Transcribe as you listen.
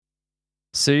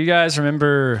So you guys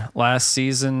remember last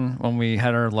season when we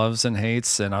had our loves and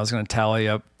hates and I was going to tally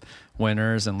up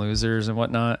winners and losers and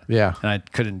whatnot? Yeah. And I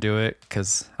couldn't do it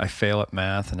because I fail at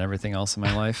math and everything else in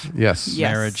my life. Yes.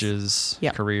 Marriages,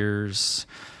 careers,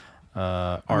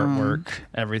 artwork,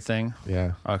 everything.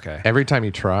 Yeah. Okay. Every time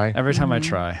you try. Every time I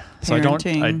try. So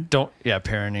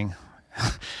parenting.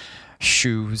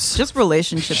 Shoes. Just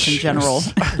relationships in general.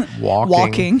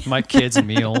 Walking. My kids'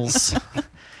 meals.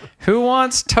 Who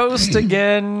wants toast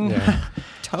again? Yeah.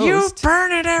 Toast. You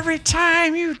burn it every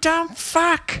time, you dumb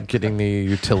fuck. Getting the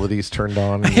utilities turned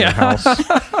on in your house.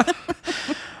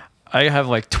 I have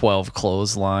like 12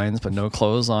 clotheslines, but no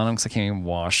clothes on them because I can't even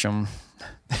wash them.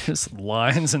 There's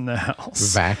lines in the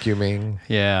house. Vacuuming.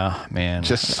 Yeah, man.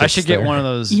 Just I should get one of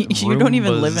those. You don't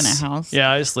even Roombas. live in a house.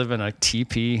 Yeah, I just live in a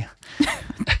teepee.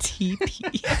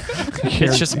 TP.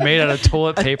 It's just made out of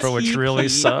toilet paper, which really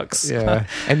sucks. Yeah.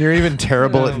 And you're even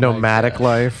terrible at nomadic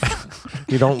life.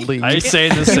 You don't leave. I say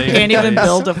the same. You can't even thing.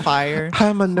 build a fire.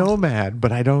 I'm a nomad,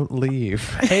 but I don't leave.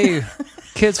 Hey,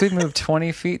 kids, we moved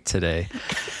 20 feet today.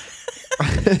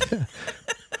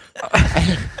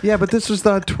 Yeah, but this was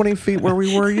the 20 feet where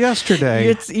we were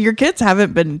yesterday. Your kids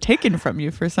haven't been taken from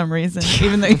you for some reason,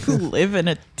 even though you live in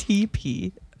a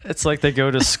teepee. It's like they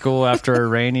go to school after a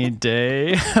rainy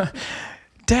day.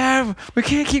 Dad, we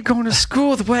can't keep going to school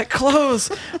with wet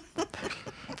clothes.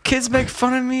 Kids make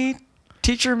fun of me.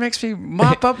 Teacher makes me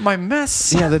mop up my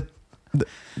mess. Yeah,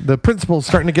 the principal's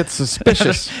starting to get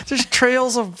suspicious. There's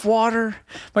trails of water.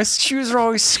 My shoes are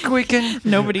always squeaking.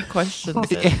 Nobody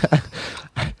questions it. Yeah.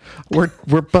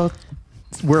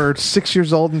 We're 6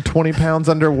 years old and 20 pounds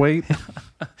underweight.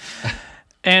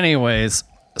 Anyways,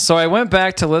 so I went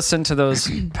back to listen to those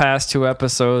past two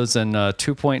episodes in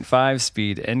 2.5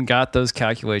 speed and got those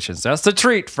calculations. That's the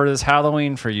treat for this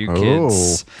Halloween for you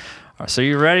kids. So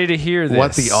you ready to hear this?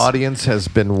 What the audience has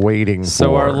been waiting for.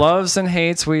 So our loves and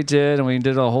hates we did, and we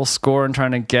did a whole score and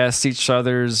trying to guess each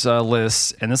other's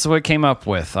lists, and this is what we came up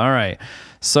with. All right.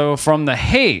 So from the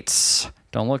hates,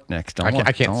 don't look, Nick. Don't look.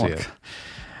 I can't don't see look. it.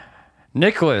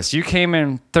 Nicholas, you came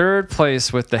in third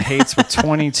place with the hates with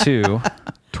 22.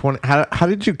 20. How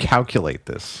did you calculate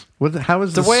this? How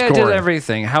is The the way scoring? I did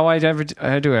everything, how I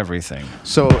do everything.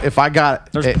 So if I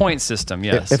got There's point system,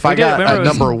 yes. If I got a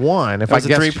number one, if I was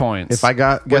guessed 3 points. if I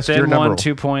guessed within your number 1,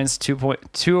 2 points,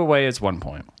 two away is 1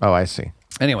 point. Oh, I see.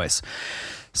 Anyways,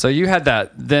 so you had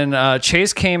that. Then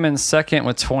Chase came in second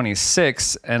with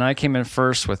 26, and I came in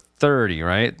first with 30.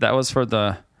 Right? That was for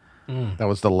the. That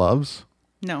was the loves.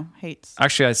 No, hates.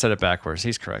 Actually, I said it backwards.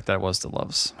 He's correct. That was the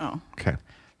loves. Oh. Okay.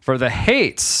 For the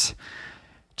hates,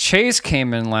 Chase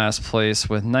came in last place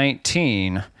with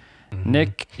 19.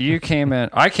 Nick, you came in.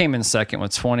 I came in second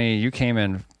with 20. You came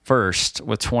in first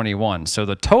with 21. So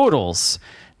the totals,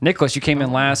 Nicholas, you came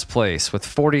in last place with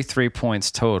 43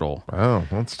 points total. Oh,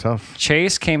 that's tough.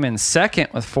 Chase came in second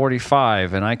with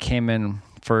 45, and I came in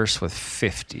first with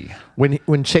 50.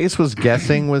 When Chase was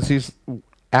guessing, was he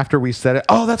after we said it?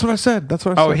 Oh, that's what I said. That's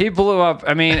what I said. Oh, he blew up.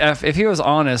 I mean, if he was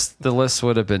honest, the list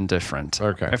would have been different.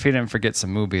 Okay. If he didn't forget some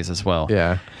movies as well.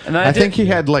 Yeah. And I think he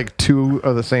had like two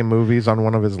of the same movies on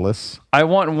one of his lists. I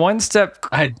want one step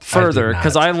further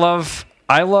because I love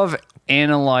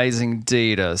analyzing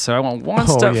data. So I want one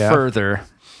step further.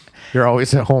 You're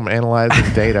always at home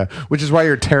analyzing data, which is why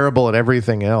you're terrible at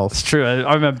everything else. It's true.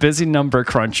 I'm a busy number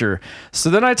cruncher. So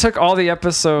then I took all the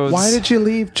episodes. Why did you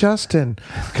leave Justin?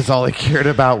 Because all he cared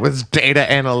about was data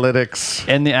analytics.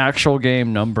 And the actual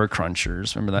game Number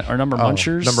Crunchers. Remember that? Or Number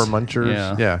Munchers? Number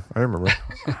Munchers. Yeah, I remember.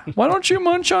 Why don't you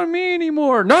munch on me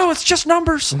anymore? No, it's just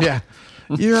numbers. Yeah.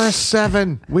 You're a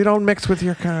 7. We don't mix with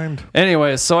your kind.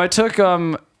 Anyway, so I took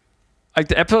like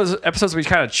the episodes we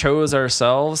kind of chose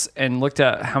ourselves and looked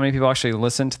at how many people actually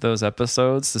listened to those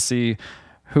episodes to see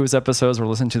whose episodes were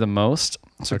listened to the most.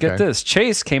 So get this.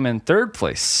 Chase came in third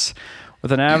place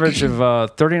with an average of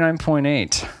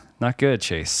 39.8. Not good,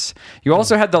 Chase. You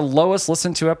also had the lowest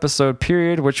listened to episode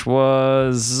period, which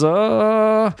was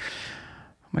oh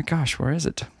my gosh, where is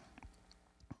it?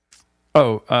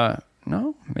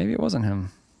 No, maybe it wasn't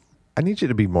him. I need you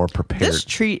to be more prepared. This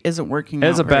treat isn't working.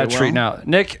 It's a bad well. treat now.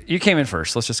 Nick, you came in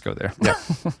first. Let's just go there. Yeah.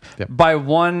 Yep. By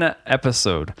one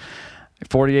episode.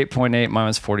 48.8, mine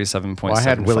was 47.75. Well, I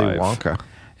had Willy Wonka.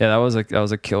 Yeah, that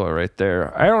was a killer right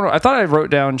there. I don't know. I thought I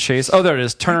wrote down Chase. Oh, there it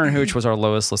is. Turner and Hooch was our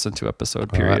lowest listened to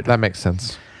episode period. That makes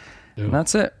sense. And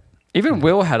that's it. Even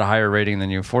Will had a higher rating than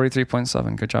you.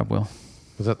 43.7. Good job, Will.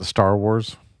 Was that the Star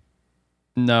Wars?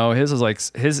 No, his was like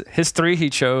his 3 he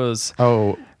chose.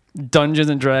 Oh, Dungeons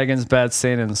and Dragons, Bad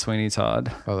Santa, and Sweeney Todd.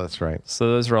 Oh, that's right.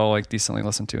 So those were all like decently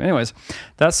listened to. Anyways,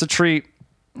 that's the treat.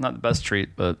 Not the best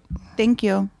treat, but Thank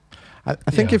you. I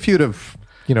think if you'd have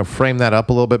frame that up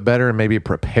a little bit better and maybe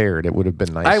prepared, it would have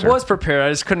been nicer. I was prepared. I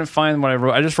just couldn't find what I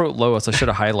wrote. I just wrote Lois. I should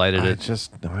have highlighted it.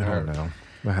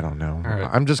 I don't know. Right.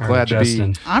 I'm just glad to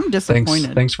Justin. be. I'm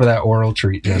disappointed. Thanks for that oral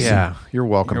treat, Justin. Yeah, you're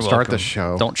welcome. You're Start welcome. the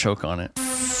show. Don't choke on it.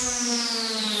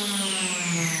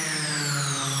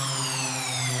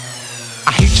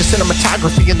 I hate your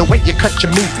cinematography and the way you cut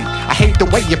your movie. I hate the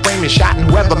way your frame is shot and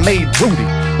whoever made Rudy.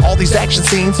 All these action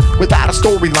scenes without a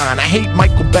storyline. I hate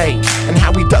Michael Bay and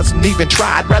how he doesn't even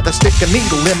try. I'd rather stick a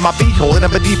needle in my beehole in a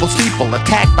medieval steeple,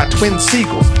 attacked by twin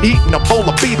seagulls, eating a bowl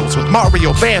of beetles with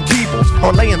Mario Van Peebles,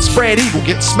 or laying spread eagle,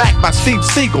 getting smacked by Steve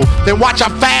Seagal. Then watch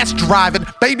I'm fast driving,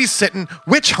 babysitting,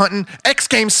 witch hunting, X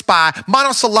Games spy,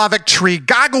 monosyllabic tree,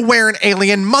 goggle wearing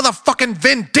alien, motherfucking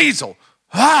Vin Diesel.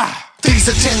 These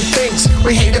are 10 things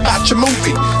we hate about your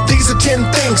movie. These are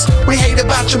 10 things we hate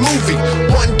about your movie.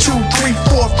 1, 2, 3,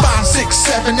 4, 5, 6,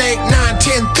 7, 8, 9,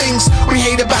 10 things we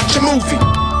hate about your movie.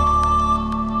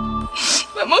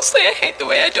 But mostly I hate the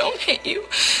way I don't hate you.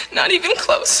 Not even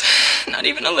close. Not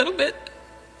even a little bit.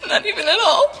 Not even at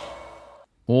all.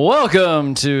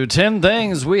 Welcome to 10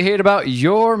 Things We Hate About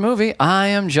Your Movie. I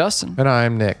am Justin. And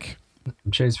I'm Nick.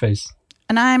 I'm Chase Face.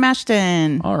 And I'm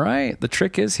Ashton. All right. The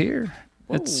trick is here.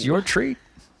 It's your treat.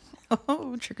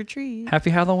 Oh, trick or treat.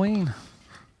 Happy Halloween.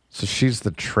 So she's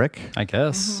the trick? I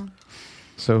guess.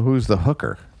 So who's the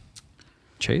hooker?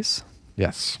 Chase?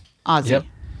 Yes. Ozzy. Yep.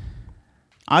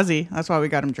 Ozzy. That's why we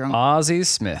got him drunk. Ozzy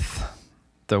Smith.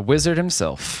 The wizard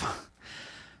himself.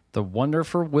 The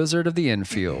wonderful wizard of the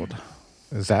infield.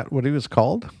 Is that what he was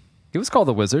called? He was called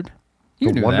the wizard. You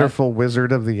The knew wonderful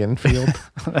wizard of the infield?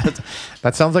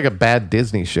 That sounds like a bad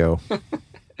Disney show. that.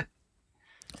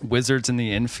 Wizards in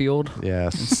the infield.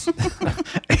 Yes.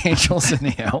 Angels in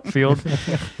the outfield.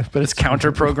 But it's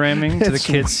counter programming to the It's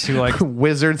kids who like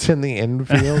wizards in the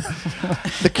infield.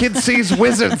 The kid sees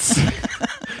wizards.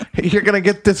 You're going to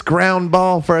get this ground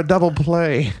ball for a double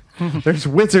play. There's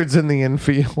wizards in the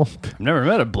infield. I've never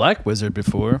met a black wizard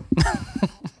before.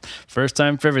 First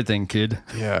time for everything, kid.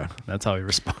 Yeah. That's how he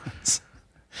responds.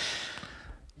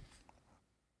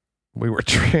 We were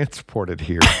transported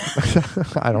here.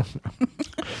 I don't know.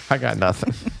 I got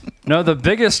nothing. No, the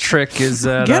biggest trick is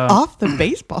that Get off the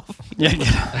baseball field.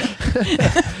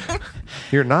 Yeah,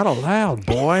 You're not allowed,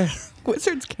 boy.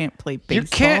 Wizards can't play baseball. you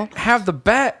can't have the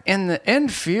bat in the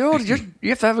infield. You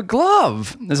have to have a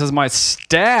glove. This is my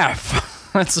staff.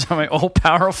 That's my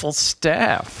all-powerful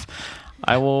staff.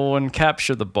 I will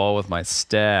capture the ball with my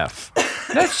staff.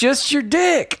 That's just your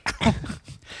dick,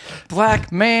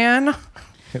 black man.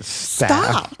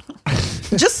 Stop.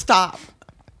 Just stop.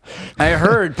 I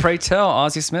heard, pray tell,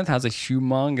 Ozzy Smith has a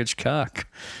humongous cock.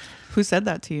 Who said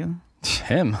that to you?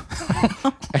 Him.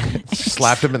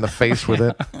 Slapped him in the face with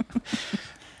it.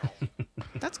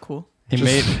 That's cool. Which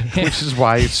is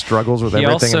why he struggles with He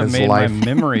everything also in his made life. my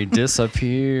memory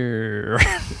disappear.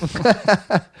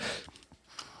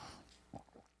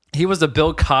 He was the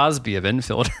Bill Cosby of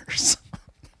infielders.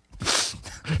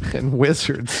 And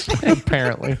wizards,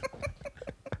 apparently.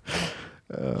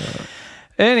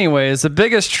 Anyways, the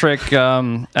biggest trick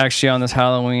actually on this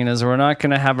Halloween is we're not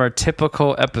going to have our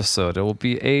typical episode. It will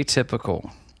be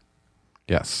atypical.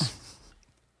 Yes.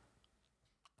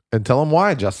 And tell them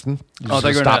why, Justin. Oh,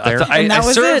 they're going stop there. I And that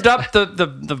was served it. up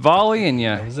the volley and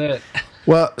That was it.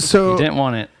 Well, you so didn't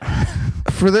want it.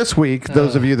 for this week,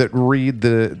 those of you that read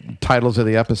the titles of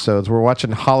the episodes, we're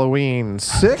watching Halloween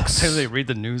 6. They read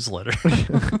the newsletter.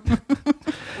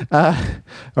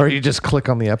 Or you just click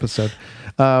on the episode.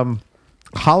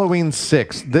 Halloween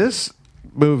 6. This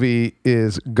movie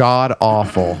is god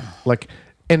awful. Like,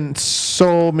 in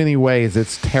so many ways,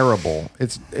 it's terrible.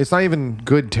 It's not even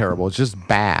good terrible. It's just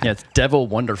bad. Yeah, it's devil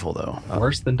wonderful, though.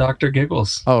 Worse than Dr.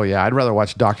 Giggles. Oh, yeah. I'd rather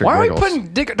watch Dr. Why Giggles. are we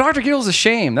putting Dr. Giggles to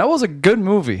shame? That was a good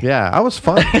movie. Yeah, I was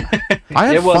fun. I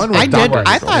had It was- fun with I Dr. did.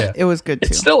 I Giggles. thought Yeah. it was good too.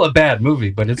 It's still a bad movie,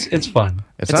 but it's fun.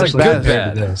 It's not as actually bad good as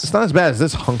compared to bad. this. It's not as bad as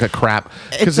this hunk of crap.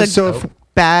 It's a So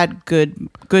bad, good,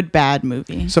 bad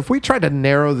movie. if we tried to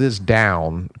narrow this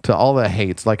down to all the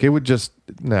hates, like it would just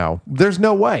no. There's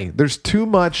no way. There's too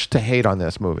much to hate on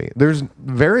this movie. There's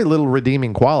very little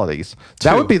redeeming qualities.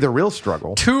 That Two. would be the real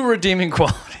struggle. Two redeeming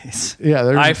qualities. Yeah,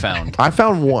 I found. I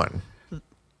found one.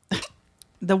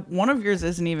 The one of yours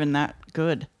isn't even that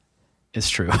good. It's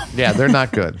true. Yeah, they're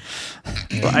not good.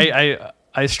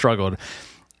 I struggled.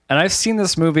 And I've seen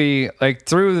this movie like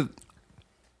through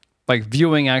like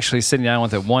viewing, actually sitting down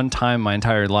with it one time my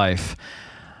entire life.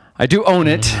 I do own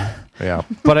it, Yeah,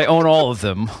 but I own all of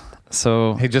them.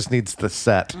 So he just needs the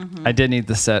set. I did need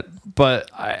the set, but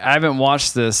I haven't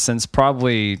watched this since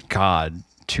probably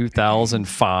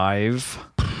 2005.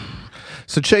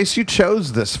 So Chase, you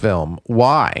chose this film.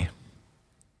 Why?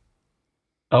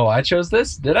 Oh, I chose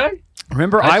this. Did I?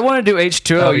 Remember, I want to do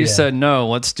H2O. Oh, You yeah. said no.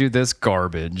 Let's do this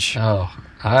garbage. Oh,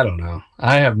 I don't know.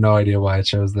 I have no idea why I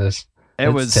chose this. It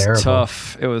was terrible.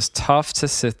 tough. It was tough to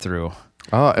sit through.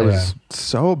 Oh, it was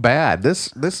so bad.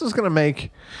 This is going to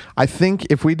make, I think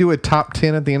if we do a top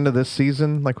 10 at the end of this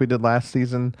season, like we did last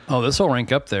season, Oh, this will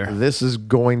rank up there. this is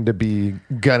going to be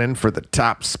gunning for the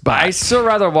top spot. I still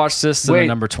rather watch this than Wait. the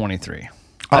number 23.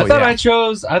 I thought yeah. I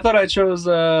chose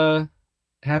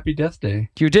Happy Death Day.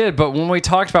 You did, but when we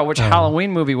talked about which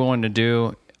Halloween movie we wanted to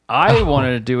do, I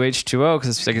wanted to do H2O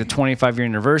because it's like a 25-year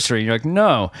anniversary. You're like,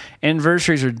 no,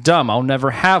 anniversaries are dumb. I'll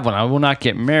never have one. I will not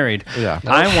get married. Yeah.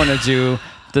 I want to do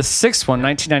the sixth one,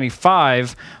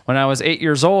 1995, when I was 8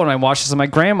 years old, and I watched this at my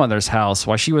grandmother's house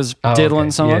while she was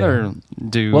diddling some other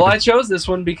dude. Well, I chose this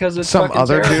one because it's Some fucking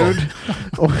other terrible.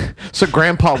 dude. So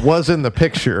grandpa was in the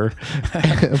picture,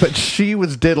 but she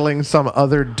was diddling some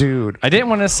other dude I didn't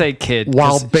want to say kid 'cause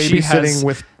while she has babysitting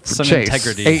with some Chase,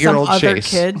 integrity. 8-year-old Some other Chase.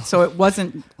 kid, so it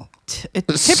wasn't. It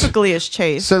typically is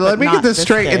Chase. So let but me not get this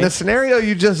straight. day. In the scenario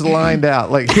you just lined out,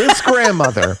 like his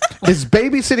grandmother is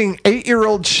babysitting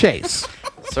 8-year-old Chase.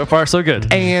 So far, so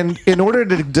good. And in order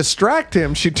to distract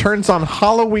him, she turns on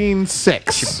Halloween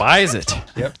 6. Buys it.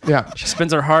 Yeah. She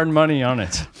spends her hard money on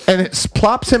it. And it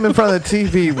plops him in front of the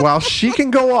TV while she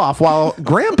can go off, while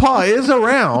grandpa is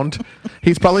around.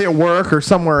 He's probably at work or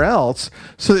somewhere else,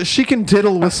 so that she can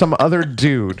diddle with some other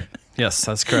dude. Yes,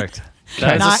 that's correct.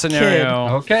 That is a Not scenario.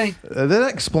 Okay. That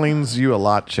explains you a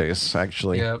lot, Chase,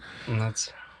 actually. Yep. And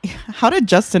that's How did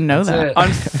Justin know that?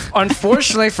 it.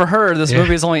 Unfortunately for her, this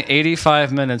movie is only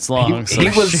 85 minutes long.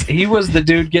 He was the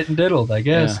dude getting diddled, I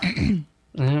guess.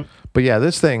 Yeah. But yeah,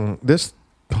 this,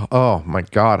 oh my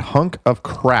God, hunk of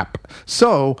crap.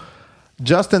 So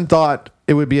Justin thought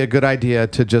it would be a good idea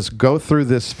to just go through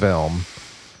this film,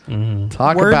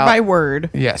 talk Word about by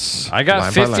word. Yes, I got line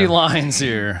by 50 line. lines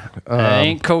here. It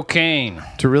ain't cocaine.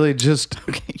 To really just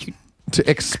to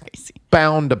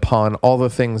expound upon all the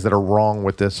things that are wrong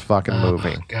with this fucking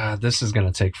movie. God, this is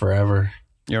gonna take forever.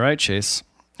 You're right, Chase.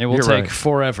 It will You're take right.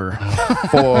 forever.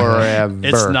 Forever.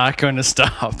 It's not going to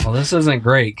stop. Well, this isn't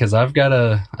great because I've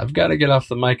gotta get off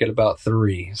the mic at about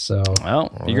 3. So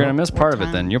Well, you're going to miss part of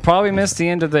it then. You'll probably miss the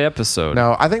end of the episode.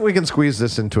 No, I think we can squeeze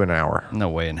this into an hour. No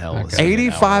way in hell. it's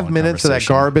 85 an minutes of that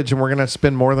conversation. garbage, and we're going to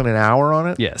spend more than an hour on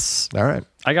it? Yes. All right.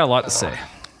 I got a lot to say.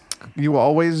 You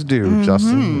always do,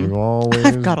 Justin. You always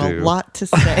I've got do. a lot to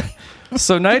say.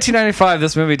 So 1995,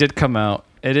 this movie did come out.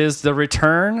 It is the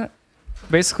return,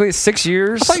 basically 6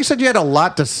 years. I thought you said you had a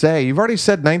lot to say. You've already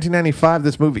said 1995.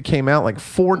 This movie came out like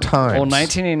 4 times. Well,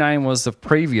 1989 was the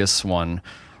previous one,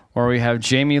 where we have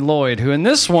Jamie Lloyd, who in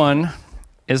this one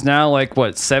is now like,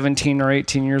 what, 17 or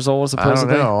 18 years old, I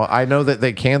supposedly? don't know. I know that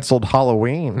they canceled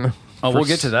Halloween. Oh, we'll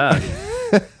get to that.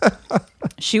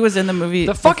 She was in the movie.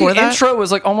 The fucking before that? intro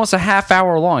was like almost a half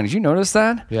hour long. Did you notice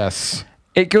that? Yes.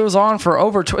 It goes on for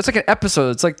over. It's like an episode.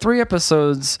 It's like 3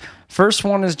 episodes. First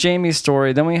one is Jamie's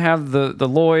story. Then we have the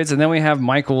Lloyds, and then we have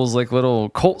Michael's like little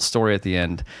cult story at the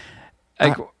end.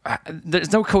 Like,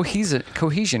 there's no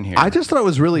cohesion here. I just thought it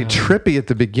was really trippy at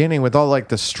the beginning with all like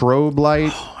the strobe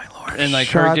light. oh my lord! And like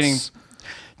her shots. getting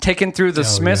taken through the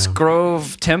Smiths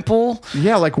Grove Temple.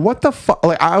 Yeah, like what the fuck?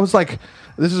 Like I was like,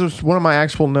 this is one of my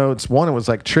actual notes. One, it was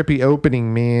like trippy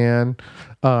opening, man,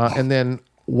 and then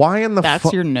why in the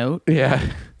That's your note. yeah.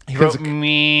 He wrote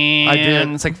 "man." I did.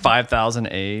 It's like 5,000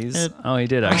 A's. Oh, he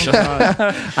did actually.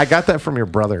 I got that from your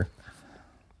brother.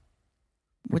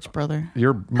 Which brother?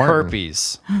 Your Martin.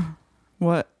 Herpes.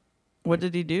 What? What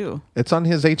did he do? It's on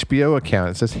his HBO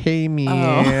account. It says, "Hey,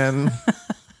 man."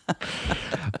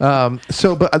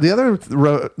 So, but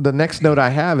the next note I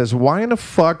have is, why in the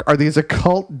fuck are these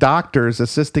occult doctors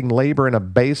assisting labor in a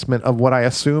basement of what I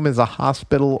assume is a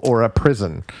hospital or a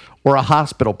prison or a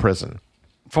hospital prison?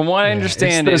 From what I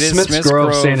understand, it's it the is Smiths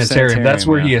Grove Sanitarium. That's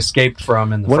where he yeah. escaped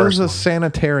from in the What first is a one.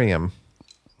 sanitarium?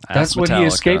 That's what he Metallica.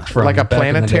 escaped from. Like a back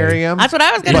in the day. planetarium? That's what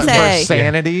I was gonna But for say.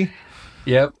 sanity?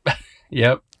 Yep.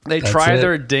 Yep. They That's try it.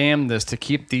 their damnedest to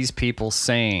keep these people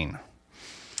sane.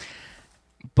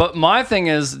 But my thing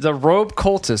is the robe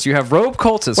cultists. You have robe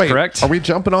cultists, Wait, correct? are we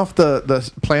jumping off the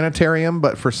planetarium,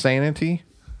 but for sanity?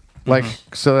 Like,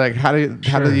 so like, how do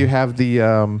you have the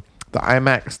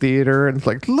IMAX theater? And it's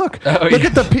like, look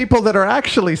at the people that are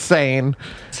actually sane.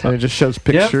 And it just shows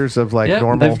pictures of like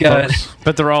normal they've got- folks.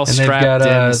 But they're all And they've strapped got,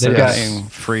 in, they've got being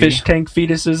free. fish tank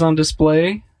fetuses on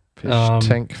display. Fish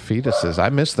tank fetuses. I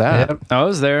missed that. Yep. I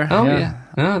was there. Oh yeah.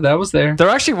 Oh, that was there. There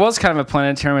actually was kind of a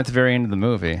planetarium at the very end of the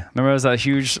movie. Remember, it was that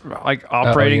huge like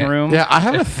operating yeah. room Yeah, I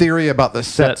have a theory about the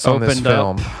sets on this opened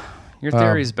film. up. Your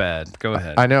theory's bad. Go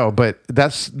ahead. I know, but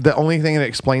that's the only thing that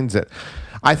explains it.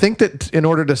 I think that in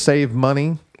order to save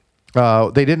money,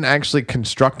 they didn't actually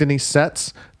construct any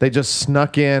sets. They just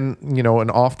snuck in, an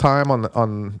off time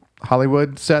on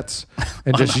Hollywood sets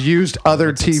and just used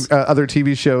other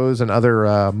TV shows and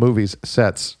other movies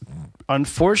sets.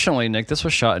 Unfortunately, Nick, this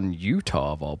was shot in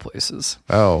Utah of all places.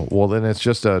 Oh, well, then it's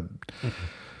just a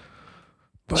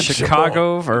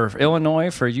Chicago or Illinois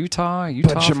for Utah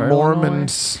bunch of for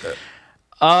Mormons.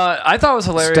 I thought it was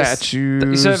hilarious.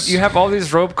 Statues. So you have all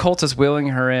these robe cultists wheeling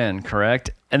her in,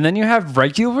 correct? And then you have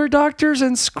regular doctors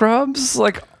in scrubs.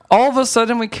 Like, all of a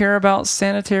sudden we care about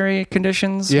sanitary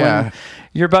conditions when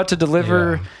you're about to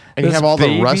deliver. Yeah. And you have all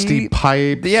baby. the rusty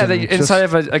pipes. Yeah, inside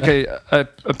of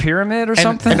a pyramid or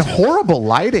something. And horrible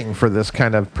lighting for this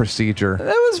kind of procedure.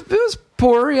 It was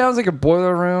poor. Yeah, it was like a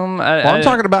boiler room. I'm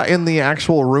talking about in the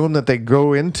actual room that they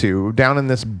go into. Down in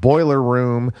this boiler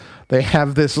room, they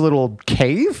have this little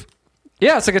cave.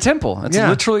 Yeah, it's like a temple. It's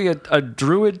literally a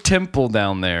druid temple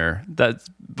down there that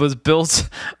was built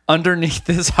underneath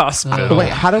this hospital. Wait,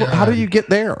 how do you get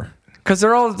there? Because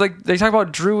they're all like, they talk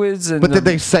about druids and. But did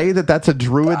they say that that's a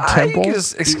druid temple? I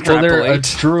just extrapolate. Well, they're a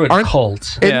druid cult.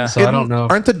 So I don't know.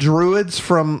 Aren't the druids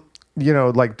from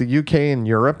like the UK and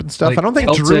Europe and stuff? Like I don't think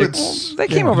Celtic. druids. They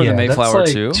came over the Mayflower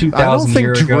that's like too. 2,000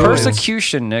 years ago.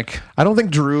 Persecution, Nick. I don't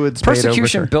think druids.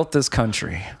 Persecution built this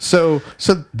country. So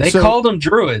they called them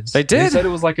druids. They did. They said it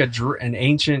was like an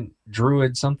ancient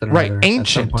druid something. Right, or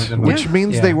ancient, which Yeah.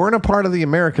 means they weren't a part of the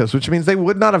Americas, which means they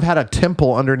would not have had a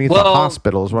temple underneath the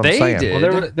hospital. Is what I'm saying. Did.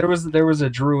 Well, there was a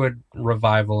druid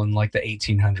revival in like the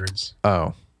 1800s.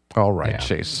 Oh. All right, Yeah.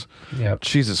 Chase. Yep.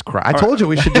 Jesus Christ. I told you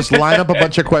we should just line up a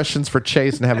bunch of questions for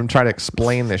Chase and have him try to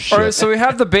explain this shit. All right, so we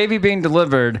have the baby being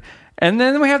delivered, and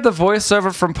then we have the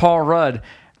voiceover from Paul Rudd.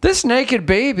 This naked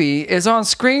baby is on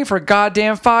screen for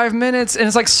goddamn 5 minutes, and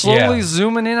it's like slowly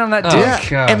zooming in on that dick. Yeah,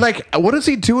 God. and like, what is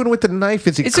he doing with the knife?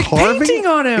 Is he It's like carving? painting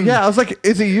on him. Yeah, I was like,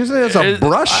 is he using it as a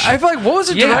brush? I feel like, what was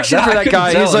the direction for I that couldn't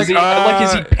guy? tell. He's like,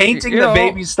 is he painting the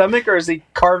baby's stomach or is he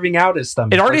carving out his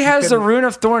stomach? It already Like, has the rune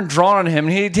of thorn drawn on him,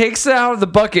 and he takes it out of the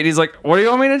bucket. He's like, "What do you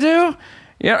want me to do?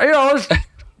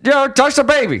 Touch the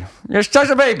baby. Just touch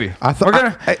the baby. I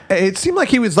thought it seemed like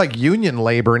he was like union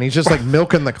labor, and he's just like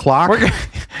milking the clock.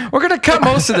 We're gonna cut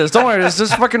most of this. Don't worry.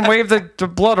 Just fucking wave the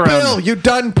blood around. Bill, you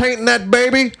done painting that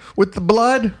baby with the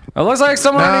blood? It looks like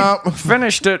someone already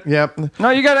finished it. Yep. No,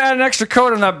 you got to add an extra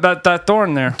coat on that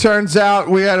thorn there. Turns out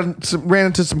we ran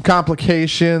into some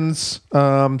complications,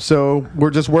 so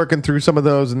we're just working through some of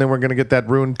those, and then we're gonna get that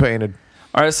rune painted.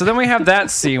 All right, so then we have that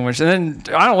scene, and then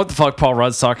I don't know what the fuck Paul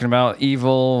Rudd's talking about,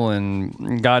 evil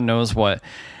and God knows what.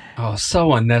 Oh,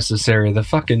 so unnecessary. The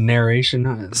fucking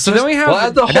narration. So then we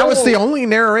have that was the only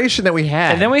narration that we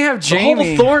had. And then we have the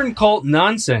Jamie. whole Thorn cult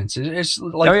nonsense. It's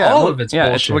like all of it's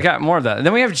bullshit. We got more of that. And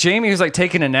then we have Jamie who's like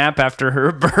taking a nap after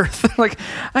her birth. Like,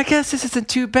 I guess this isn't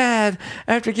too bad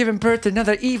after giving birth to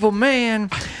another evil man.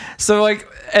 So like,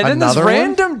 and then this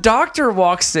random doctor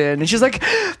walks in and she's like,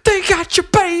 "They got your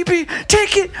baby.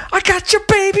 Take it. I got your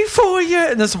baby for you."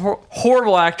 And this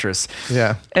horrible actress.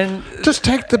 Yeah. And just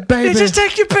take the baby. Yeah, just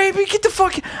take your baby. Get the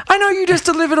fuck. I know you just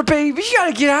delivered a baby. You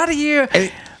gotta get out of here.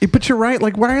 But you're right.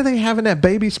 Like, why are they having that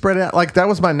baby spread out? Like, that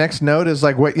was my next note. Is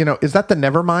like, what is that the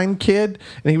Nevermind kid?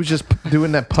 And he was just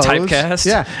doing that pose. Typecast.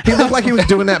 Yeah, he looked like he was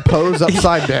doing that pose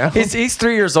upside down. He's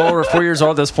 3 years old or 4 years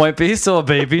old at this point, but he's still a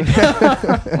baby.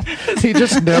 He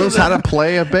just knows how to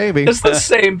play a baby. It's the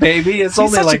same baby. It's He's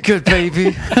only such like a good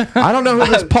baby. I don't know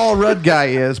who this Paul Rudd guy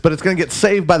is, but it's gonna get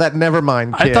saved by that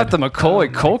Nevermind kid. I thought the Macaulay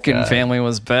Culkin family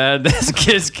was bad. This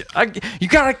kid's, you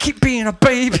gotta keep being a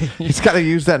baby. He's got to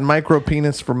use that micro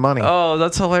penis for money. Oh,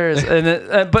 that's hilarious.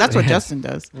 And but That's what Justin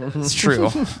does. It's true.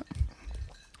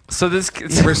 So this. You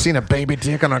ever seen a baby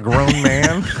dick on a grown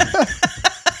man?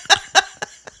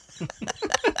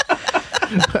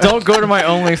 Don't go to my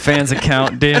OnlyFans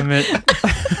account, damn it.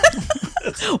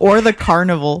 Or the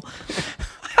carnival.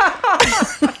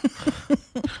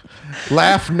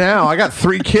 Laugh now. I got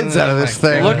 3 kids out of this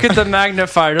thing. Look at the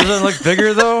magnifier. Doesn't it look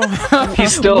bigger though?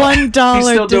 he's still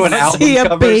 $1 doing to album see a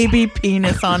covers. baby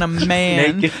penis on a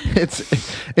man. Naked.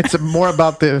 It's more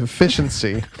about the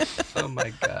efficiency. Oh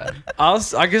my god.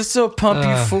 I can still pump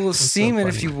you full of that's so semen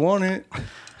if funny. you want it.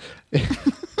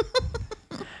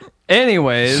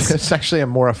 Anyways, It's actually a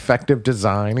more effective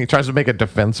design. He tries to make a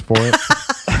defense for it.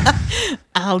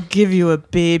 I'll give you a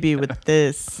baby with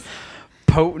this.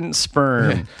 potent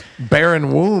sperm.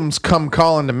 Barren wombs come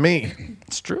calling to me.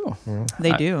 It's true.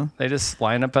 They do. They just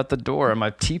line up at the door of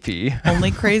my teepee.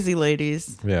 Only crazy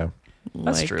ladies. Yeah.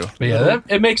 That's true. But yeah,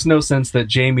 it makes no sense that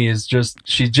Jamie is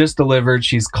she just delivered,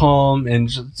 she's calm and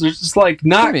just like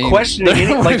not questioning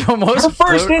anything. Like her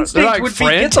first instinct would be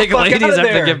get the fuck out of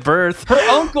there. To give birth. Her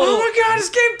uncle, oh my god, I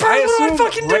just gave birth. What do I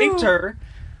fucking raped her.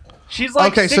 She's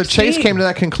like okay, 16. so Chase came to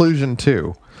that conclusion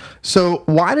too. So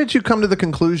why did you come to the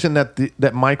conclusion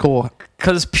that Michael?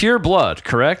 Because pure blood,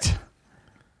 correct?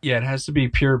 Yeah, it has to be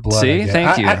pure blood. See,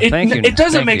 thank you. It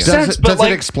doesn't make sense. Does But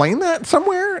it explain that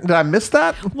somewhere? Did I miss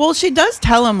that? Well, she does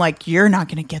tell him like, "You're not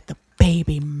going to get the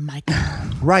baby, Michael."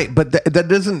 Right, but that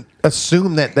doesn't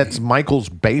assume that that's Michael's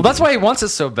baby. Well, that's why he wants it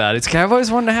so bad. I've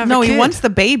always wanted to have. No, a kid. he wants the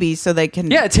baby so they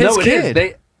can. Yeah, it's his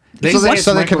kid.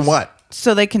 So they can what?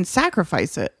 So they can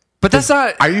sacrifice it. But that's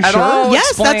not. Are you at sure? all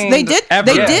Yes, they did. ever.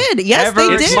 They did. Yes, Ever they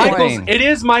did. explained. It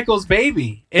is Michael's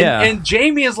baby. And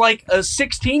Jamie is like a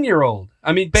 16-year-old.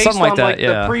 I mean, based Something like on that, like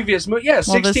yeah. the previous movie. Yeah,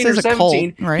 16 or is a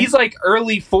 17. cult, right? He's like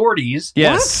early 40s.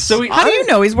 Yes. What? So How do you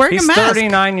know he's wearing He's a mask?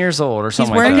 39 years old or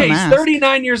something wearing like a that. Okay, he's mask.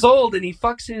 39 years old and he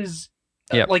fucks his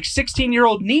like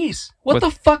 16-year-old niece. What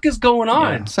the fuck is going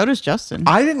on? So does Justin.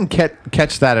 I didn't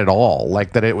catch that at all.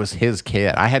 Like that it was his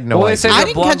kid. I had no Well, they idea. say I the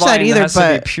didn't catch that bloodline either, has to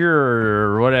but- be pure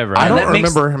or whatever. I And don't that makes-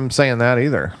 remember him saying that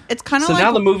either. It's kind of So like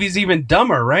now the movie's even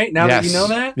dumber, right? Now that you know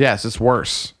that? Yes, it's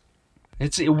worse.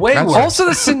 It's way That's worse. Also,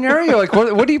 the scenario, like,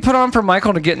 what do you put on for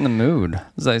Michael to get in the mood?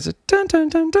 It's like, dun, dun,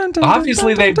 dun, dun, dun,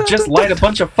 Obviously, dun, they dun, just dun, light dun. a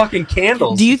bunch of fucking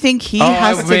candles. Do you think he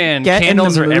has to man, get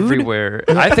candles in the are mood? everywhere.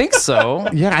 I think so.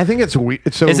 Yeah, I think it's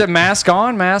weird. So Is it mask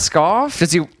on, mask off?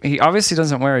 Does he obviously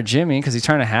doesn't wear a Jimmy because he's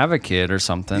trying to have a kid or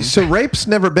something. So rape's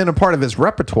never been a part of his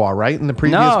repertoire, right? In the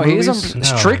previous No, movies? he's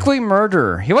strictly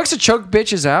murder. He likes to choke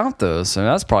bitches out though, so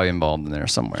that's probably involved in there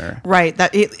somewhere. Right.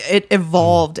 That it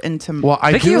evolved into. Well,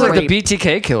 I think he was like rape. the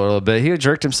BTK killer a little bit. He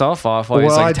jerked himself off while he's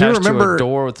Well, like I do attached to remember- a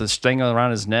door with this thing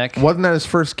around his neck. Wasn't that his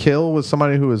first kill? Was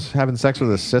somebody who was having sex with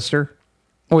his sister?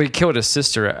 Well, he killed his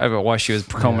sister while she was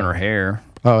combing her hair.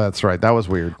 Oh, that's right. That was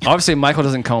weird. Obviously, Michael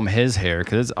doesn't comb his hair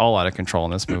because it's all out of control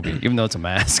in this movie, even though it's a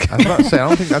mask. I was about to say, I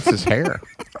don't think that's his hair.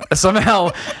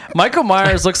 Somehow, Michael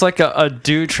Myers looks like a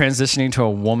dude transitioning to a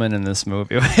woman in this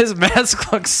movie. His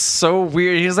mask looks so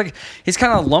weird. He's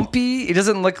kind of lumpy. He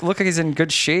doesn't look like he's in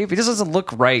good shape. He just doesn't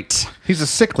look right. He's a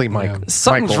sickly Michael.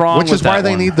 Something's Michael, wrong which with is why that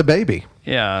they one. need the baby.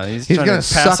 Yeah, He's trying going to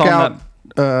to pass suck on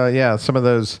out, some of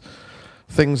those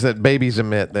things that babies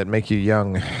emit that make you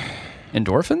young. that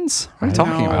endorphins. What are you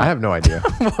talking I about? have no idea.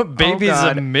 Babies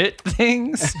God. emit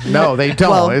things. No, they don't.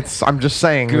 Well- I'm just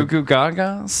saying. Goo goo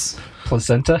gagas.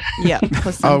 Placenta? Yeah.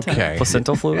 Placenta. Okay.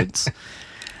 Placental fluids.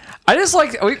 I just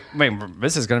like. Wait,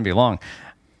 this is going to be long.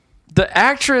 The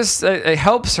actress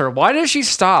helps her. Why does she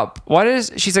stop?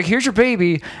 She's like, "Here's your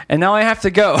baby," and now I have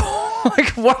to go. Like,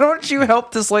 why don't you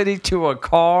help this lady to a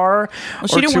car? Well,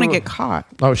 she didn't want to get caught.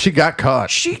 Oh, she got caught.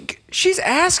 She's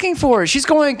asking for it. She's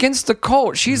going against the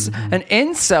cult. She's an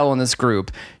incel in this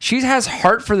group. She has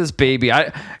heart for this baby.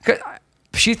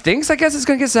 She thinks, I guess, it's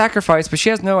going to get sacrificed, but she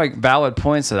has no valid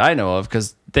points that I know of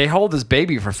because they hold this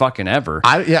baby for fucking ever.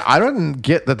 I didn't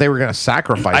get that they were going to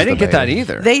sacrifice. I didn't the get that baby.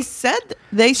 either. They said.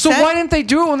 So why didn't they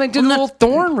do it when they did the little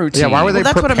thorn routine? Yeah, why were they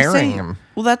Well, that's what I'm preparing saying. him?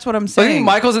 Well, that's what I'm I saying. think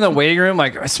Michael's in the waiting room,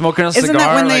 like smoking a Isn't cigar.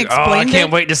 that when they like, I explained can't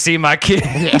it? wait to see my kid.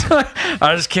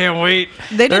 I just can't wait.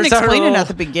 They didn't There's that explain it little- at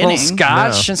the beginning. Little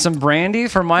scotch and some brandy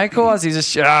for Michael as he's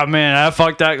just, oh man, I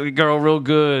fucked that girl real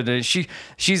good. And she's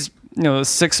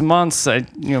 6 months. Most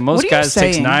What are you guys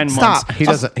takes saying? 9 Stop. months. He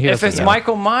doesn't If it's know.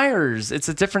 Michael Myers, it's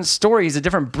a different story. He's a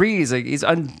different breed. He's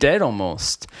undead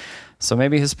almost. So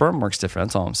maybe his sperm works different.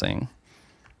 That's all I'm saying.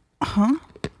 I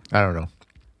don't know.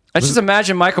 I just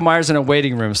imagine Michael Myers in a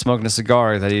waiting room smoking a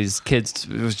cigar that his kids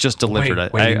was just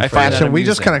delivered. Waiting I for find that Ashton, we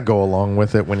just amusing. kind of go along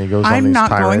with it when he goes on I'm these not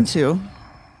going tirades. to.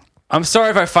 I'm sorry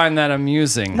if I find that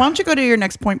amusing. Why don't you go to your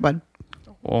next point, bud?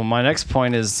 Well, my next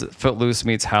point is Footloose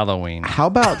meets Halloween. How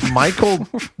about Michael?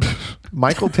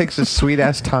 Michael takes his sweet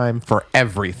ass time for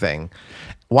everything.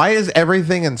 Why is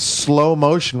everything in slow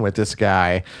motion with this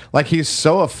guy? Like he's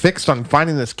so affixed on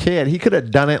finding this kid. He could have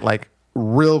done it like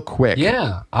real quick.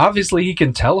 Yeah. Obviously, he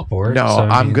can teleport. No, so,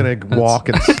 I I'm mean, gonna that's- walk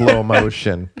in slow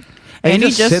motion. And he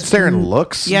just sits there and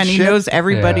looks. Yeah, and he shit. knows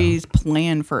everybody's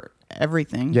plan for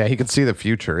everything. Yeah, he can see the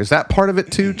future. Is that part of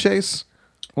it too, Chase?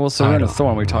 Well, so I Rune of don't-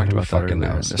 Thorn, we talked who about that fucking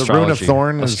earlier. knows? The Rune of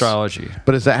Thorn is- Astrology.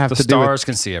 But does that have The to do with stars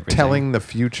can see everything. telling the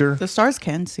future? The stars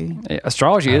can see.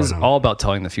 Astrology is know. all about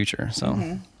telling the future.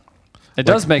 So it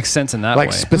does make sense in that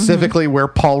Like way. specifically where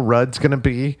Paul Rudd's going to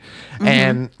be,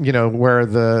 and where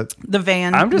the The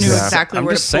van I'm just knew exactly I'm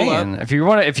where just to pull saying, up. if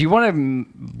you want to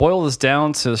boil this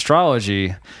down to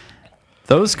astrology,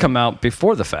 those come out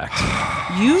before the fact.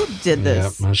 You did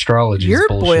this. Yep, astrology. You're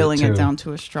bullshit boiling too. it down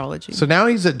to astrology. so now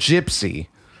he's a gypsy.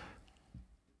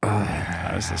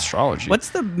 It's astrology. What's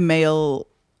the male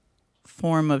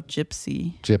form of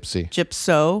gypsy?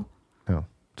 Gypso. No,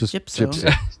 just Gypso.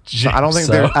 gypsy. I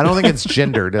don't think it's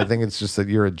gendered. I think it's just that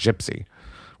you're a gypsy,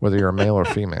 whether you're a male or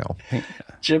female.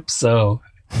 Gypso.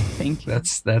 Thank you.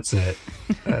 That's it.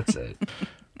 That's it.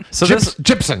 So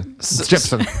Gypsum.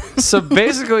 So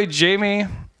basically, Jamie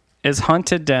is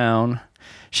hunted down.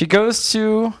 She goes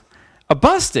to a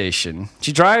bus station.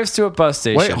 She drives to a bus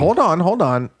station. Wait, hold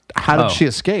on. How did she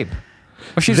escape?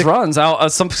 Well, she runs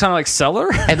out some kind of like cellar.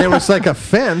 And there was like a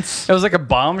fence. It was like a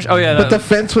bomb. Oh, yeah. But the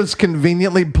fence was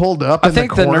conveniently pulled up. I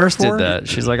think the nurse did that.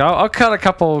 She's like, I'll cut a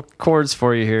couple cords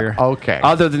for you here. Okay.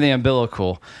 Other than the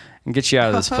umbilical. And get you out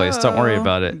of this place. Don't worry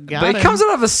about it. But it comes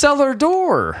out of a cellar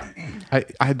door.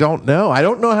 I don't know. I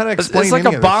don't know how to explain. It's like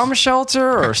a bomb shelter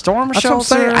or a storm shelter. What I'm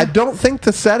saying. I don't think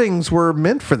the settings were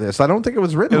meant for this. I don't think it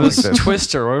was written. It was like this.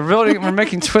 Twister. We're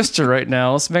making Twister right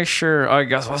now. Let's make sure. All right,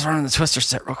 guys, let's run the Twister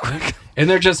set real quick. And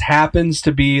there just happens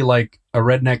to be like a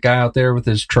redneck guy out there with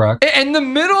his truck in the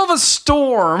middle of a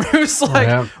storm. Who's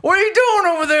like, "What are you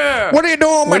doing over there? What are you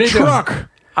doing with my truck?"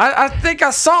 I think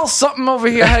I saw something over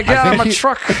here. I had to get out of my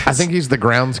truck. I think he's the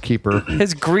groundskeeper.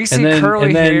 His greasy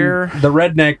curly hair. The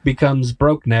redneck becomes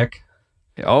broke neck.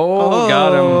 Oh,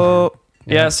 got him.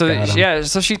 Yeah,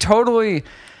 so she totally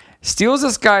steals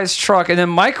this guy's truck, and then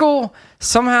Michael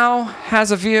somehow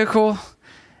has a vehicle,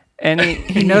 and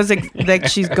he knows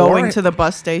that she's going to the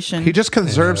bus station. He just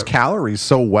conserves calories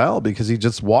so well because he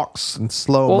just walks in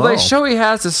slow-mo. Well, they show he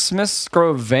has a Smith's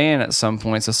Grove van at some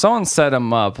point, so someone set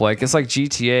him up. Like, it's like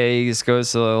GTA. He just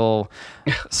goes to a little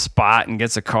spot and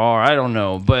gets a car. I don't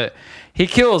know, but he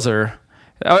kills her.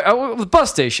 The bus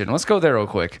station. Let's go there real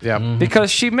quick. Yeah. Because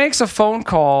she makes a phone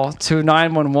call to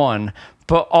 911,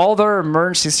 but all their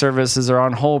emergency services are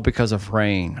on hold because of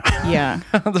rain. Yeah.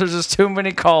 There's just too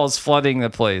many calls flooding the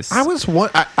place.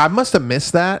 I must have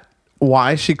missed that.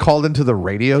 Why she called into the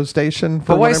radio station?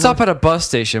 But why stop at a bus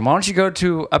station? Why don't you go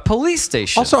to a police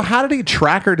station? Also, how did he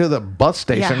track her to the bus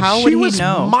station? Yeah, how would he was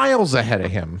know? Miles ahead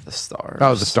of him. The stars.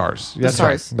 Oh, the stars. The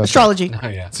stars. Astrology. Right. Oh,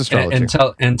 yeah. It's astrology.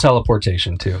 And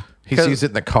teleportation, too. He sees it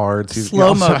in the cards.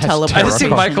 Slow-mo teleportation. I just see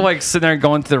Michael like sitting there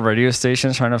going to the radio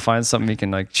station trying to find something he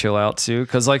can like chill out to.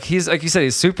 Because like he's like you said,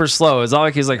 he's super slow. It's not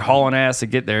like he's like hauling ass to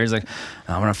get there. He's like,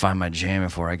 I'm gonna find my jam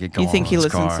before I get going. You think he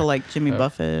listens car. to like Jimmy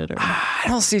Buffett? Or? I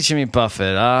don't see Jimmy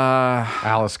Buffett.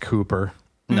 Alice Cooper.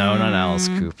 No, not Alice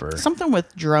Cooper. Something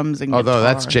with drums and guitar. guitar. Oh,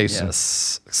 that's Jason.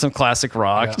 Yes, some classic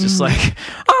rock. Just like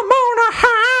I'm on a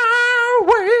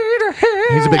highway to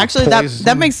hell. He's a big Actually,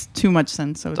 that makes too much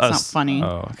sense. So it's not funny.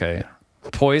 Oh, okay.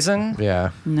 Poison?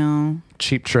 Yeah. No.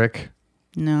 Cheap Trick.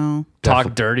 No.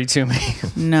 Talk dirty to me.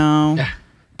 No.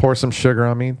 Pour some sugar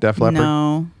on me. Def Leppard.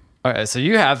 No. All right, so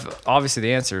you have obviously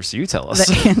the answer, so you tell us.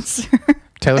 The answer.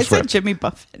 Taylor I Swift. said Jimmy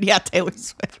Buffett. Yeah, Taylor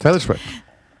Swift. Taylor Swift.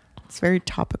 It's very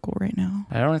topical right now.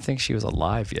 I don't think she was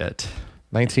alive yet.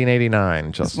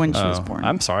 1989. Just when she was born.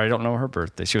 I'm sorry, I don't know her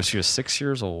birthday. She was 6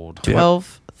 years old.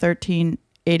 12, 13,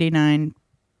 89.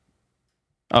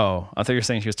 Oh, I thought you were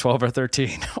saying she was 12 or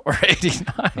 13 or 89.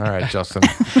 All right, Justin.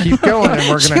 Keep going, and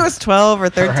we're She gonna was 12 or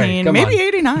 13, right, maybe on.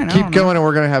 89. keep going, and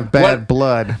we're gonna have bad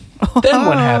blood. Then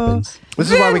what happens?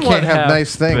 This is why we can't have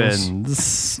nice things.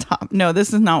 Stop. No,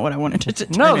 this is not what I wanted to turn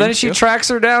No, then into. she tracks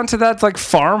her down to that like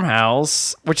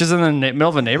farmhouse, which is in the middle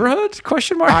of a neighborhood?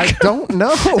 Question mark. I don't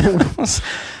know.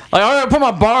 Like, I'm gonna put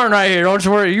my barn right here. Don't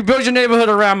you worry. You build your neighborhood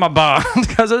around my barn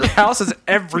because there's houses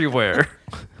everywhere.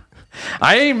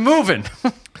 I ain't moving.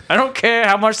 I don't care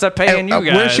how much they're paying you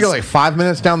guys. Where did she go? Like 5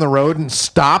 minutes down the road and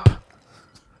stop?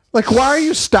 Like, why are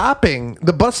you stopping?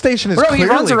 The bus station is Bro, clearly... he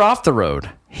runs her off the road.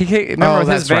 Remember with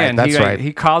his van. That's right.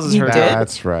 He causes her. did?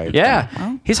 That's right. Yeah.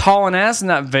 Oh. He's hauling ass in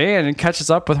that van and catches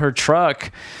up with her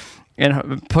truck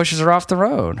and pushes her off the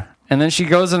road. And then she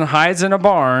goes and hides in a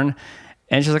barn.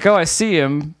 And she's like, oh, I see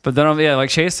him. But then, like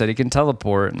Chase said, he can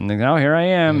teleport. And then, oh, here I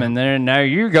am. Yeah. And then now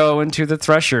you go into the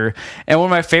thresher. And one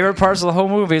of my favorite parts of the whole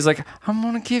movie is like, I'm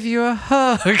going to give you a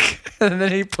hug. And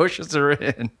then he pushes her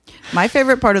in. My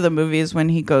favorite part of the movie is when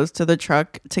he goes to the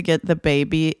truck to get the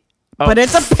baby. But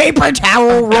it's a paper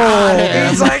towel roll.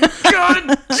 He's like, God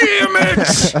damn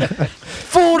it.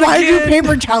 Why do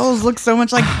paper towels look so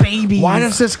much like babies? Why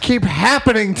does this keep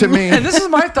happening to me? And this is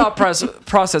my thought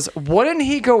process. Wouldn't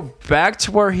he go back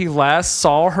to where he last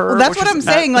saw her? Well, that's what I'm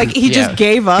saying. Like, he just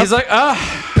gave up. He's like,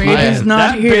 baby's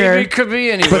not that here. Baby could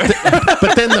be anywhere.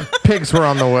 But then the pigs were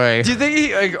on the way. Do you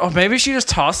think maybe she just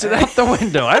tossed it out the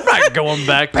window? I'm not going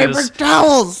back to Paper this.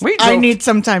 towels. I need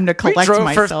some time to We collect drove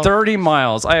myself. for 30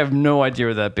 miles. I have no idea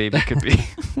where that baby could be.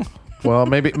 Well,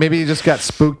 maybe he just got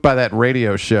spooked by that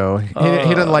radio show. He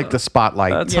didn't like the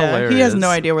spotlight. That's hilarious. He has no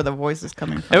idea where the voice is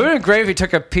coming from. It would have been great if he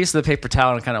took a piece of the paper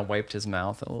towel and kind of wiped his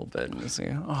mouth a little bit. And just, you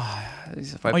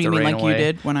mean like you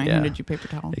did when I handed you paper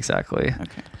towel? Exactly.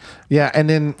 Okay. Yeah, and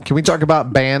then can we talk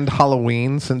about banned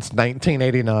Halloween since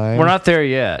 1989? We're not there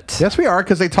yet. Yes, we are,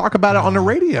 because they talk about it on the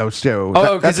radio show.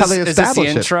 That's how they establish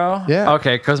it. Intro? Yeah.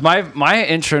 Okay, because my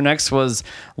intro next was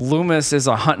Loomis is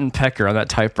a hunt and pecker on that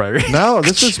typewriter. No,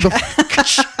 this is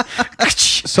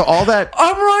so all that.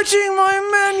 I'm writing my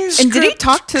manuscript. And did he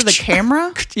talk to the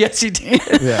camera? Yes, he did.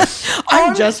 Yes.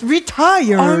 I'm just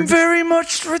retired. I'm very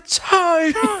much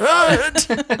retired.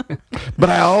 But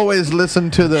I always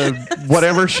listen to the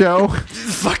whatever show.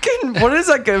 Fucking what is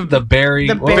that? The Barry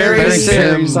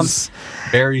Sims.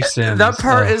 Barry Sims. That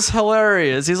part is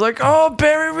hilarious. He's like, "Oh,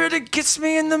 Barry really gets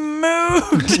me in the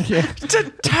mood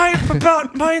to type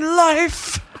about my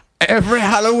life." Every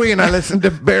Halloween, I listen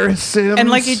to Barry Sims. And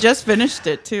like he just finished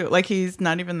it too. Like he's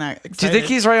not even that excited. Do you think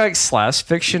he's writing like slash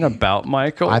fiction about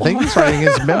Michael? I think he's writing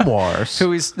his memoirs.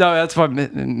 That's what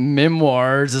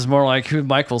memoirs is more like who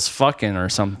Michael's fucking or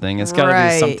something. It's got to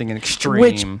be something extreme.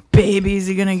 Which baby is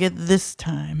he gonna get this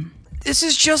time? This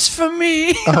is just for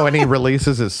me. Oh, and he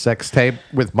releases his sex tape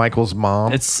with Michael's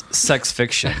mom. It's sex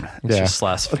fiction. It's just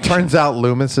slash fiction. It turns out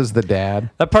Loomis is the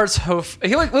dad. That part's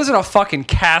he like lives in a fucking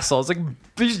castle. It's like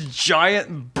these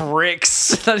giant bricks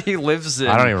that he lives in.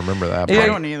 I don't even remember that part. I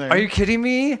don't either. Are you kidding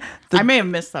me? I may have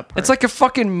missed that part. It's like a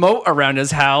fucking moat around his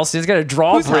house. He's got a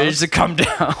drawbridge to come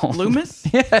down. Loomis?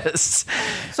 Yes.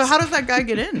 So how does that guy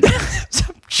get in? It's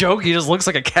a joke. He just looks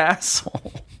like a castle.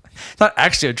 It's not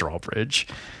actually a drawbridge.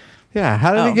 Yeah,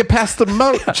 how did he get past the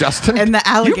moat, Justin? And the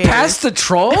alligators. You passed the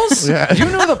trolls? Yeah. You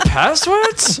know the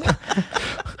passwords?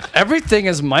 Everything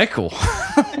is Michael.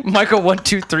 Michael 1,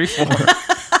 2, 3, 4.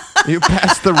 You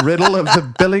passed the riddle of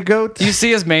the billy goat? You see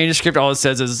his manuscript, all it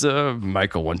says is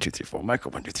Michael 1, 2, 3, 4.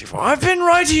 Michael 1, 2, 3, 4. I've been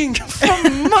writing for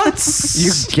months.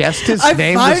 You guessed his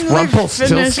name was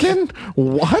Rumpelstiltskin?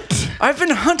 What? I've been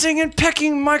hunting and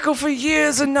pecking Michael for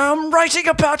years, and now I'm writing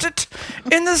about it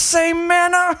in the same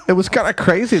manner. It was kind of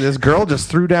crazy. This girl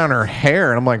just threw down her hair,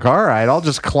 and I'm like, all right, I'll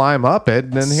just climb up it,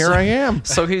 and then here I am.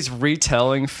 So he's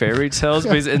retelling fairy tales,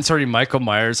 but he's inserting Michael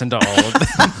Myers into all of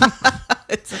them.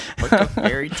 It's a book of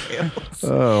fairy tales.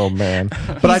 Oh, man.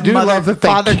 But I do love that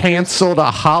they canceled a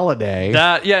holiday.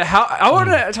 I want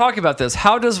to talk about this.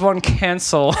 How does one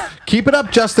cancel? Keep it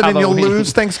up, Justin, Halloween. And you'll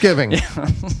lose Thanksgiving. Yeah.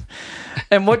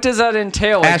 And what does that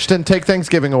entail? Like, Ashton, take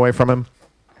Thanksgiving away from him.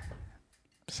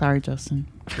 Sorry, Justin.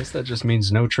 I guess that just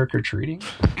means no trick-or-treating.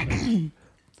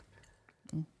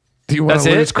 Do you want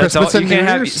to lose Christmas and New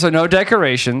Year's? So no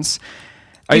decorations.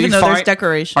 Even though there's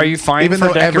decorations. Are you fine Even for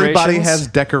though decorations? everybody has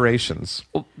decorations.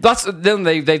 Well, then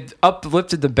they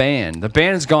uplifted the band. The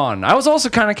band's gone. I was also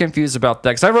kind of confused about that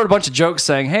because I wrote a bunch of jokes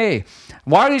saying, "Hey,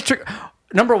 why are these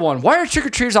Number one, why are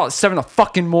trick-or-treaters out at 7 in the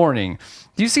fucking morning?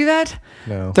 Do you see that?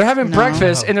 No. They're having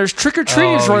breakfast and there's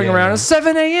trick-or-treaters running around at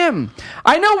 7 a.m.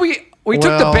 I know we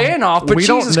took the ban off, but we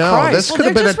Jesus don't know. Christ. This could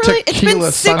have been a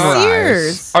tequila sunrise.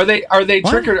 Years. Are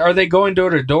they going door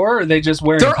to door, or are they just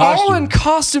wearing They're costumes? all in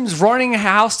costumes running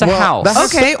house to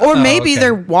house. Okay, or maybe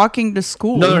they're walking to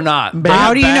school. No, they're not.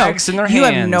 How do you know? In their you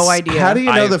hands. have no idea. How do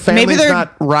you know the family's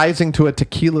not rising to a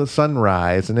tequila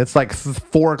sunrise and it's like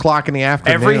 4 o'clock in the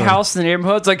afternoon? Every house in the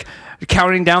neighborhood's like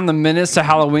counting down the minutes to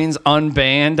Halloween's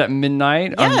unbanned at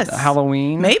midnight on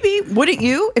Halloween. Maybe. Wouldn't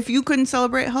you if you couldn't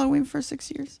celebrate Halloween for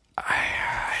 6 years?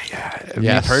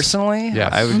 Me personally,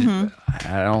 I would.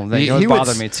 I don't think it would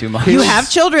bother me too much. You have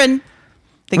children.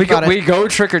 We go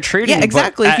trick or treating. Yeah,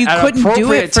 exactly. If you couldn't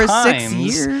do it for 6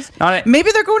 years,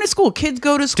 maybe they're going to school. Kids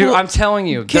go to school. Dude, I'm telling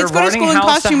you, kids they're go to running school in house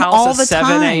to costume house all at the 7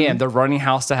 time. a.m. They're running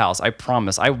house to house. I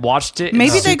promise. I watched it.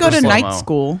 Maybe they go to slow-mo. night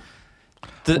school.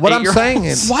 What I'm saying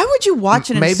is, why would you watch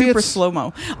it in super slow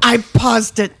mo? I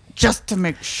paused it just to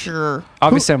make sure.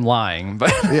 Obviously, I'm lying,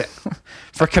 but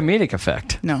for comedic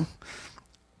effect. No.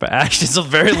 But Ashton's a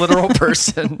very literal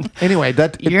person. Anyway,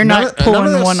 you're not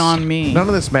pulling one on me. None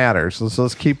of this matters. So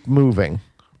let's keep moving.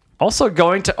 Also,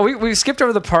 going to we skipped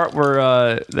over the part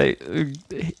where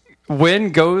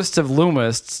Wynn goes to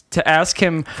Loomis to ask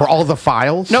him for all the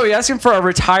files. No, he asked him for a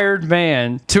retired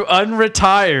man to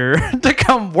unretire to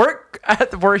come work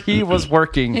at where he was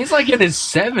working. He's like in his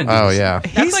 70s. Oh yeah,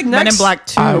 he's like Men in Black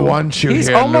 2. I want you. He's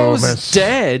here, almost Loomis.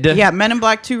 dead. Yeah, Men in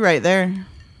Black 2 right there.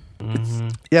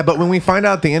 Yeah, but when we find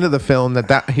out at the end of the film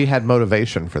that he had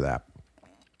motivation for that.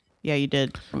 Yeah, you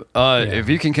did. If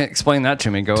you can explain that to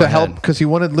me, go to ahead. help because he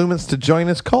wanted Loomis to join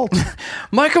his cult.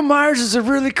 Michael Myers is a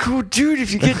really cool dude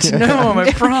if you get to know him,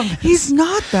 I promise. He's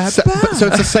not that bad. So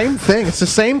it's the same thing. It's the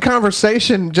same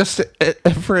conversation, just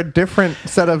for a different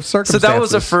set of circumstances. So that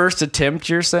was the first attempt,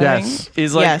 you're saying? Yes.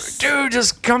 He's like, dude,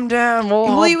 just come down.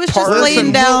 Well, he was just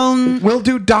laying down. We'll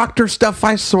do doctor stuff,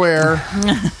 I swear.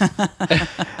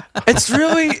 It's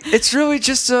really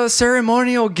just a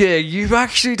ceremonial gig. You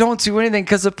actually don't do anything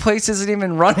because the place isn't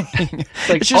even running.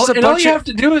 Like, it's just all you have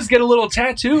to do is get a little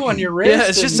tattoo on your wrist. Yeah,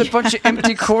 it's just a bunch of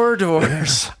empty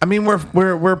corridors. I mean,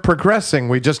 we're progressing.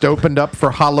 We just opened up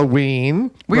for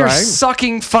Halloween. We are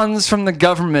sucking funds from the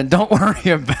government. Don't worry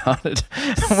about it.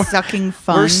 Sucking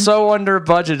funds. We're so under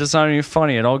budget. It's not even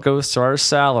funny. It all goes to our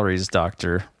salaries,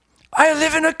 Doctor. I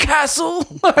live in a castle.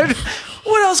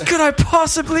 What else could I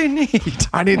possibly need?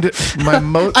 I need my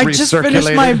moat I just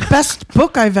finished my best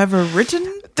book I've ever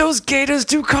written. Those gators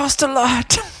do cost a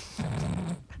lot.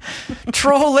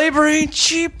 Troll labor ain't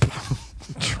cheap.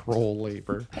 Troll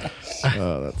labor.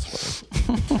 Oh, that's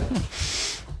funny.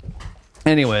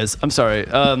 Anyways, I'm sorry.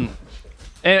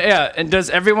 And does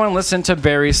everyone listen to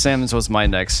Barry Sims was my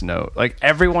next note. Like,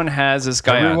 everyone has this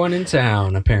guy Everyone in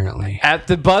town, apparently. at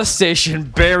the bus station,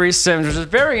 Barry Sims, which is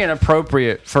very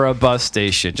inappropriate for a bus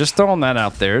station. Just throwing that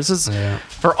out there. This is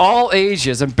for all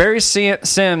ages. And Barry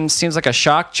Sims seems like a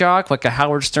shock jock, like a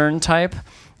Howard Stern type.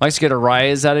 Likes to get a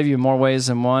rise out of you in more ways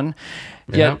than one.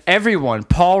 Yet everyone,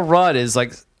 Paul Rudd is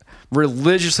like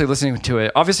religiously listening to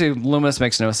it. Obviously, Loomis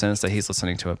makes no sense that he's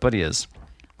listening to it, but he is.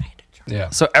 Yeah.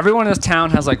 So everyone in this town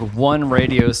has like one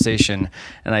radio station,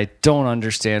 and I don't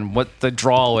understand what the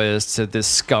draw is to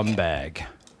this scumbag.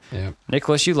 Yeah.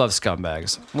 Nicholas, you love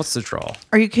scumbags. What's the draw?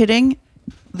 Are you kidding?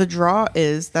 The draw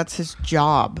is that's his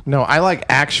job. No, I like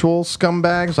actual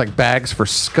scumbags, like bags for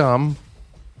scum.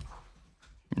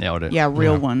 Nailed it. Yeah,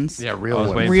 real ones. Yeah, real I was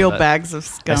ones. waiting for Real that. bags of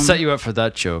scum. I set you up for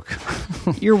that joke.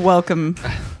 You're welcome.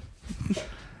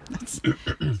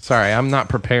 Sorry, I'm not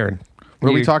prepared. What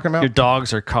are we talking about? Your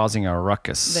dogs are causing a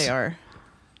ruckus. They are.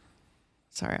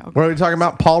 Sorry. What are we talking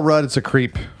about? Paul Rudd, it's a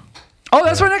creep. Oh,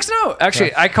 that's my next note.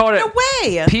 Actually, I called it No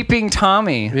way. Peeping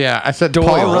Tommy. Yeah, I said Doyle.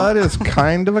 Paul Rudd is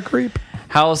kind of a creep.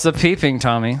 How's the peeping,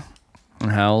 Tommy?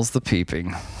 And how's the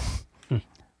peeping?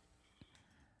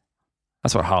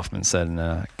 That's what Hoffman said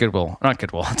in Goodwill. Not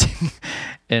Goodwill Hunting.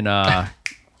 In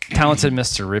Talented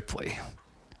Mr. Ripley.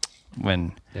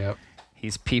 When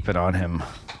he's peeping on him.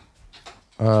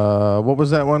 What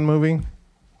was that one movie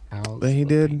How's that he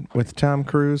did with Tom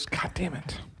Cruise? God damn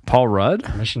it. Paul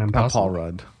Rudd? Mission Not Impossible. Paul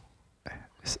Rudd.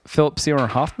 Philip Seymour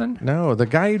Hoffman? No, the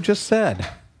guy you just said.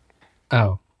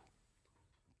 Oh.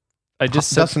 I just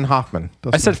said... Dustin Hoffman.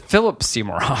 I said Philip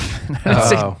Seymour Hoffman. I didn't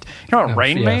say, you know what,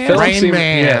 Rain Man? Philip Rain Seymour-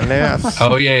 Man, yes.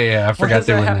 Oh, yeah. I What forgot does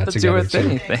they that were in have that to do together, with too.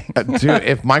 anything? Dude,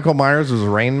 if Michael Myers was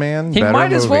Rain Man, He better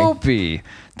might as movie. well be.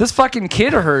 This fucking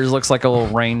kid of hers looks like a little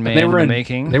Rain Man They were in in the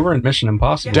making. They were in Mission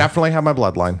Impossible. Definitely have my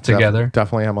bloodline. Together?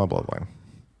 Definitely have my bloodline.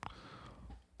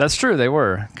 That's true, they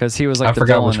were. Because he was like I the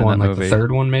forgot villain which one, in that like movie. the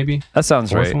third one, maybe? That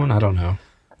sounds Fourth right. one? I don't know.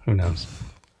 Who knows?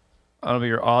 I don't know,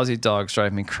 your Aussie dog's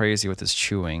driving me crazy with his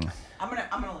chewing. I'm gonna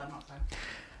let him outside.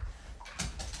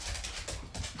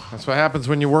 That's what happens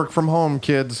when you work from home,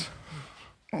 kids.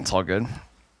 It's all good.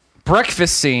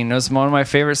 Breakfast scene was one of my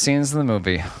favorite scenes in the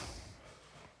movie.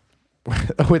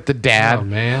 With the dad. Oh,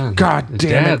 man. God His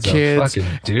damn it, dad's a kids.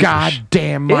 fucking douche. God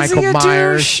damn Is he Michael a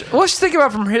Myers. douche? Let's think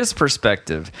about it from his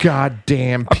perspective. God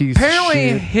damn piece Apparently,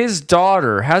 of shit. his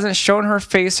daughter hasn't shown her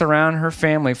face around her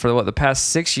family for the past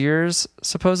 6 years,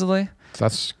 supposedly.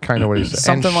 That's kind of what he said.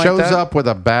 Something and like shows that. up with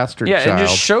a bastard Yeah, child. and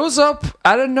just shows up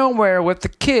out of nowhere with the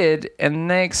kid, and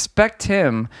they expect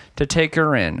him to take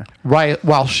her in right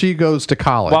while she goes to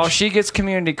college. while she gets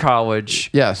community college.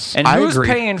 Yes, and I who's agree.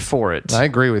 paying for it? I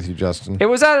agree with you, Justin. It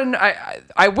was at an.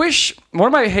 I wish one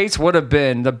of my hates would have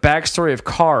been the backstory of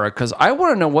Kara, because I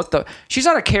want to know what the. She's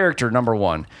not a character, number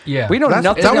one. Yeah. we know That's-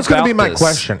 nothing. that was going to be my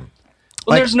question.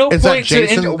 Well, there's no is that point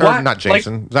Jason, to or why, not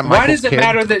Jason? Like, Is that why Michael's does it kid?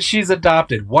 matter that she's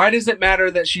adopted? Why does it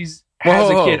matter that she's has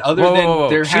a kid? Other than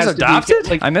there she's has adopted. to be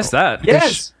like I missed that.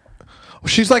 yes,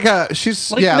 She's like a.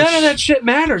 She's like yeah. none of that shit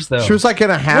matters though. She was like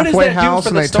in a does halfway that do house, for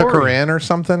and the they took her story? in or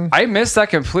something. I missed that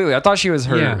completely. I thought she was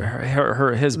his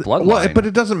bloodline. Well, but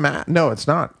it doesn't matter. No, it's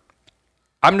not.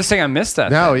 I'm just saying I missed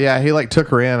that. No, yeah, he like took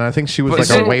her in. I think she was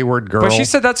like a wayward girl. But she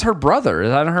said that's her brother. Is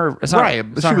that her? It's not, right.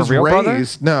 It's She not was her real brother.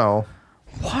 raised. No.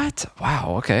 What?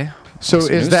 Wow. Okay. So That's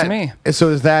is news that to me. So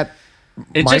is that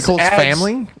It just Michael's adds-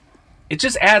 family? It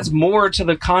just adds more to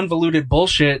the convoluted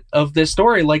bullshit of this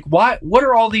story. Like, what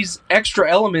are all these extra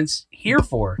elements here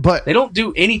for? But- they don't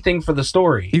do anything for the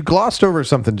story. You glossed over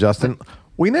something, Justin.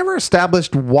 We never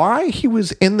established why he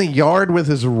was in the yard with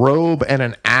his robe and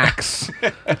an axe.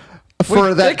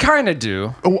 They kind of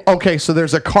do. Okay, so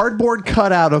there's a cardboard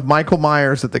cutout of Michael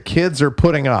Myers that the kids are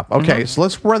putting up. Okay, so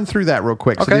let's run through that real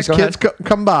quick. Okay, so these kids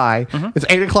come by. It's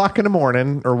 8 o'clock in the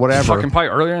morning or whatever. Fucking probably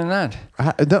earlier than that.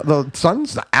 The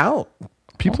sun's out.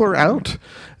 People are out.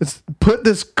 It's put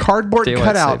this cardboard Daylight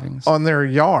cutout savings. on their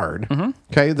yard.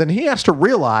 Okay, then he has to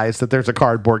realize that there's a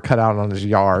cardboard cutout on his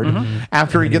yard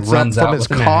after he gets up from his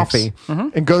coffee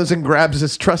and goes and grabs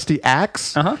his trusty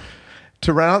axe.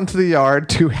 To run out into the yard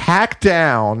to hack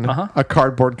down a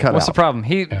cardboard cutout. What's the problem?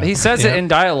 He says it in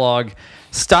dialogue.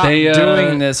 Stop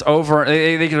doing this over.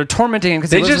 They're tormenting him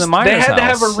because he lives in the Myers house. They had to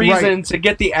have a reason to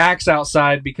get the axe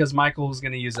outside because Michael was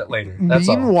going to use it later.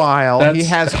 Meanwhile, he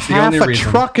has half a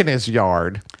truck in his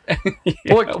yard.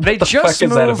 Look, they just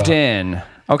moved in.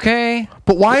 Okay,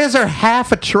 but why is there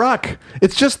half a truck?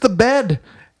 It's just the bed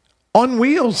on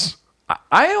wheels.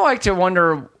 I like to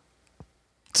wonder.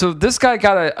 So this guy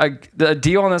got a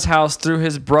deal on this house through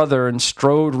his brother in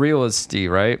Strode Realty,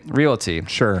 right? Realty.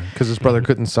 Sure, because his brother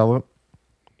couldn't sell it.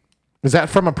 Is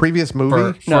that from a previous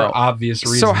movie? For obvious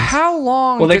reasons. So how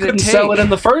long? Well, they couldn't sell it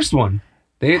in the first one.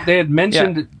 They had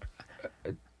mentioned.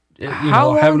 How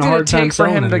long did it take for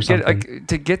him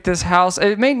to get this house?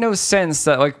 It made no sense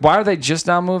that why are they just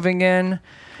now moving in?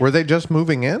 Were they just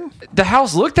moving in? The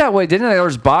house looked that way, didn't it? There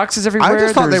was boxes everywhere. I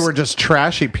just thought they were just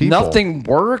trashy people. Nothing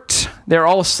worked. They're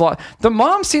all The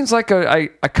mom seems like a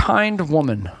kind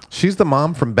woman. She's the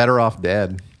mom from Better Off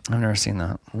Dead. I've never seen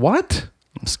that. What?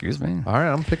 Excuse me. All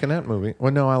right, I'm picking that movie.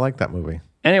 Well, no, I like that movie.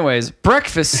 Anyways,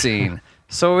 breakfast scene.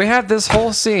 So we have this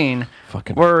whole scene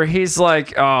where he's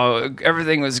like, "Oh,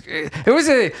 everything was. It was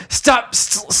a stop.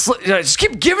 Just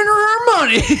keep giving her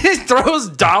money." He throws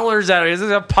dollars at her. He has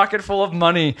a pocket full of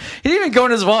money. He didn't even go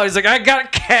in his wallet. He's like, "I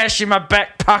got cash in my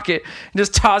back pocket." And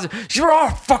just tosses it. You're all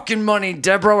fucking money,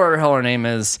 Deborah, whatever the hell her name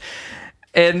is.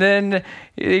 And then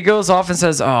he goes off and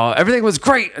says, "Oh, everything was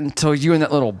great until you and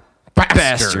that little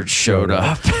bastard showed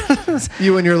up."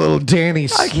 You and your little Danny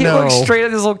Snow. I can't look straight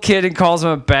at this little kid and calls him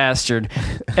a bastard.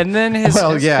 And then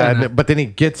but then he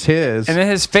gets his. And then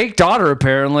his fake daughter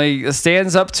apparently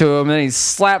stands up to him and he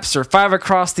slaps her 5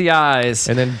 across the eyes.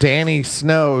 And then Danny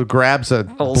Snow grabs a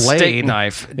little blade. steak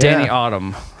knife. Danny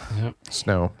Autumn. Yep.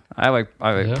 Snow. I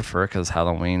prefer because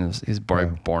Halloween he's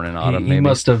born in autumn. He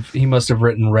must have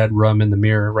written Red Rum in the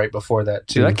Mirror right before that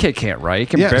too. Dude, that kid can't write. He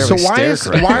can barely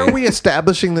why are we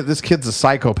establishing that this kid's a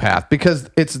psychopath? Because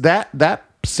it's that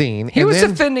scene. He was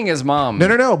defending his mom.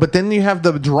 No. But then you have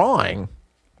the drawing.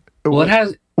 Well, it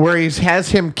has where he has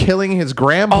him killing his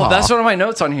grandpa. Oh, that's one of my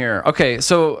notes on here. Okay,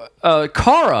 so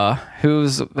Cara,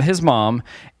 who's his mom,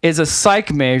 is a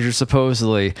psych major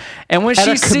supposedly, and when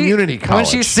she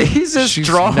sees this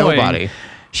drawing,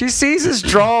 she sees this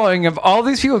drawing of all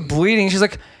these people bleeding. She's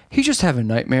like, "He's just having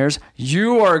nightmares.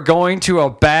 You are going to a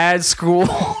bad school.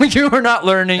 You are not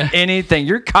learning anything.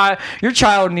 Your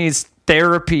child needs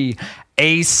therapy."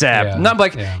 ASAP. Yeah, and I'm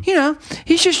like,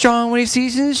 he's just drawing what he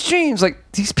sees in his dreams. Like,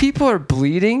 these people are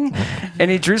bleeding, and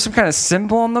he drew some kind of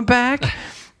symbol on the back.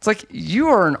 It's like, you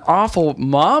are an awful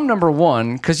mom, number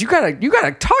one, because you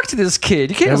gotta talk to this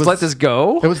kid. You can't just let this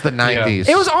go. It was the 90s.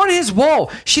 It was on his wall.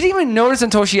 She didn't even notice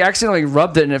until she accidentally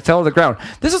rubbed it and it fell to the ground.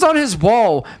 This was on his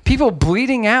wall. People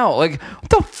bleeding out. Like, what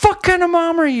the fuck kind of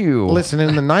mom are you? Listen,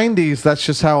 in the 90s, that's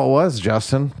just how it was,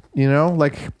 Justin.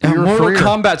 Mortal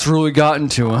Kombat's really gotten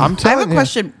to him. I'm telling you. I have a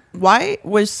question. Why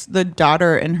was the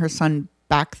daughter and her son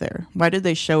back there? Why did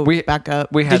they show back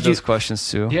up? We had those questions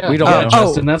too. Yeah, we don't know.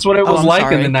 Justin. That's what it was like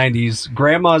sorry. in the 90s.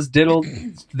 Grandmas diddled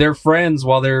their friends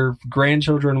while their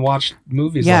grandchildren watched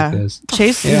movies like this.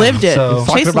 Chase lived it. So,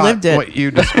 Chase lived it. What you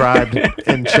described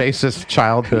in Chase's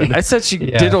childhood. I said she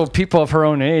diddled people of her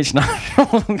own age, not her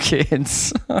own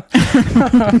kids. I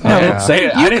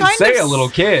didn't say a little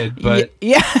kid, but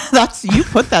that's you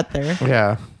put that there.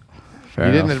 Yeah, Fair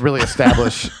you enough. didn't really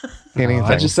establish anything.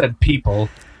 I just said people.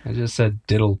 I just said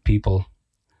diddle people.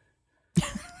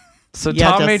 So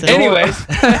Tommy Doyle,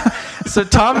 so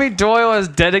Tommy Doyle has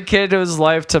dedicated his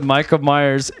life to Michael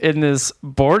Myers in this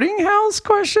boarding house?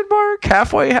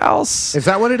 Halfway house? Is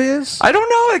that what it is? I don't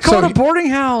know. They call it a boarding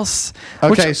house.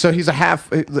 Okay, so it's a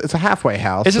halfway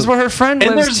house. It's just where her friend lives,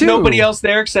 and there's too. nobody else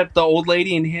there except the old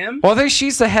lady and him. Well, I think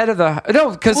she's the head of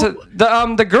because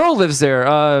the girl lives there.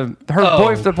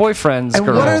 The boyfriend's and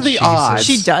girl. What are the odds?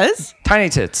 She does? Tiny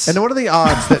tits. And what are the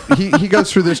odds that he goes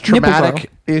through this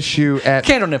traumatic issue at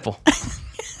candle nipple?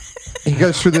 He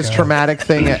goes through this traumatic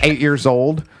thing at 8 years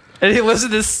old. And he lives in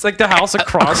this like the house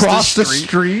across the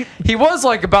street. He was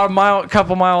like about a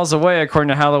couple miles away, according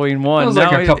to Halloween 1. It was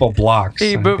like a couple blocks.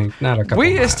 Not a couple.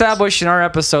 We blocks. established in our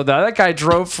episode that guy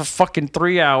drove for fucking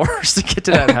 3 hours to get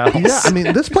to that house. Yeah, I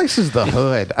mean, this place is the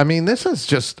hood. I mean, this is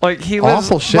just like he lives.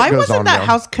 Awful shit Why goes wasn't on that down.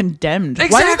 house condemned?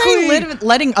 Exactly. Why are they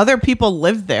letting other people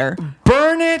live there?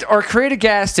 Burn it or create a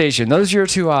gas station. Those are your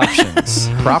two options.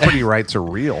 Property rights are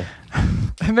real.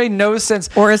 It made no sense.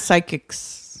 Or a psychic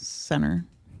center.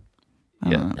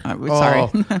 Yeah. Sorry.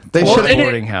 They Or should a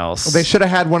boarding house. They should have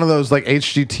had one of those like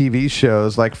HGTV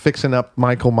shows, like Fixing Up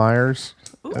Michael Myers.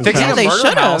 Fixing Yeah, up they murder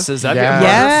should've. houses. That'd Yeah. be a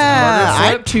Yeah, murder I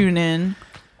flip. tune in.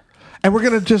 And we're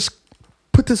gonna just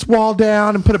put this wall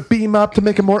down and put a beam up to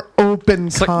make a more open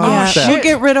like, concept. shit. We'll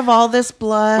get rid of all this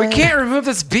blood. We can't remove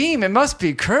this beam. It must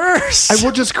be cursed. And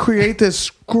we'll just create this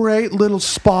great little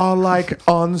spa-like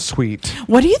ensuite.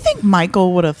 What do you think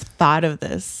Michael would have thought of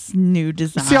this new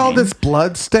design? See all this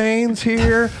blood stains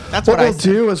here? That's what what I we'll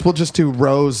said. do is we'll just do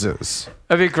roses.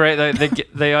 That'd be great.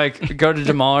 They like go to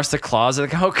demolish the closet.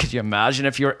 Like, oh, could you imagine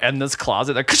if you were in this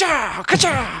closet? Like, ka-chow,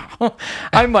 ka-chow.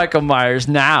 I'm Michael Myers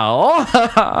now.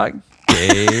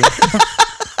 Gay.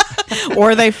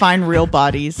 Or they find real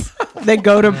bodies. They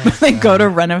go to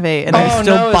renovate and there's Oh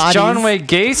still no, it's bodies. John Wayne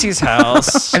Gacy's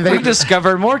house. And they- we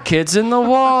discovered more kids in the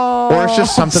wall. Or it's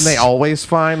just something they always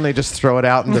find. They just throw it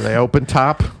out into the open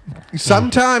top.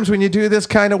 Sometimes when you do this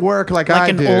kind of work like I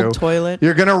an do, old toilet.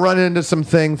 you're going to run into some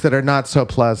things that are not so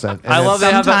pleasant. And I love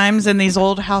it's- they have a- Sometimes in these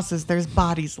old houses, there's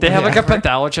bodies. They have like a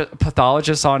left.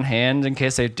 pathologist on hand in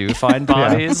case they do find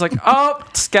bodies. Like, oh,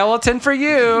 skeleton for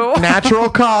you. natural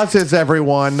causes,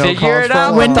 everyone. No Figure cause it for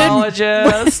out, alarm.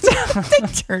 pathologist. They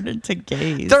turn into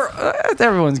gays.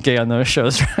 Everyone's gay on those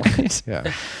shows, right?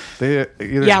 Yeah. They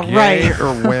either Yeah, gay right.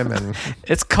 or women.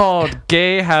 It's called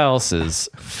Gay Houses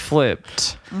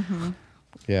Flipped.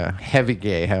 Yeah. Heavy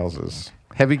gay houses.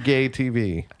 Heavy gay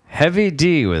TV. Heavy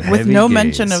D with heavy no gays.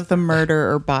 mention of the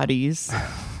murder or bodies.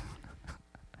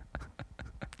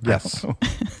 Yes.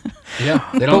 Yeah,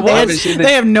 they don't. But obviously,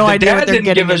 they have no the idea dad what they're didn't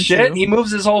getting give a into. shit. He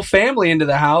moves his whole family into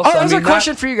the house. Oh, there's a that-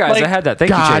 question for you guys. like, I had that. Thank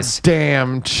you, God Chase.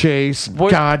 damn, Chase.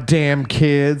 What- Goddamn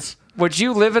kids. Would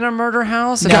you live in a murder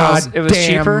house if God it was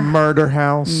damn cheaper? murder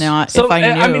house. Not So if I knew.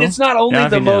 I mean, it's not only Yeah,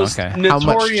 if the you knew, most okay. How much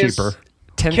notorious cheaper?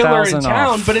 killer in 10,000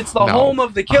 town, off. but it's the No. home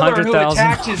of the killer who 100,000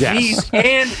 attacked his Yes. niece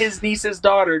and his niece's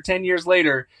daughter 10 years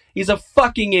later. He's a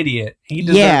fucking idiot. He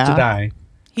deserves Yeah. to die.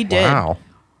 he did. Wow.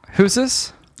 Who's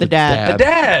this? The dad. The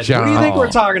dad. What do you think John. we're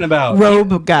talking about?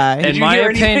 Robe guy. In you my hear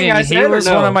anything opinion, I he said or was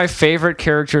no? one of my favorite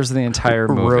characters in the entire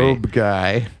movie. Robe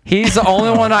guy. He's the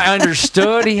only one I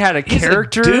understood. He had a He's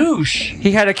character. a douche.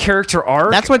 He had a character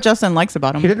arc. That's what Justin likes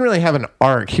about He him. didn't really have an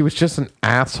arc. He was just an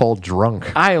asshole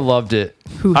drunk. I loved it.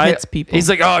 Who hits people. He's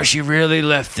like, oh, she really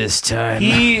left this time.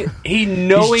 He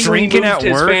knowingly drinking moved at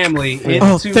his work. family into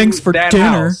Oh, thanks for that dinner.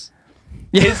 house.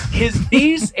 His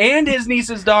niece and his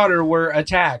niece's daughter were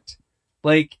attacked.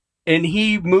 Like, and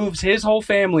he moves his whole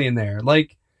family in there.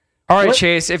 Like, All right, what?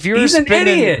 Chase. If you were He's an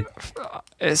spending, idiot.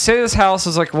 Say this house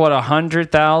was like what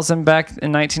 100,000 back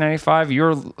in 1995. You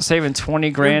were saving 20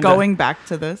 You're grand. going back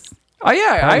to this. Oh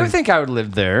yeah, I Probably. would think I would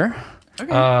live there.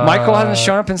 Okay. Michael hasn't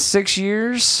shown up in 6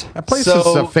 years. That place So-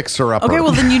 is a fixer-upper. Okay,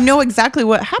 well then you know exactly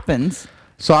what happens.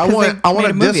 So I 'Cause want they I want made a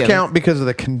a movie of discount because of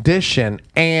the condition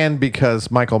and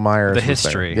because Michael Myers The was there.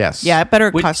 history. Yes. Yeah, it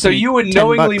better Would- cost so me you would $10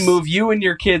 knowingly bucks. move you and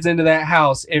your kids into that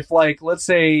house if, like, let's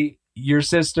say your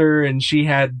sister and she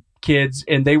had kids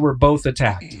and they were both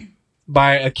attacked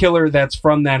by a killer that's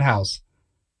from that house.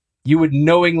 You would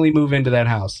knowingly move into that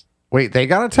house. Wait, they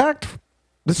got attacked?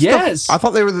 This is Yes. I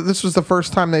thought this was the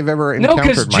first time they've ever No,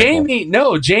 encountered because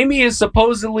Michael. Jamie is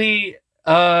supposedly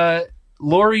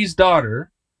Laurie's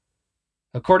daughter,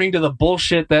 according to the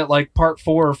bullshit that like part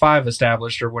 4 or 5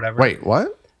 established or whatever. Wait,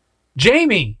 what?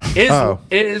 Jamie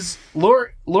is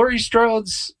Laurie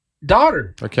Strode's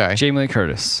daughter. Okay. Jamie Lee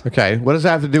Curtis. Okay. What does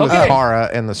that have to do with Okay. Tara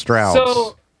and the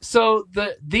Strouds? So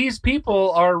these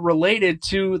people are related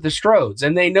to the Strodes,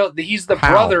 and they know that he's the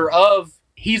How?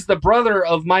 brother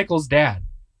of Michael's dad.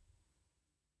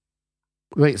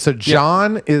 Wait, so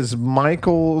John is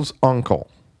Michael's uncle.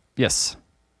 Yes,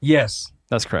 Yes.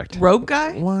 that's correct. Robe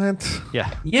guy? What?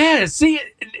 Yeah. Yeah. See.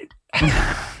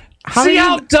 How See do you-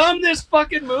 how dumb this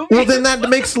fucking movie Well, is? then that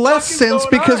makes less fucking sense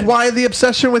going because on? why the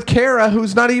obsession with Kara,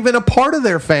 who's not even a part of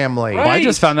their family? Right. Well, I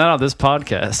just found that out this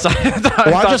podcast.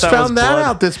 Well, I just found that blood.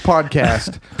 out this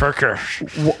podcast. Perker.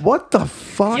 What the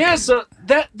fuck? Yeah, so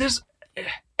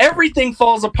everything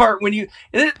falls apart when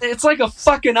it's like a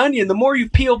fucking onion. The more you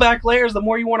peel back layers, the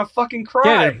more you want to fucking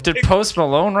cry. Yeah, did Post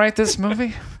Malone write this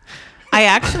movie?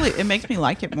 It makes me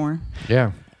like it more.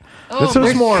 Yeah. This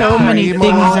was more so many emo.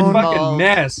 things It's a involved. fucking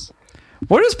mess.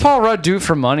 What does Paul Rudd do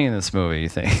for money in this movie, you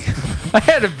think? I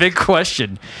had a big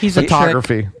question. He's a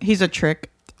Photography. trick. He's a trick.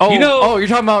 Oh, You know- you're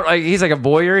talking about like he's like a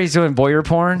voyeur. He's doing voyeur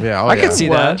porn. Yeah, I can see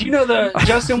that. Do you know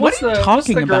Justin? What's What are you the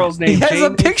talking about? girl's name? He has a Jamie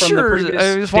from the picture. previous-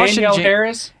 I was watching Danielle Ja-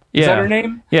 Harris. Is that her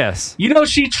name? Yes. You know,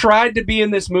 she tried to be in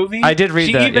this movie. I did read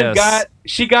she that, Even yes.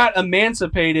 she got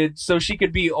emancipated so she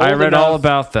could be old I read enough all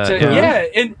about that. to- yeah.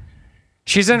 and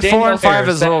She's in Danielle 4 and 5 Harris,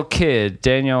 as a little kid.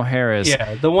 Danielle Harris.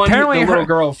 yeah, the one, Apparently the little her-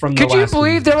 girl from. Could the you last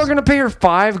believe they movies. were going to pay her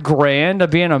 $5,000 to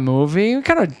be in a movie? What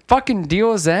kind of fucking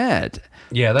deal is that?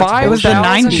 Yeah, that's $5,000? It was the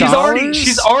 90s.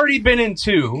 She's already been in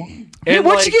 2. Yeah, And,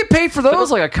 what'd like, you get paid for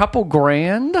those? Like a couple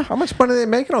grand? How much money are they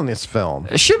making on this film?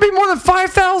 It should be more than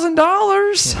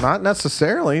 $5,000. Not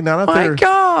necessarily. Not if My they're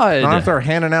God. not if they're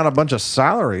handing out a bunch of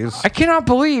salaries. I cannot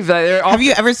believe that. They're Have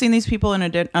you ever seen these people in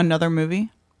another movie?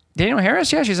 Danielle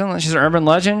Harris, yeah, she's an urban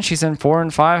legend. She's in 4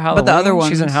 and 5 Halloween. But the other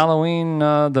she's in ones- Halloween,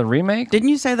 the remake. Didn't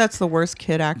you say that's the worst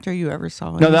kid actor you ever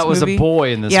saw? In No, this that was movie? a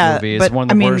boy in this yeah, movie. It's but, one of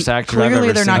the I mean, worst actors I've clearly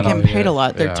ever they're seen. not getting paid a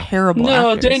lot. They're Yeah. terrible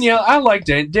No, actors. Danielle, I like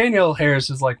Danielle Harris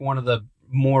is like one of the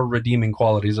more redeeming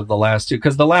qualities of the last 2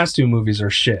 because the last 2 movies are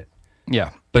shit. Yeah.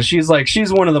 But she's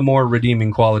one of the more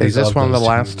redeeming qualities. Is this of one of the those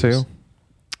last movies. 2?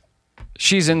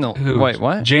 She's in the... Who? Wait,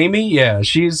 what? Jamie? Yeah,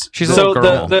 she's a little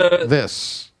girl.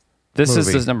 This. This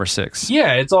movie. is number 6.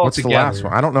 yeah, it's all What's together. the last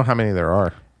one? I don't know how many there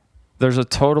are. There's a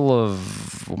total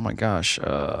of, oh my gosh,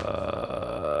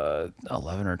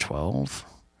 11 or 12,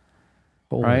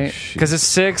 Holy right? shit Because it's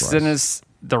 6, then Christ. it's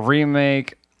the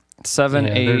remake, 7,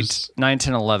 Yeah, 8, there's- 9,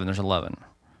 10, 11. There's 11.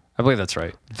 I believe that's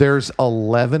right. There's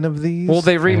 11 of these. Well,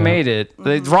 they remade it.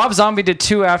 Rob Zombie did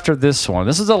 2 after this one.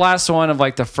 This is the last one of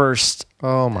like the first,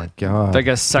 Oh my god. I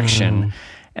guess, section.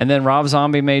 And then Rob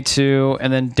Zombie made 2,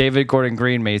 and then David Gordon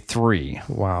Green made 3.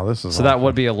 Wow, this is So that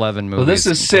would be 11 movies. Well, this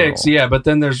is in 6, total. yeah, but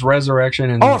then there's Resurrection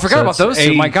and Oh, I forgot so about it's those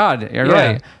 2. 8. My God, you're Yeah.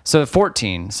 right. So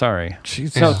 14. Sorry.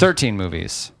 Jesus. No, 13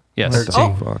 movies. Yes. 13.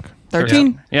 Oh, fuck.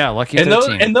 13? Yeah, lucky And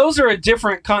 13. those are a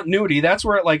different continuity. That's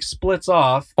where it like splits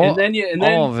off, All- and then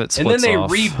all of it and then splits they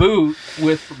off. reboot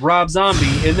with Rob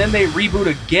Zombie, and then they reboot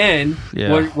again,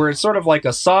 Yeah. where it's sort of like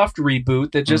a soft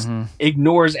reboot that just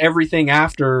ignores everything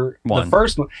after One. the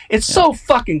first one. It's so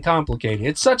fucking complicated.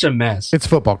 It's such a mess. It's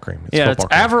football cream. Yeah, it's football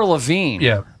cream. Avril Lavigne.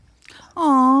 Yeah,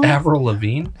 Aww. Avril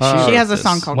Lavigne. She has a this.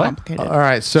 song called What? Complicated. All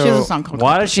right, She has so a song called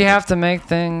Why did she have to make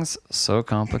things so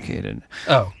complicated?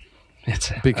 Oh,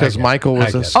 it's because I get Michael it. was I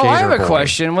a get it. skater Oh, I have a boy.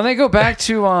 question. When they go back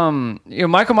to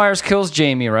Michael Myers kills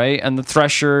Jamie, right? And the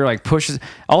Thresher like pushes.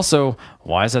 Also,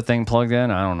 why is that thing plugged in?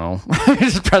 I don't know. He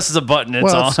just presses a button. It's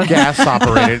Well, on. it's gas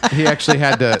operated. He actually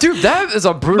had to. Dude, that is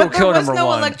a brutal But there kill was number no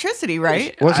 1. electricity,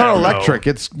 right? Well, it's I not don't know. electric.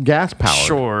 It's gas powered.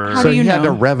 Sure. How So do you he had to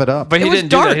know? rev it up. But he It was didn't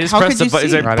do dark. that. He just How pressed could the you button.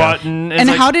 He's see? like I know. button. It's And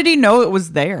like, how did he know it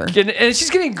was there? and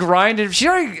she's getting grinded. She's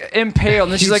already impaled.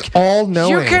 And then she's He's like,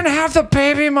 all-knowing. You can have the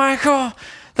baby, Michael.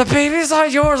 The baby's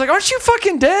not yours. Like, aren't you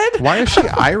fucking dead? Why is she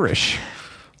Irish?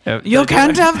 You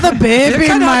can't have the baby,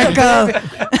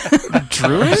 Michael.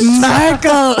 Druid?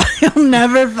 Michael, you'll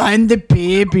never find the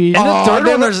baby. In the third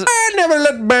one, there's I never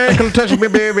let Michael touch me,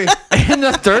 baby. in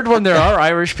the third one there are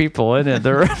Irish people in it.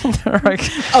 They're like,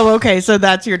 Oh, okay. So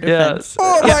that's your yeah. defense.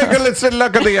 Oh, Michael, it's the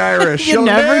luck of the Irish. You You'll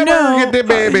never know. get the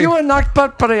baby. You were knocked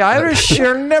butt by the Irish.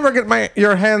 You'll never get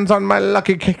your hands on my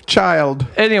lucky child.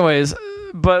 Anyways,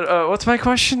 but what's my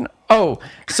question? Oh,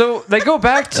 so they go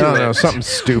back I to don't it. know, something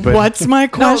stupid. What's my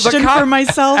question for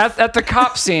myself? At the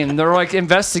cop scene, they're like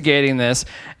investigating this,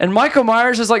 and Michael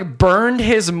Myers has like burned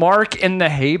his mark in the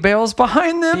hay bales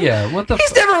behind them. Yeah, what the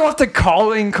He's never left a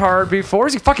calling card before.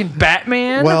 Is he fucking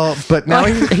Batman? Well, but now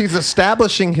he's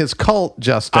establishing his cult,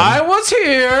 Justin. I was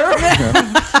here.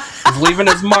 He's leaving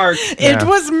his mark. It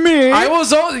was me. I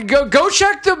was go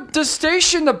check the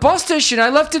station, the bus station. I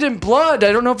left it in blood.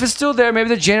 I don't know if it's still there. Maybe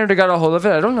the janitor got a hold of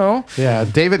it. I don't know. Yeah,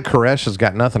 David Koresh has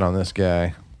got nothing on this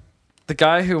guy. The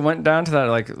guy who went down to that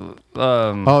like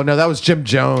Oh no, that was Jim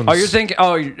Jones. Oh, you're thinking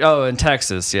oh in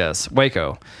Texas, yes.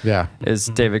 Waco Yeah. is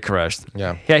David Koresh.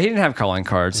 Yeah. Yeah, he didn't have calling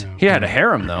cards. He had a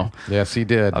harem though Yes, he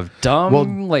did. of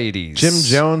dumb ladies. Jim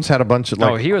Jones had a bunch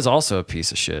of he was also a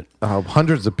piece of shit.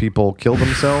 hundreds of people killed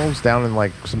themselves down in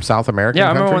like some South American Yeah,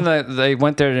 I country. remember when they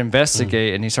went there to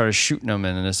investigate and he started shooting them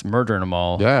and just murdering them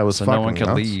all. Yeah, it was so no one fucking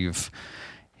could nuts. leave.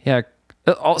 Yeah.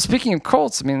 Speaking of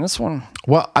cults, I mean this one.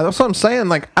 Well, that's what I'm saying.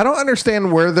 Like, I don't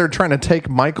understand where they're trying to take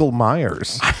Michael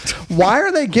Myers. Why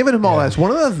are they giving him all that? It's one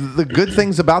of the good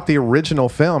things about the original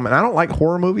film, and I don't like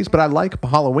horror movies, but I like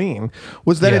Halloween,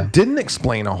 was that it didn't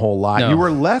explain a whole lot. No. You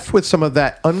were left with some of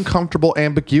that uncomfortable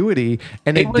ambiguity,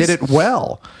 and it did it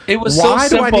well. It was Why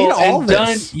so do I simple need all and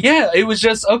this? done. Yeah, it was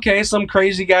just okay. Some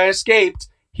crazy guy escaped.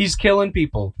 he's killing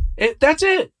people. That's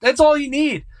it. That's all you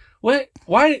need. What?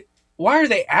 Why are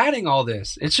they adding all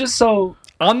this? It's just so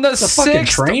on the fucking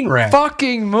train wreck.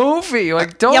 Fucking movie.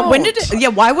 Like, don't. Yeah,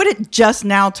 why would it just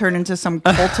now turn into some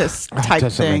cultist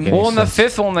type thing? make Well, in the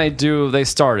fifth one they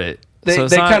start it. They so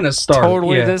it's not kind of start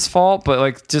totally this fault, but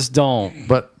like just don't.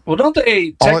 But well, don't they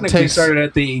all it technically takes- started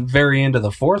at the very end of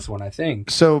the fourth one? I think.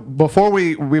 so before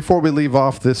we leave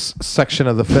off this section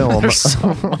of the film, There's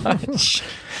so much.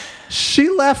 she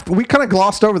left. We kind of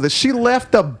glossed over this. She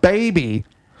left a baby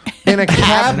in a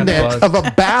cabinet of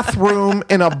a bathroom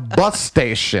in a bus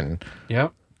station.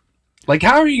 Yep. Like,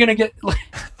 how are you gonna get?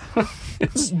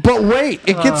 But wait,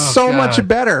 it gets much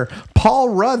better. Paul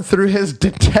Rudd, through his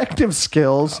detective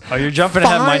skills, Oh, you're jumping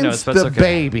ahead of my notes, finds but it's the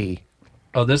okay. baby.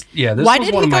 Oh, this Why was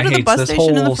did one he of go my to the hates. bus This station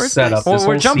in whole the first setup. place? This Well,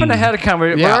 we're whole jumping scene. ahead of kind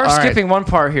of. We Yeah, are all right. skipping one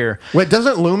part here. Wait,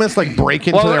 doesn't Loomis like break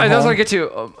into Well, their that's home? what I get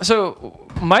to. So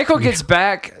Michael gets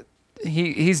back.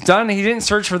 He's done. He didn't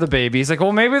search for the baby. He's like,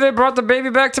 well, maybe they brought the baby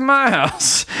back to my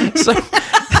house. So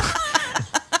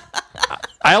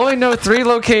I only know 3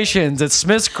 locations. It's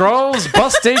Smith's Groves,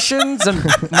 bus stations, and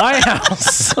my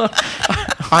house.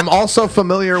 I'm also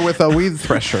familiar with a weed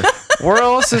thresher. Where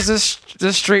else does this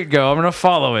street go? I'm gonna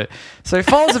follow it. So he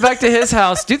follows it back to his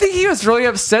house. Do you think he was really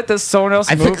upset that someone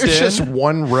else I moved think there's in? just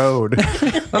one road.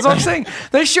 That's what I'm saying.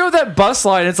 They show that bus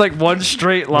line. It's like one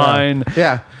straight line.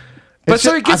 Yeah. But It's so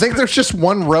just- he gets- I think there's just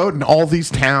one road in all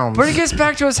these towns. When he gets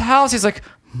back to his house, he's like,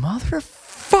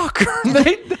 motherfucker.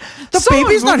 The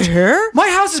baby's not here? My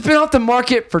house has been off the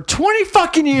market for 20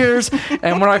 fucking years.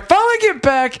 And when I finally get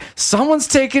back, someone's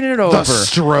taking it over. The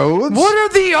Strodes? What are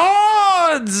the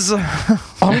odds?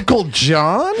 Uncle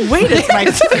John? Wait, it's my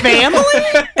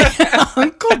family?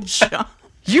 Uncle John.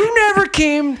 You never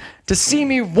came to see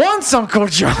me once, Uncle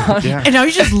John. Yeah. And now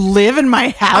you just live in my I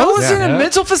house? was in a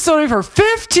mental facility for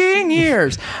 15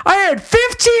 years. I had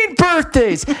 15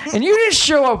 birthdays, and you didn't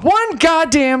show up one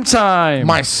goddamn time.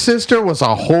 My sister was a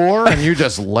whore and you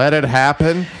just let it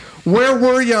happen? Where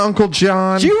were you, Uncle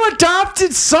John? You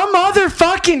adopted some other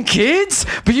fucking kids,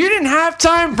 but you didn't have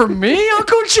time for me,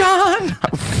 Uncle John?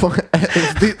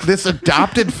 This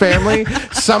adopted family,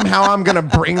 somehow I'm going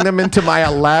to bring them into my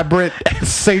elaborate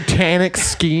satanic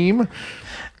scheme?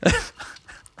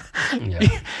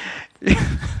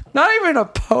 Not even a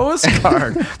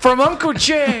postcard from Uncle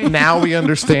Jay. Now we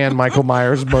understand Michael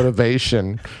Myers'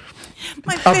 motivation.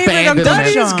 My favorite Abandonment. Uncle That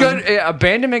is John. good.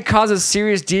 Abandonment causes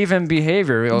serious deviant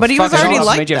behavior. It'll But he was fuck already off,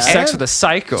 like made you have that. sex with a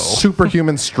psycho.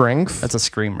 Superhuman strength. That's a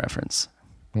Scream reference.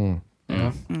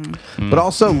 But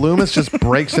also, Loomis just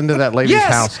breaks into that lady's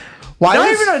Yes! house. Why Not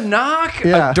is- even a knock,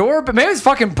 Yeah. a door, but maybe it's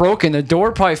fucking broken. The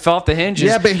door probably fell off the hinges.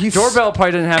 Yeah, but he doorbell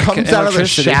probably didn't have comes out of the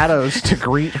electricity. shadows to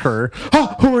greet her.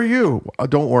 Oh, who are you? Oh,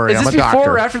 don't worry, Is I'm this a before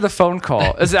doctor. or after the phone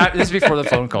call? This is before the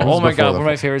phone call. This is Oh my before god, the one of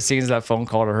my phone- favorite scenes is that phone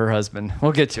call to her husband.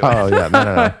 We'll get to it. Oh yeah,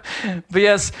 no. But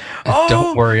yes. Oh,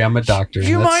 Don't worry, I'm a doctor.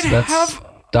 You might That's have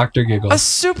Dr. Giggles. a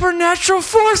supernatural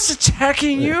force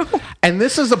attacking you. And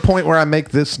this is the point where I make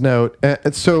this note.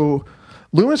 So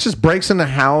Loomis just breaks into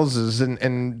houses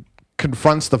and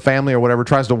confronts the family or whatever,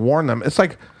 tries to warn them. It's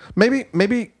like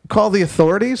maybe call the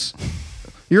authorities.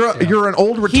 You're an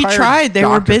old He retired. tried. They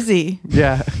were doctor. busy.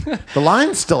 Yeah, the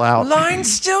line's still out.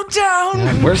 Line's still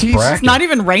down. Where's He's Bracken? It's not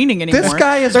even raining anymore. This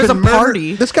guy has There's been a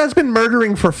party. This guy's been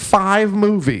murdering for 5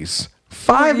 movies.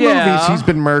 5 Yeah. movies he's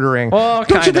been murdering. Well,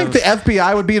 Don't you kind think of. the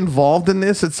FBI would be involved in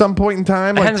this at some point in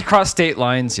time? It Like, hasn't crossed state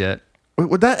lines yet.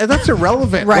 that's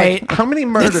irrelevant. Right. Like, how many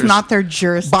murders? It's not their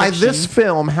jurisdiction. By this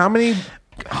film, how many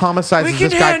homicides has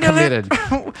this guy committed?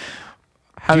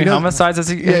 How many know- homicides has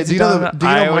he? Yeah, has do he you know done? do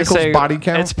you know I always Michael's say body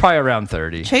count? It's probably around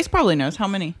 30. Chase probably knows how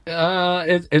many.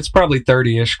 It's probably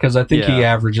 30-ish because I think he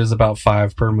Yeah. averages about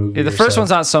 5 per movie. Yeah, the or first so.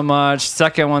 one's not so much.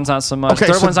 Second one's not so much. Okay,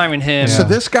 Third so- one's not even him. So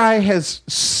this guy has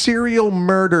serial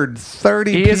murdered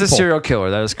 30 he people. is a serial killer.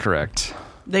 That is correct.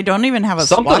 They don't even have a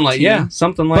something SWAT like team.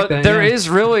 something like But that. there yeah. is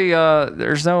really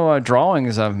there's no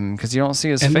drawings of him because you don't see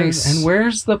his and face. and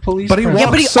where's the police? But he presence? Yeah,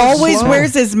 but he So always slow.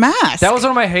 wears his mask. That was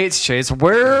one of my hates, Chase.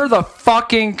 Where are the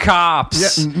fucking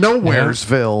cops? Yeah,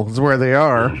 Nowheresville is where they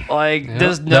are. Like, Yeah,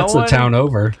 there's no that's one. the town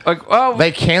over. Like, oh,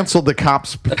 They canceled the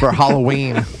cops for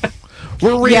Halloween.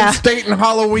 We're Yeah. reinstating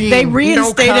Halloween. They No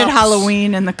reinstated cops.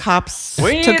 Halloween, and the cops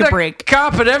we took need a break.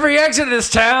 cop at every exit of this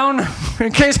town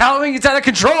in case Halloween gets out of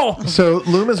control. So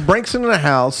Loomis breaks into the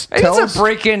house. It's Tells a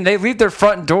break in. They leave their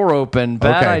front door open.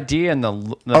 Bad Okay. idea in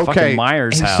the fucking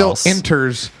Myers he house. still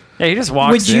enters Yeah, he just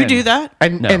walks Would you in. do that?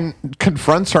 and No. and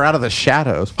confronts her out of the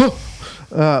shadows.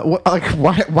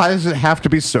 Why does it have to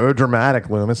be so dramatic,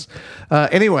 Loomis?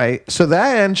 Anyway, so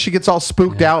then she gets all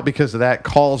spooked out because of that,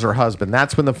 calls her husband.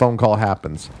 That's when the phone call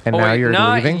happens. And now you're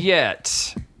leaving? Not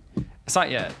yet. It's not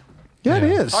yet. Yeah, it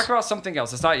is. Talk about something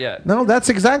else. It's not yet. No, that's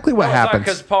exactly what happens.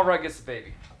 Because Paul Rudd gets the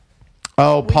baby.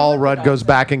 Oh, Paul Rudd goes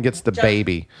back and gets the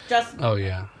baby. Oh,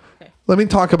 yeah. Let me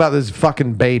talk about this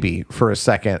fucking baby for a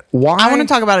second. Why? I want to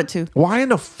talk about it too. Why in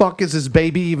the fuck is this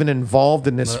baby even involved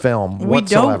in this film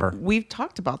whatsoever? We've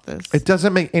talked about this. It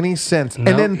doesn't make any sense. No,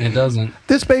 and then it doesn't.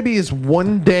 This baby is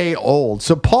 1 day old.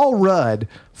 So Paul Rudd,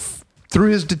 through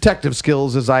his detective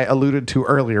skills, as I alluded to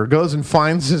earlier, goes and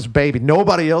finds his baby.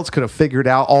 Nobody else could have figured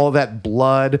out all of that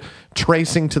blood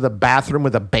tracing to the bathroom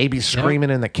with a baby screaming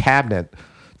in the cabinet.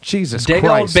 Jesus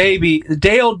Christ. The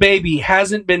day-old baby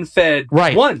hasn't been fed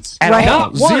once. At all.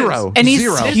 Not once. Zero. And he's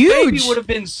Zero. This huge. baby would have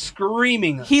been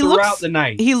screaming throughout the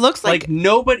night. He looks like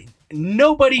nobody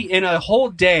in a whole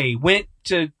day went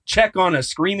to check on a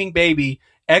screaming baby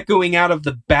echoing out of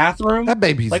the bathroom. That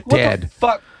baby's like, what dead. The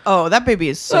fuck? Oh, that baby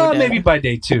is so dead. Maybe by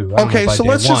day 2. Okay, so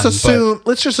let's just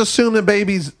assume the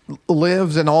baby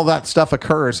lives and all that stuff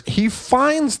occurs. He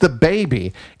finds the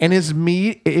baby, and his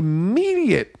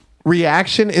immediate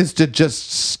reaction is to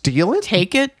just steal it,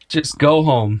 take it, just go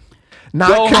home.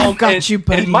 Go home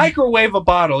and microwave a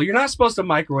bottle. You're not supposed to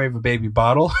microwave a baby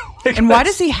bottle. And why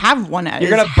does he have one at his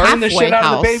You're gonna burn the shit out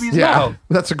of the house? baby's mouth.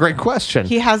 That's a great question.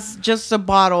 He has just a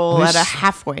bottle at a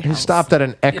halfway house. He stopped at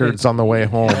an Eckerd's on the way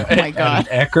home. Oh my god,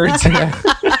 Eckerd's.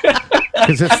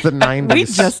 Because it's the 90s. We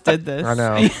just did this. I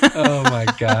know. Oh my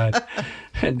god.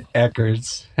 And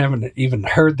Eckerd's. Haven't even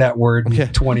heard that word in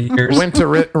 20 years. Went to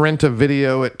rent a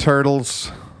video at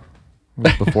Turtles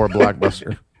before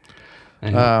Blockbuster.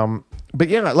 But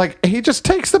yeah, like he just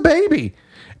takes the baby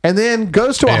and then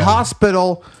goes to a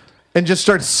hospital and just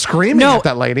starts screaming at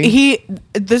that lady.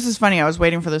 This is funny. I was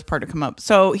waiting for this part to come up.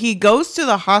 So he goes to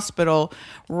the hospital,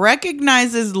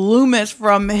 recognizes Loomis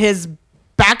from his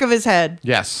back of his head.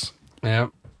 Yes. Yeah.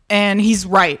 And he's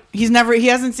right. He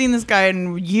hasn't seen this guy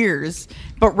in years,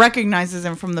 but recognizes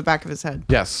him from the back of his head.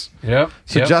 Yes. Yep.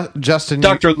 So Justin,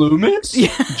 Dr. Loomis?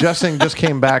 Yeah. Justin just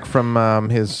came back from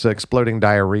his exploding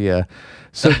diarrhea.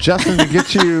 So Justin, to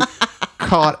get you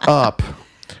caught up,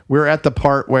 we're at the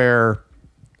part where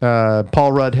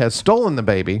Paul Rudd has stolen the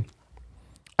baby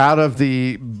out of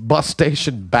the bus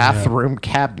station bathroom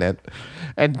cabinet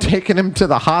and taken him to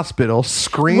the hospital,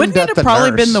 screamed Wouldn't at it the have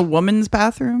probably nurse. been the woman's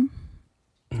bathroom?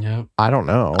 Yeah. I don't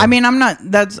know. I mean,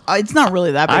 it's not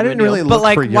really that big I of a didn't deal. really But look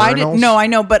like, for urinals. No, I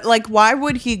know, but like, why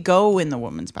would he go in the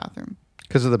woman's bathroom?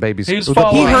 Because of the baby's. He was the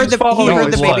following- He blood.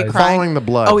 heard the baby crying. Following the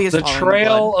blood. Oh, he was The following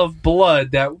trail the blood. of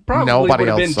blood that probably Nobody would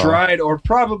have else been saw. dried or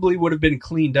probably would have been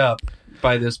cleaned up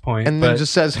by this point. And then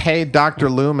just says, "Hey, Dr.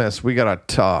 Loomis, we gotta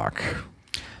talk."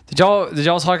 Did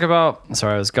y'all talk about?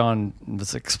 Sorry, I was gone.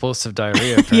 This explosive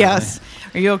diarrhea. Apparently. Yes.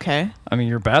 Are you okay? I mean,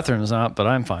 your bathroom's not, but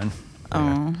I'm fine.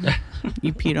 Oh,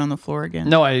 you peed on the floor again?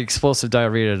 No, I explosive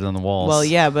diarrhea on the walls. Well,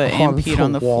 yeah, but and On peed the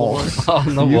on the floor. walls.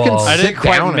 on the You can wall. I didn't sit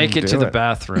quite down make and it to do the it.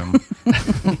 bathroom.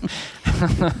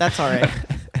 That's all right.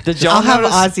 Did y'all I'll have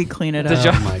notice? Ozzy clean it Did up.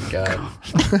 y'all- Oh my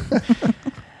god.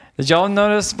 Did y'all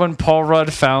notice when Paul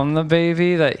Rudd found the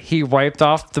baby that he wiped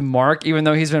off the mark, even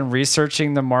though he's been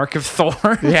researching the mark of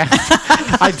Thorn? Yeah,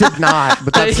 I did not,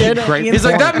 but that's a great. He's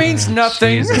like, point. that means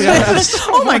nothing. Jesus.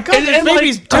 Oh my god, this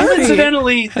baby's dirty.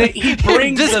 Coincidentally, he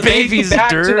brings This the baby baby's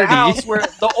back to dirty. the house where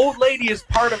the old lady is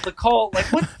part of the cult. Like,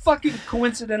 what fucking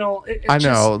coincidental? I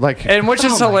know, like, And which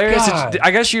is Oh my hilarious. God. I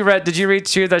guess did you read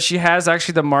too that she has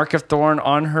actually the mark of Thorn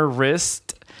on her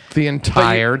wrist? the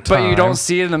entire time. But you don't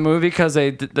see it in the movie because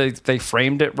they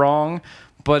framed it wrong.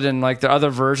 But in like the other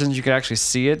versions, you could actually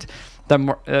see it.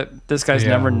 This guy's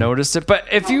never noticed it. But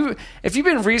if you've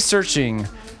been researching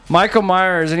Michael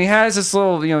Myers and he has this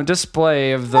little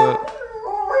display of the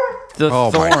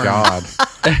Oh Thorn. my god,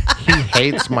 he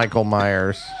hates Michael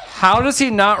Myers. How does he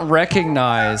not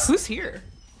recognize? Who's here?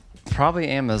 Probably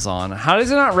Amazon. How does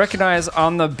he not recognize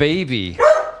on the baby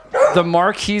the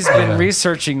mark he's been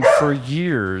researching for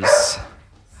years?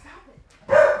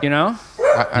 You know?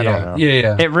 I don't know.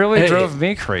 Yeah. It really drove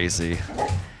me crazy.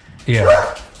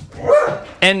 Yeah.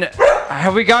 And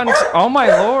have we gotten to, oh my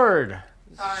lord.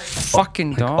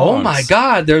 Fucking dogs. Oh my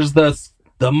god, there's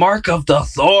the mark of the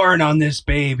thorn on this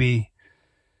baby.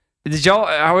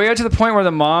 Are we at to the point where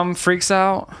the mom freaks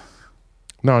out?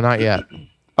 No, not yet.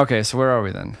 Okay, so where are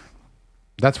we then?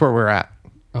 That's where we're at.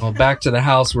 Oh, back to the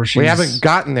house where We haven't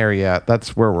gotten there yet.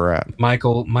 That's where we're at.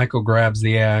 Michael grabs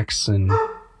the axe and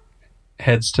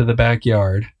heads to the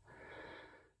backyard.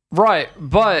 Right,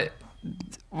 but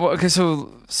okay,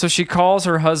 so she calls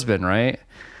her husband, right?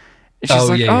 And she's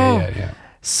like, yeah.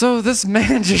 so this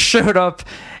man just showed up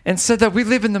and said that we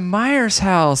live in the Myers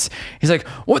house. He's like,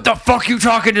 what the fuck you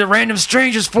talking to random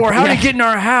strangers for? How'd he get in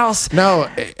our house? No,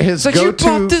 his It's like, you go-to.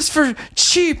 bought this for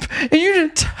cheap and you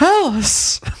didn't tell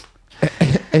us.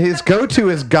 His go-to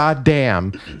is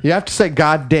goddamn. You have to say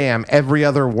goddamn every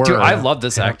other word. Dude, I love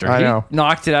this actor. I He know.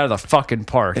 knocked it out of the fucking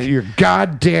park. You're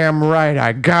goddamn right.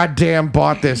 I goddamn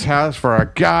bought this house for a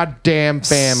goddamn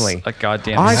family. A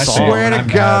goddamn I song. swear to I'm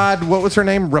God, what was her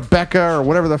name? Rebecca or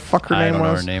whatever the fuck her I name don't know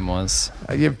what was. her name was.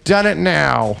 You've done it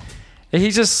now.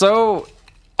 He's just so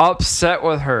upset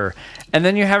with her. And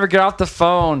then you have her get off the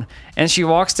phone and she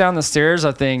walks down the stairs,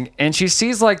 I think, and she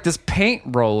sees like this paint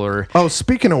roller. Oh,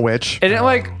 speaking of which, And it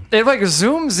like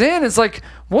zooms in. It's like,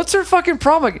 what's her fucking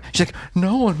problem? Like, she's like,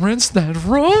 no one rents that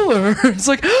roller. It's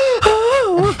like,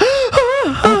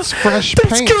 that's fresh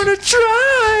that's paint. gonna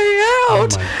dry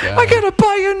out. my God. I gotta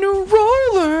buy a new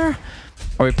roller.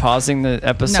 Are we pausing the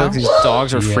episode? No. 'Cause these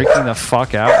dogs are freaking the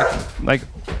fuck out. Like,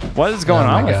 what is going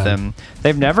on with God. them?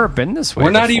 They've never been this way.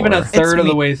 We're not before. even a third of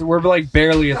the me. way. We're like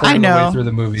barely a third I of the know. way through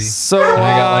the movie. So, And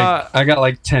I got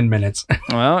like 10 minutes.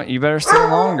 well, you better stay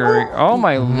longer. Oh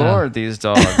my lord, these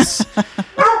dogs.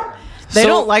 They So-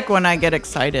 don't like when I get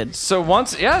excited. So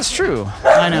once, yeah, it's true.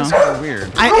 I know. It's kind of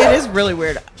weird. It is really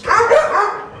weird.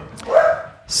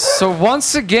 So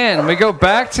once again, we go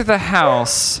back to the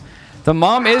house. The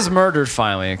mom is murdered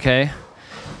finally, okay?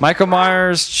 Michael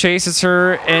Myers chases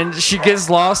her and she gets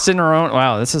lost in her own...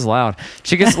 Wow, this is loud.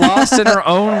 She gets lost in her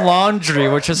own laundry,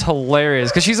 which is hilarious.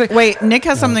 Because she's like... Wait, Nick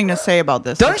has something to say about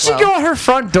this. Doesn't as she well. go out her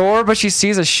front door, but she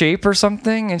sees a shape or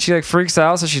something, and she like freaks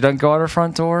out, so she doesn't go out her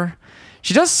front door?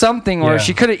 She does something where Yeah.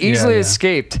 she could have easily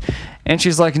escaped. And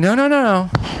she's like, no.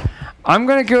 I'm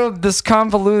going to go this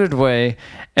convoluted way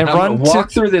and run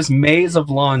walk through this maze of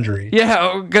laundry.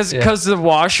 Yeah, because the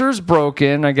washer's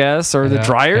broken, I guess, or the Yeah,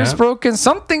 dryer's yeah. broken.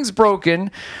 Something's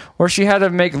broken where she had to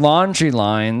make laundry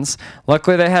lines.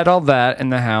 Luckily, they had all that in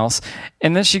the house.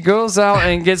 And then she goes out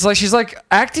and gets like, she's like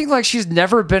acting like she's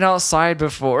never been outside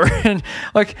before. And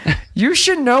like, you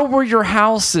should know where your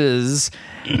house is.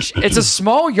 It's a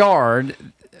small yard.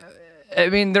 I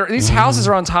mean, these houses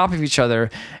are on top of each other,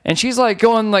 and she's like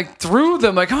going like through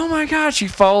them, like, oh my god, she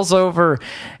falls over,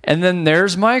 and then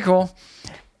there's Michael,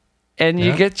 and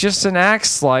you get just an axe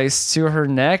slice to her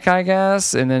neck, I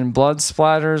guess, and then blood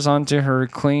splatters onto her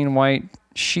clean white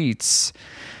sheets.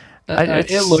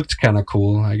 It looked kind of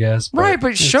cool, I guess. Right,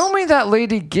 but show me that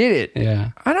lady get it. Yeah.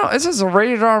 I don't. This is a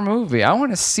rated R movie. I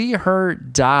want to see her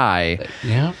die,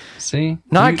 Yeah. See?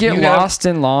 not You- get you have- lost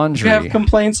in laundry. You have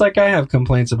complaints like I have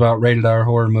complaints about rated R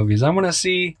horror movies. You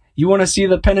want to see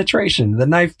the penetration, the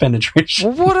knife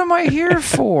penetration. Well, what am I here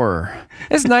for?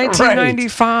 It's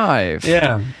 1995.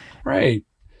 Yeah. Right.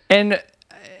 And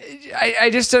I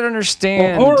just don't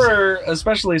understand. Well, horror,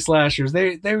 especially slashers,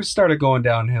 they started going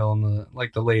downhill in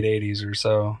the late 80s or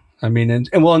so. I mean, and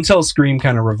well, until Scream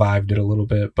kind of revived it a little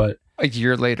bit, but A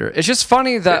year later. It's just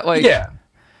funny that like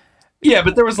yeah,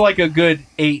 but there was like a good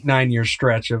 8-9 year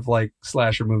stretch of like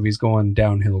slasher movies going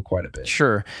downhill quite a bit.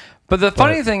 Sure. But the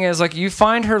funny thing is, like, you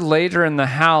find her later in the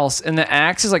house and the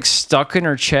axe is like stuck in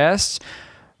her chest.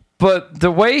 But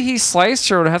the way he sliced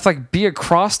her would have to like be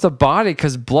across the body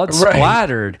because blood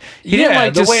splattered. He didn't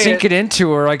like the just way sink it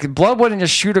into her. Like blood wouldn't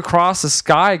just shoot across the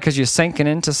sky because you're sinking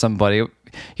into somebody.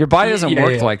 Your body doesn't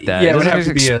work like that. Yeah, it it would doesn't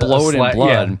have just to be a explode in sli- blood.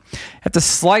 yeah. You have to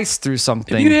slice through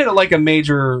something. If you hit like a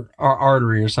major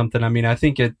artery or something, I mean, I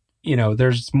think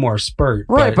there's more spurt.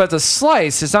 Right, but the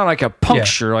slice is not like a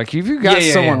puncture. Like if you got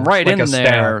someone right like in a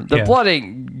there, stab. the blood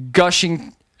ain't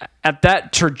gushing at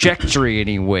that trajectory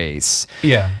anyways.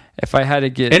 Yeah. If I had to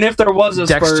get And if there was a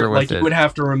Dexter spurt, with like it. you would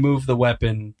have to remove the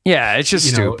weapon. yeah, it's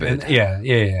just You know, stupid. and-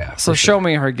 yeah. So show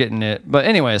me her getting it. But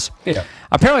anyways, Yeah.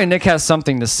 apparently Nick has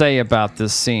something to say about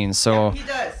this scene. So he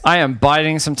does. I am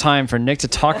biding some time for Nick to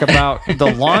talk about the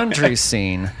laundry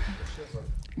scene,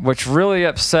 which really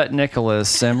upset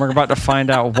Nicholas, and we're about to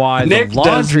find out why Nick the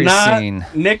laundry does not. scene.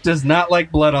 Nick does not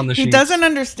like blood on the sheets. He doesn't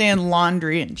understand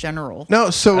laundry in general.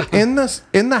 No, so in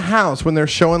the house when they're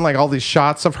showing like all these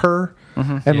shots of her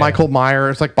and Michael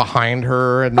Myers like behind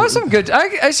her and Oh, some good.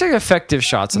 I say effective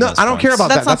shots. In no, this I don't care about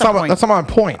That's that. not the point. That's not my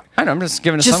point. I know. I'm just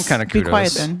giving it Just some kind of be kudos.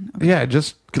 quiet then. Yeah,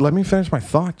 just let me finish my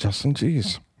thought, Justin. Jeez,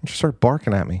 you just start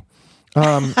barking at me.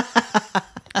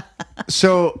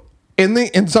 So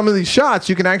in some of these shots,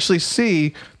 you can actually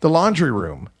see the laundry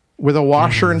room with a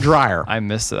washer and dryer. I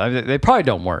missed it. They probably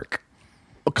don't work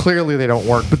Clearly, they don't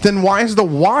work. But then why is the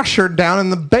washer down in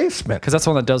the basement? because that's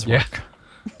one that does work.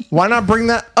 Why not bring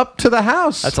that up to the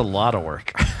house? That's a lot of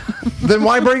work. Then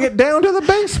why bring it down to the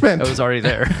basement? It was already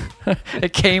there.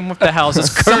 It came with the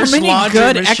house's So cursed many laundry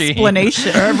good machine.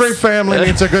 explanations. Every family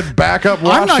needs a good backup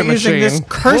washing I'm not using machine. this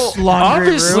cursed laundry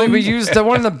Obviously, room. we used the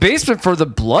one in the basement for the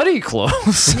bloody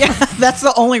clothes. Yeah, that's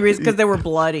the only reason, because they were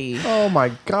bloody. Oh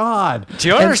my God! Do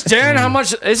you understand how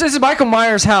much? This is Michael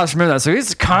Myers' house. Remember that? So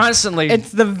he's constantly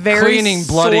It's the very cleaning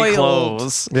bloody soiled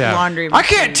clothes. Yeah. laundry I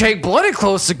machine. can't take bloody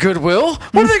clothes to Goodwill.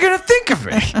 What are they going to think of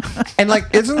me? And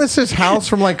like, isn't this his house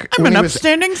from like I'm when an he was?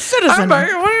 upstanding citizen.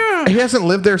 He hasn't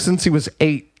lived there since he was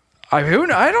 8. I don't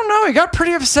know. He got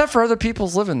pretty upset for other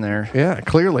people's living there. Yeah,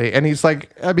 clearly. And he's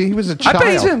like, I mean, he was a child. I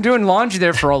bet he's been doing laundry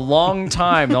there for a long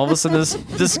time. And all of a sudden,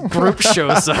 this group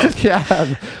shows up.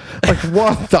 Yeah. Like,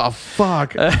 what the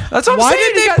fuck? That's what I'm Why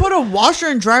saying. did they put a washer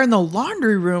and dryer in the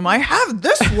laundry room? I have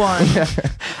this one.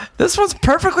 This one's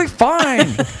perfectly fine.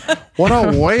 What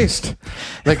a waste.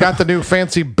 They got the new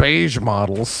fancy beige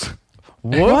models.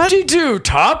 Whoop-de-doo,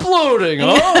 top loading.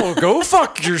 Oh, go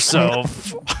fuck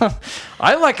yourself.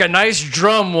 I like a nice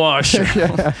drum washer.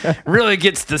 Really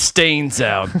gets the stains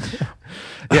out.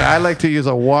 Yeah, I like to use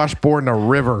a washboard in a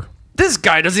river. This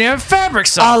guy doesn't even have fabric A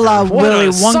softener. la What Willy a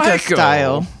Wonka psycho.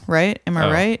 style, right? Am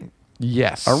I right?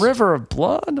 Yes. A river of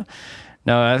blood?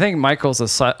 No, I think Michael's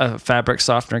a fabric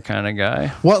softener kind of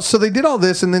guy. Well, so they did all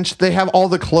this, and then they have all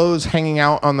the clothes hanging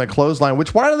out on the clothesline.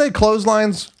 Which, why do they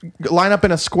clotheslines line up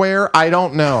in a square? I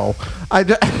don't know.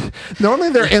 Normally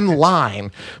they're in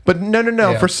line, but no.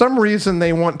 Yeah. For some reason,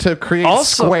 they want to create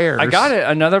Also, squares. I got it.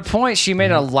 Another point. She made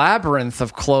a labyrinth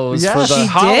of clothes Yeah, for she the did.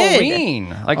 Halloween.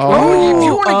 Like, if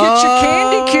you want to get your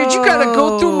candy, kid, you got to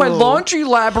go through my laundry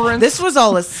labyrinth. This was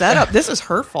all a setup. This is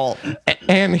her fault.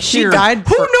 And She here, died.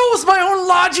 Who knows my own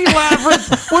laundry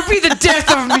labyrinth would be the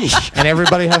death of me. and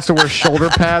everybody has to wear shoulder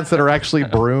pads that are actually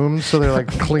brooms, so they're like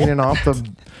cleaning off the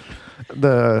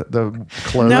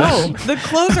clothes. No, the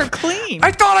clothes are clean.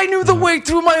 I thought I knew the way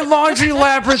through my laundry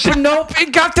labyrinth, but nope,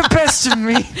 it got the best of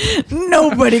me.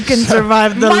 Nobody can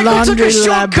survive the Michael took laundry a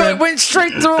shortcut, labyrinth. went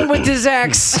straight through him with his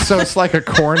axe. So it's like a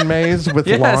corn maze with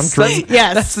laundry.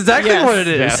 Yes, That's exactly yes. what it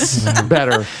is. Yes,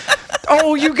 better.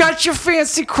 Oh, you got your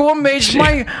fancy corn maze.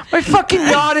 My fucking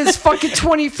yacht is fucking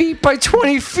 20 feet by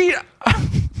 20 feet.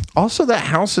 Also, that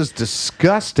house is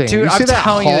disgusting. Dude, you see I'm that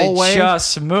telling you, hallway? they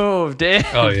just moved in.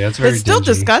 Oh yeah, it's very It's still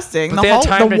dingy. disgusting. But they had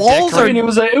time The to walls decorate. are. I mean, it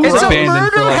was It's a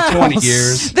abandoned for murder like 20 house.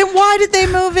 years. Then why did they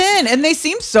move in? And they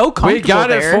seem so comfortable We got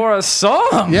there. it for a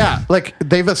song. Yeah, like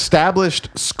they've established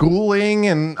schooling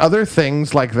and other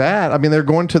things like that. I mean, they're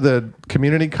going to the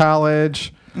community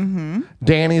college. Mm-hmm.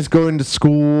 Danny's going to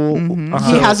school.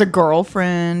 He has a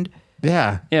girlfriend.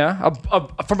 Yeah. Yeah,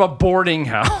 from a boarding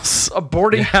house. A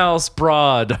boarding house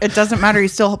broad. It doesn't matter. He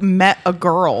still met a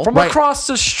girl. From Right. across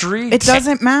the street. It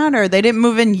doesn't matter. They didn't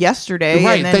move in yesterday.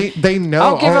 Right. And then, They know.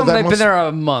 I'll give them, that they've been must- there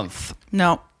a month.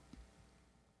 no.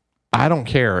 I don't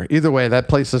care. Either way, that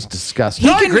place is disgusting.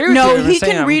 I agree with you. I'm He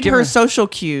saying can I'm read giving- her social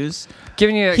cues.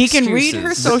 Giving you He can read her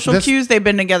excuses. social This- cues. They've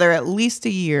been together at least a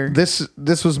year. This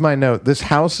was my note. This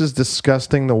house is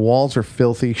disgusting. The walls are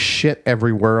filthy. Shit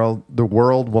everywhere. The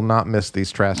world will not miss these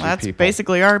trashy That's people.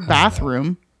 basically our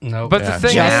bathroom. No, But Yeah, the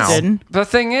thing Justin. is, the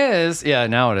thing is, yeah,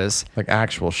 now it is. Like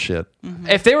actual shit.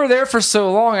 If they were there for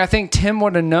so long, I think Tim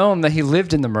would have known that he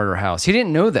lived in the murder house. He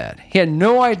didn't know that. He had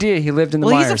no idea he lived in the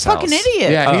Well, he's Myers a fucking house.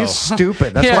 idiot. Yeah, Oh. he's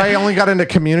stupid. That's Yeah. why he only got into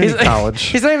community college.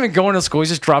 He's not even going to school. He's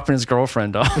just dropping his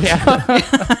girlfriend off.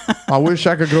 I wish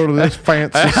I could go to this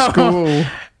fancy school.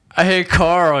 Hey,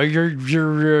 Carl,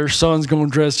 your son's going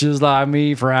to dress just like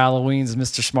me for Halloween's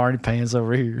Mr. Smarty Pants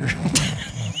over here.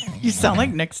 You sound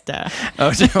like Nick's dad.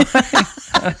 Oh, do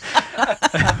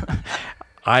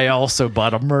I also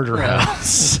bought a murder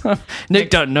house. Nick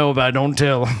doesn't know about it. Don't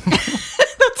tell him.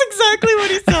 That's exactly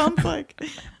what he sounds like.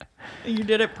 You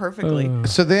did it perfectly.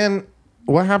 So then,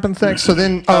 what happens next? So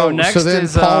then, next so then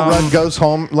is, Paul Rudd goes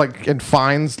home, like, and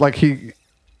finds that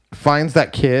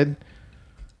kid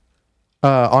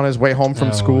on his way home from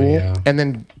Oh, school, yeah. and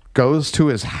then goes to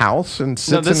his house and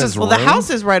sits in his Well, room. the house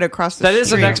is right across the That is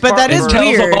the street. next but part that is where- tells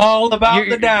weird. them all about the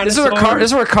This dinosaur.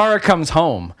 is where Kara comes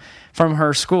home from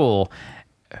her school,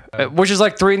 which is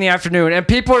like 3 p.m, and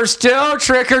people are still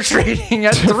trick or treating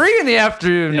at 3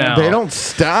 p.m. now. They don't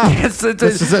stop. This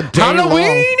is a day Halloween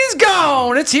long. is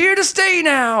gone. It's here to stay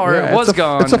now, or Yeah, it was it's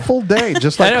gone. It's a full day,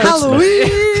 just like I know, it's-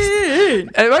 Halloween.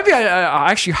 It might be a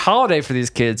actually holiday for these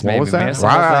kids. What Maybe was that? man. It's the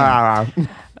whole thing.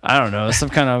 I don't know, some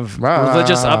kind of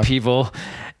religious upheaval.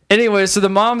 Anyway, so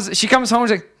she comes home.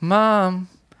 She's like, "Mom,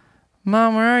 where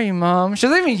are you, Mom?" She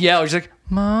doesn't even yell. She's like,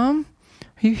 "Mom,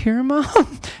 are you here,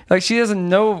 Mom?" Like she doesn't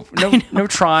know, no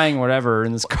trying, whatever,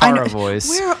 in this Kara voice.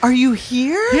 Where are you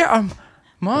here? Yeah,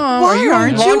 Mom, Why are you in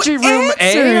aren't you laundry room A or are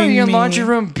answering you in me? laundry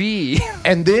room B?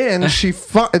 And then she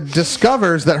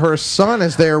discovers that her son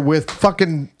is there with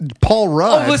fucking Paul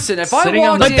Rudd. Oh, listen, if Sitting I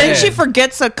on walked the in, But then she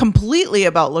forgets completely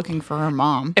about looking for her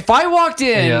mom. if I walked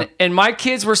in Yeah. and my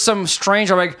kids were some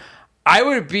stranger, like I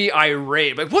would be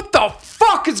irate. Like, what the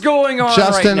fuck is going on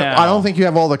Justin, right now? I don't think you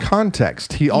have all the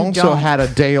context. He also don't. had a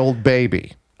day-old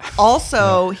baby.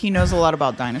 Also, he knows a lot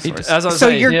about dinosaurs. as I was So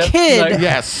saying, your yeah, kid, like-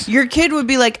 Yes. your kid would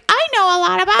be like, I know a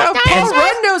lot about Paul dinosaurs.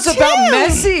 Rudd knows about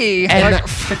too." Messi.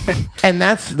 And, and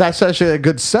that's actually a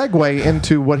good segue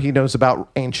into what he knows about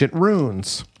ancient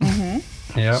runes.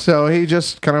 Yeah. So he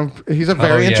just he's a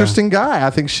very yeah. interesting guy. I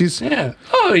think she's Yeah.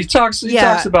 Oh, he talks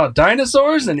about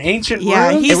dinosaurs and ancient Yeah,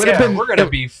 runes. he's- It would've been- we're gonna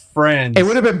be friends. It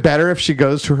would have been better if she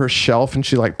goes to her shelf and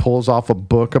she like pulls off a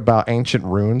book about ancient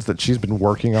runes that she's been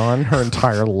working on her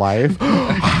entire life.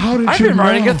 How did I've you been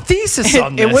writing know? a thesis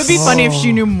on this. It would be funny if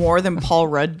she knew more than Paul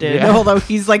Rudd did, Yeah. although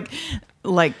he's like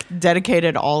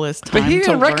dedicated all his time. But he to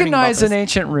didn't learning recognize about an this.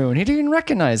 ancient rune. He didn't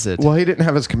recognize it. Well, he didn't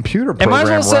have his computer It might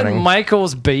program as well said running.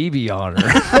 Michael's baby on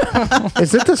her.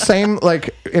 Is it the same like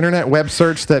internet web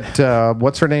search that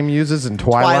what's her name uses in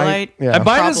Twilight? Twilight? Yeah. I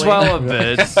might as Probably.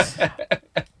 well have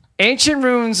been. Ancient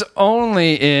runes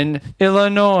only in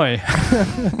Illinois.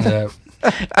 Yeah.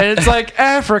 And it's like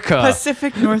Africa,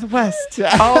 Pacific Northwest.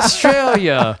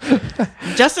 Australia,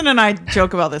 Justin and I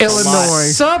joke about this a lot.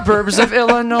 Illinois. suburbs of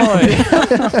Illinois.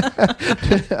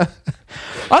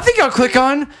 I think I'll click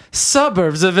on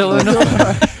suburbs of Illinois.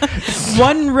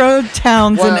 One road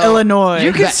towns in Well, Illinois.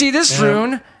 You can see this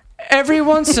rune every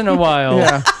once in a while.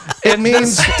 Yeah. It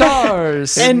means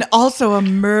Stars. and also a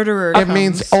murderer. it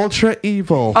means ultra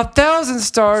evil. 1,000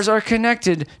 stars are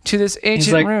connected to this ancient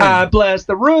He's like, rune. I bless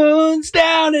the runes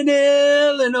down in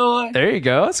Illinois. There you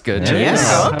go. That's good, James. yeah,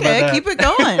 How about okay, that? keep it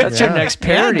going. That's your next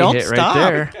parody don't hit stop. right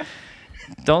there.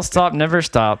 Don't stop, never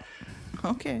stop.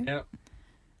 Okay.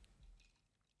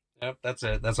 Yep, that's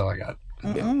it. That's all I got.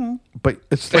 But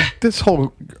it's like this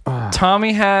whole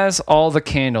Tommy has all the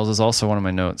candles is also one of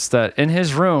my notes. That in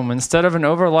his room, instead of an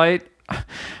overlight,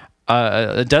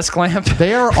 a desk lamp.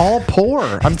 they are all poor.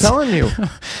 I'm telling you.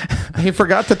 He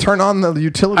forgot to turn on the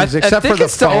utilities except I think for the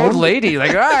it's phone. the old lady.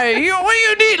 Like, all right, what do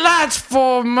you need lights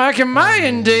for? Like in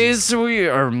Mayan days,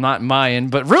 or not Mayan,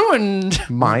 but ruined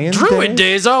Mayan Druid days?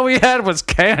 days. All we had was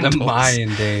candles. The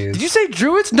Mayan days. Did you say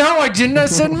Druids? No, I didn't. I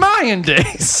said Mayan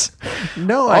days.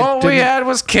 No, I All we didn't. had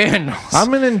was candles.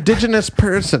 I'm an indigenous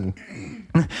person.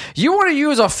 You want to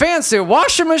use a fancy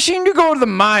washing machine? You go to the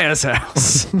Maya's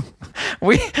house.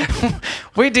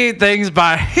 we do things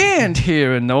by hand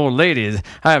here, and the old lady,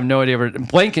 I have no idea.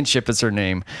 Blankenship is her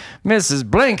name. Mrs.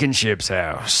 Blankenship's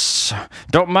house.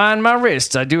 Don't mind my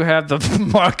wrist. I do have the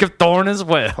mark of thorn as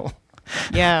well.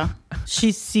 Yeah.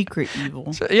 She's secret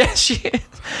evil. Yeah, she is.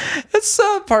 It's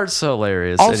part's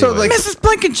hilarious. Also, anyway. like Mrs.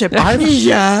 Blankenship.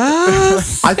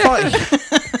 yes. I thought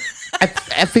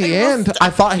at the end, I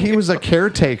thought he was a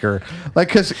caretaker, like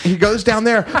because he goes down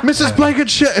there, Mrs.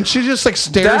 Blankenship, and she just like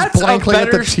stares That's a blankly at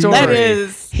the better TV. story. That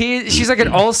is. She's like an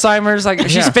Alzheimer's, like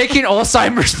she's Yeah. faking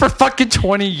Alzheimer's for fucking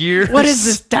 20 years. What is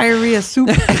this diarrhea soup?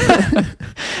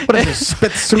 What is this,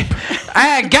 spit soup?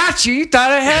 I got you. You thought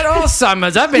I had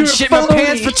Alzheimer's. I've been You're shitting my phony.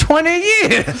 pants for 20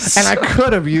 years. And I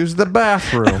could have used the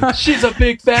bathroom. She's a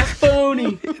big fat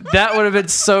phony. That would have been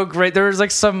so great. There was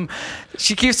like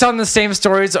she keeps telling the same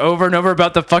stories over and over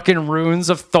about the fucking runes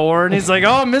of Thorn. He's like,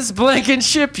 oh, Miss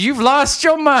Blankenship, you've lost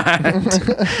your mind.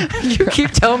 You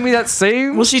keep telling me that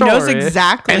same Well, she story. knows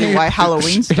exactly why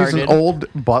Halloween He's started. an old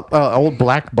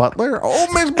black butler. Oh,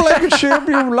 Miss Blankenship,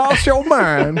 you lost your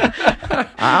mind.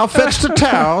 I'll fetch the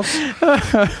towels.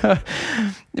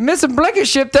 Miss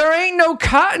Blankenship, there ain't no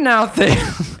cotton out there.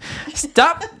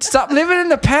 Stop living in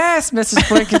the past, Mrs.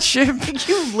 Blankenship.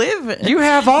 You live. You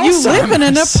have You Alzheimer's. live in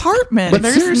an apartment. But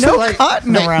There's seriously, no like,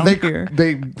 cotton around here.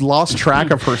 They lost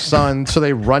track of her son, so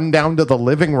they run down to the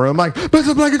living room like,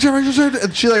 Mrs. Blankenship,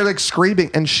 and she like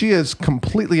screaming, and she is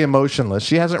completely emotionless.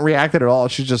 She hasn't reacted at all.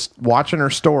 She's just watching her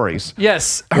stories.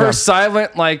 Yes, her Yeah.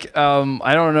 silent, like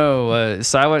I don't know,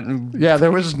 silent. Yeah,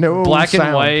 there was no Black and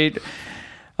sound. white.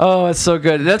 Oh, it's so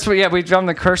good. That's what, yeah, we found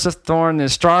the Curse of Thorn, the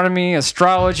astronomy,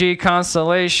 astrology,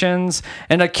 constellations,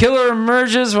 and a killer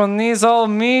emerges when these all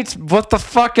meet. What the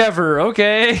fuck ever,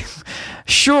 okay?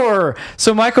 Sure.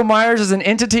 So Michael Myers is an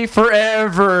entity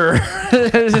forever.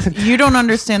 You don't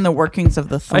understand the workings of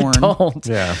the I thorn. don't.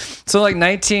 Yeah. So like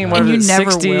 19, And whatever, you never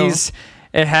 60s.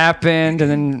 it happened,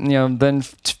 and then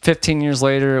 15 years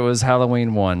later it was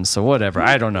Halloween 1. So whatever,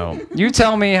 I don't know. You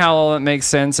tell me how all it makes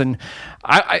sense, and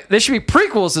there should be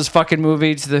prequels to this fucking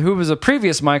movie to who was a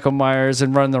previous Michael Myers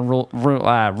and run the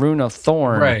Rune of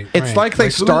Thorn. Right. It's like they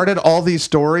started all these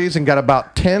stories and got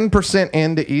about 10%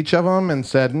 into each of them and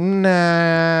said,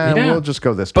 nah, we'll just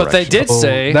go this direction. But they did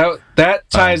say that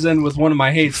ties in with one of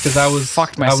my hates, because I was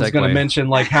going to mention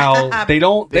like how they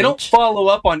don't follow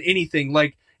up on anything,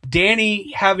 like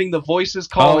Danny having the voices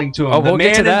calling to him. The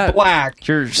Man in Black.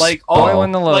 You're like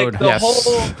spoiling the load. Like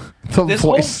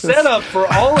whole setup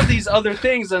for all of these other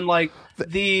things, and like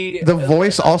the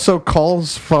voice also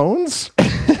calls phones.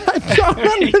 I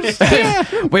don't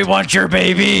understand. We want your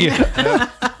baby.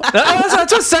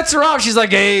 That's what sets her off. She's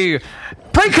like, hey,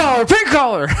 prank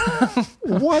caller.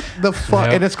 What the fuck?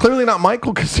 Yep. And it's clearly not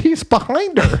Michael because he's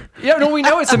behind her. Yeah, no, we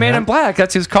know it's the Man in Black.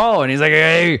 That's who's calling. He's like,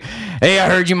 hey, I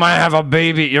heard you might have a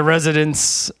baby at your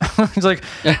residence. He's like,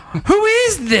 who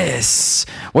is this?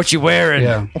 What you wearing?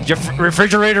 Yeah. Your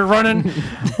refrigerator running?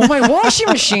 Well, my washing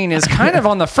machine is kind of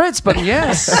on the fritz, but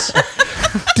yes.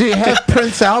 Do you have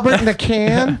Prince Albert in a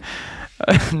can?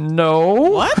 No.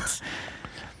 What?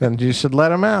 Then you should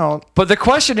let him out. But the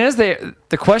question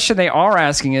they are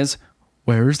asking is,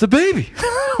 where's the baby?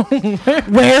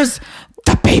 Where's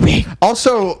the baby?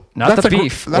 Also, not the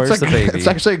beef. Where's the baby? It's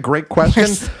actually a great question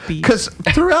because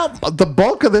throughout the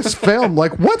bulk of this film,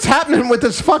 like, what's happening with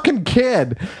this fucking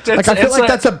kid? Like, I feel like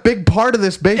that's a big part of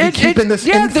this baby keeping this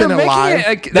infant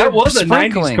alive. That was a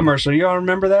 90s commercial. You all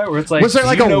remember that? Where it's like, was there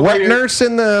like a wet nurse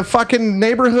in the fucking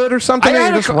neighborhood or something?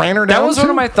 They just ran her down. That was one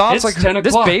of my thoughts. It's like, 10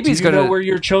 this baby's going to know where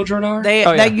your children are.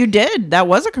 That you did. That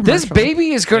was a commercial. This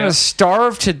baby is going to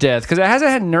starve to death because it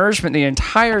hasn't had nourishment the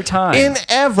entire time. In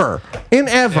ever.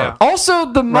 Yeah.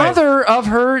 Also, the mother of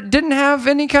her didn't have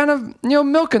any kind of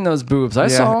milk in those boobs. I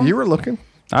saw. You were looking.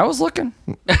 I was looking.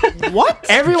 What?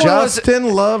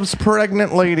 Justin loves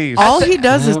pregnant ladies. All he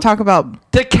does is talk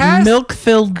about the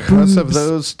milk-filled boobs. Because of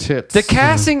those tits. The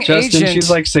casting agent. She's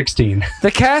like 16.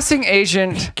 The casting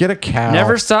agent. Get a cow.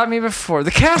 Never stopped me before.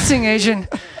 The casting agent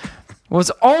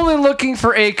was only looking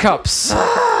for A cups.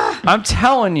 I'm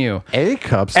telling you. A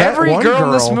cups? Every girl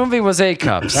in this movie was A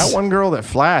cups. That one girl that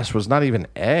flashed was not even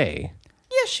A.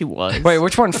 Yes, she was. Wait,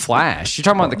 which one flashed? You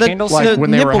talking about the candles? Like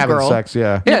when they were having girl. sex,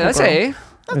 yeah. Yeah, that's A.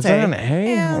 Is that an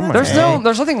A? Yeah,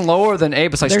 there's nothing lower than A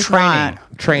besides training.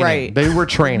 Training. Right. They were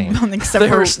training. Except they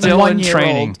were still in 1-year-old.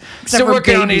 training. Still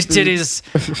working on these titties.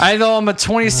 I know I'm a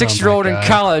 26-year-old in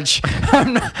college.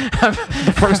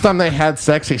 The first time they had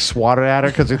sex, he swatted at her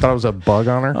because he thought it was a bug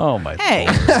on her. Oh my. Hey,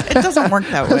 it doesn't work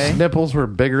that way. His nipples were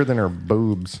bigger than her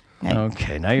boobs. Hey.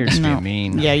 Okay, now you're just being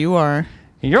mean. Yeah, you are.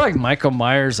 You're like Michael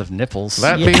Myers of nipples.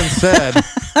 That being said,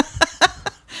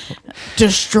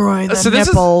 destroy the so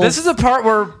nipples. This is the part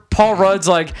where Paul Rudd's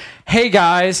like, hey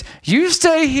guys, you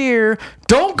stay here.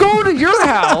 Don't go to your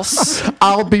house.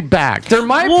 I'll be back. There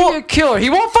might be a killer. He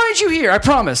won't find you here. I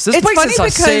promise. This place is a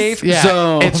safe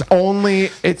zone.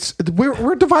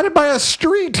 We're divided by a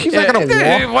street. He's not going to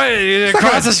walk. What,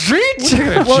 across the street?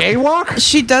 Jaywalk?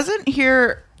 She doesn't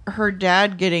hear her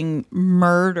dad getting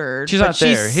murdered. She's not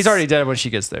there. He's already dead when she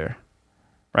gets there.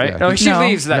 Right? Yeah. No, she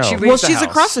leaves that. No. She leaves Well, the she's house.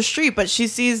 across the street, but she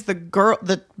sees the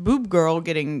boob girl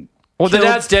getting Well, the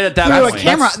dad's dead at that through point. a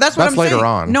camera. That's what I'm later saying.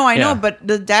 on. No, I know, Yeah. but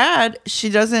the dad, she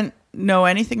doesn't know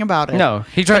anything about it. No,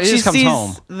 he But just comes sees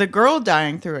home. the girl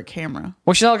dying through a camera.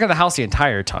 Well, she's not looking at the house the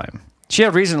entire time. She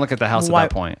had reason to look at the house at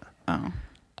that point. Oh.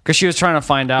 Because she was trying to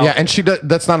find out. Yeah, and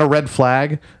that's not a red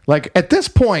flag. Like, at this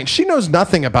point, she knows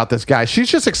nothing about this guy. She's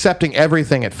just accepting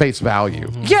everything at face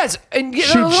value. Yes, and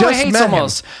She just met him.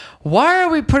 Why are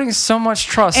we putting so much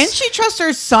trust? And she trusts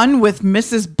her son with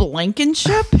Mrs.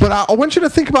 Blankenship. But I want you to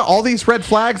think about all these red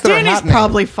flags that are Danny's happening.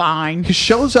 probably fine. He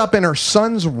shows up in her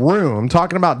son's room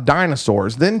talking about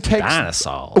dinosaurs, then takes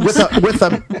Dinosaurs. with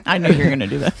a I knew you were going to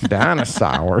do that.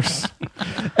 dinosaurs,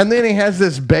 and then he has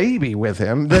this baby with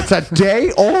him that's a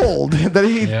day old that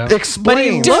he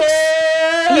explains.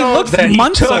 He looks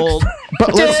months old.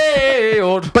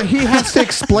 But he has to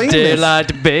explain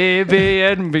Daylight, baby,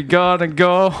 and we gotta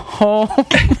go home.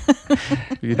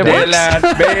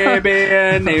 Daylight, baby,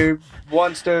 and he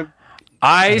wants to.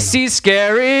 I see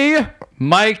scary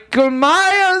Michael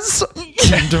Myers.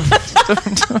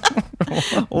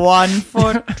 1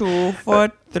 foot, 2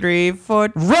 foot, 3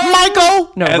 foot. Run,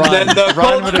 Michael! No, And run. then the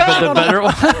Run would have been the better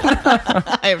one.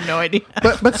 I have no idea.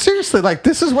 But seriously, like,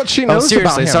 this is what she Oh, knows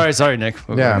seriously. about him. Sorry, Nick.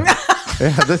 Yeah. Yeah,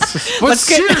 this is But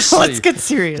seriously. Let's get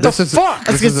serious. this is Let's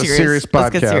this get is a serious. serious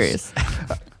podcast. Let's get serious.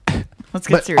 Let's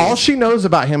get But serious. all she knows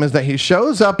about him is that he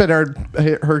shows up in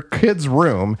her kid's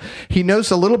room. He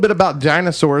knows a little bit about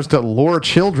dinosaurs to lure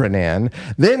children in,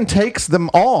 then takes them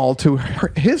all to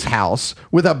his house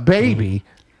with a baby.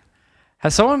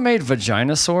 Has someone made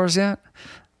vaginosaurs yet?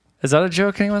 Is that a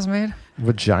joke anyone's made?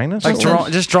 Vagina? Like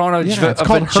drawing a it's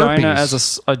called vagina herpes.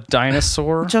 as a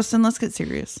dinosaur? Justin, let's get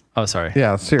serious. Oh, sorry.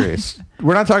 Yeah, serious.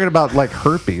 We're not talking about like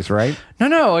herpes, right?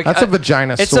 No. Like, That's a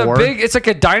vagina It's sore. it's like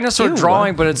a dinosaur Ew.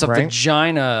 drawing, but it's a Right?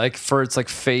 vagina, like for its like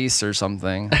face or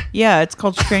something. Yeah, it's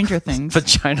called Stranger Things.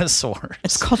 Vaginosaur.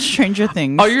 It's called Stranger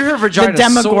Things. Oh, you heard vagina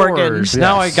Demogorgon. swords.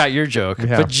 Now I Yes. got your joke.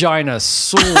 Yeah. Vagina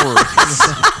swords.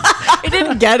 I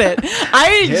didn't get it.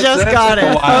 I just that's got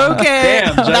it. wild. Okay,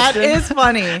 Damn, that Justin. is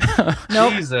funny.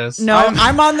 Nope. Jesus. No,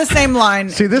 I'm on the same line.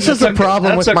 See, this is the problem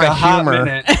That with took my a hot humor.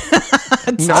 minute.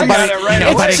 I got it right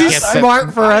it's away. too gets it.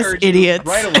 smart for I us heard you idiots.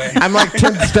 Right away. I'm like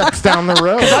 10 steps down the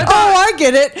road. Oh, I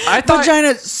get it. I thought-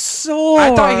 Vagina sore.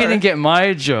 I thought he didn't get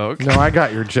my joke. No, I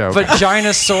got your joke.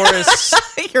 Vaginosaurus.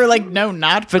 You're like, no,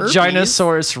 not herpes.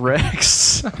 Vaginosaurus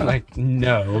rex. Like,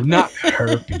 no, not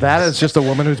herpes. That is just a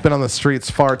woman who's been on the streets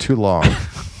far too long.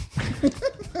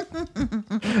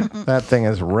 That thing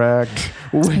is wrecked.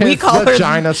 We call her.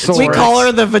 Vaginosaurus. We call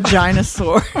her the vagina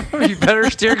sore. You better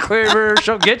steer clear of her.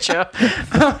 She'll get you.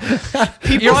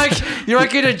 You're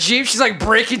like in a Jeep. She's like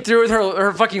breaking through with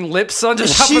her fucking lips on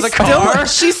just top of the car.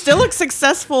 She's still a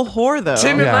successful whore, though.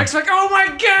 Tim and Yeah. Lex like, oh my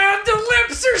god, the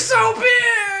lips are so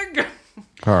big.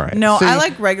 All right. No, See- I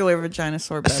like regular vagina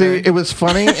sore better. See, it was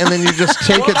funny, and then you just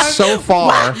take it so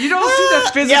far. You don't see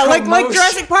the physical yeah, like motion.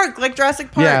 Jurassic Park. Like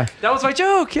Jurassic Park. Yeah. That was my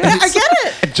joke. Yeah, I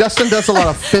get it. Justin does a lot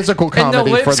of physical and the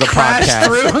comedy lips for the crash podcast.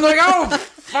 through. I'm like, oh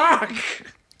fuck.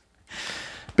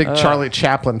 Big Charlie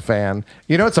Chaplin fan.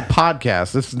 You know, it's a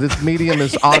podcast. This medium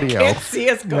is audio. Can't see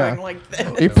us going Yeah. like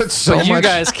this. You put so But you much.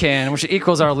 guys can, which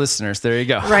equals our listeners. There you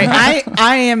go. Right.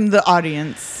 I am the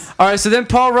audience. All right. So then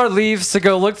Paul Rudd leaves to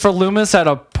go look for Loomis at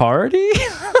a party.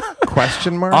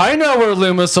 Question mark. I know where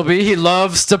Loomis will be. He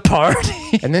loves to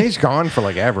party. And then he's gone for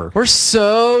like ever. We're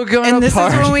so gonna And this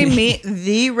party. is when we meet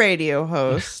the radio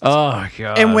host. Oh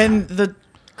god. And when the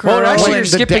well, girl actually, When you're the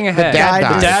skipping da- the ahead. dad The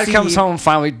dies. dad See. comes home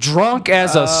finally, drunk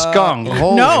as a skunk.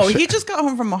 Holy no, shit. he just got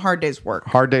home from a hard day's work.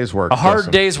 Hard day's work. A hard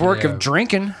Justin. day's work of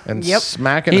drinking. And Yep.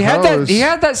 smacking He had hoes.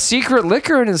 that secret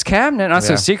liquor in his cabinet. Not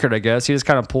so Yeah. secret, I guess. He just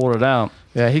kind of pulled it out.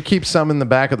 Yeah, he keeps some in the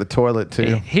back of the toilet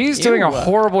too. He's doing a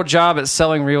horrible job at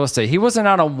selling real estate. He wasn't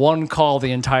out on one call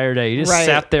the entire day. He just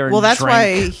sat there and well, that's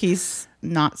drank. why he's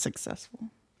not successful.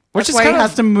 Which That's is why he kind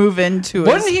has of. to move into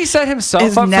Wouldn't his, he set himself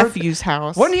his up nephew's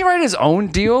house. Wouldn't he write his own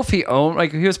deal if he owned, like,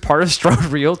 if he was part of Strode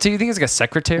Realty? You think he's like a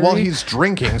secretary? Well, he's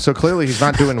drinking, so clearly he's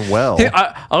not doing well.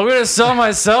 I'm gonna sell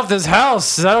myself this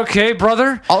house. Is that okay,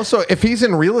 brother? Also, if he's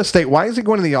in real estate, why is he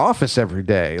going to the office every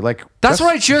day? Like That's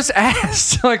what I just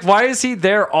asked. Like, why is he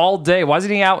there all day? Why isn't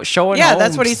he out showing? Yeah,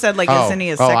 that's homes? what he said. Like, isn't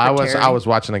he a secretary? I was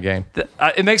watching the game.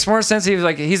 It makes more sense. He was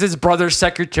like, he's his brother's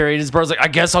secretary, and his brother's like, I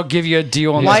guess I'll give you a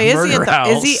deal on Why this is he murder at the, house.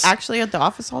 Is he actually at the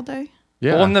office all day?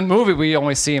 Yeah, Well, in the movie, we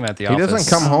only see him at the he office. doesn't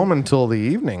come home until the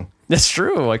evening. That's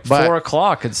true. Like But 4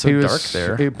 o'clock. It's so He was dark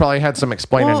there. He probably had some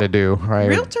explaining Well, to do. Right?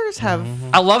 Realtors have.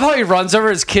 I love how he runs over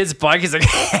his kid's bike. He's like,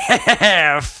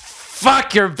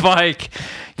 "Fuck your bike,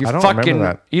 you I don't fucking." remember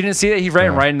that. You didn't see that? He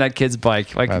ran Yeah. riding that kid's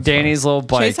bike, like That's Danny's little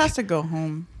bike. Chase has to go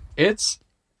home.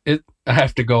 I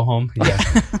have to go home. Yeah.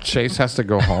 Chase has to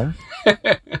go home.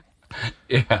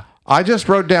 Yeah. I just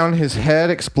wrote down his head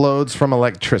explodes from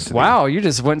electricity. Wow, you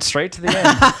just went straight to the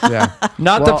end. Yeah.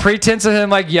 Not Well- the pretense of him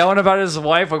like yelling about his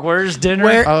wife, like, "Where's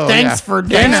dinner?" Oh, Thanks yeah. for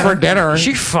dinner. Thanks for dinner.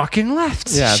 She fucking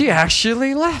left. Yeah. She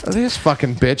actually left. This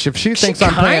fucking bitch. If she thinks She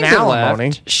I'm paying kinda alimony,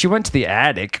 left. She went to the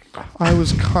attic. I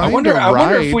was kind I of wonder. right. I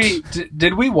wonder if we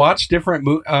did we watch different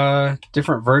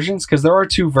different versions because there are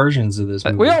 2 versions of this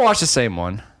movie. We all watched the same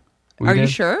one. We Are you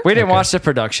did? sure? We didn't watch the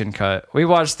production cut. We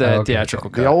watched the Okay. theatrical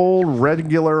cut. the old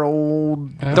regular old.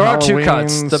 There are 2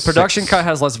 cuts. Halloween The production 6. cut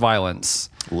has less violence.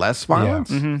 less violence.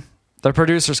 The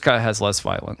producer's cut has less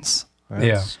violence.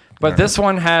 Yeah. But this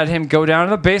one had him go down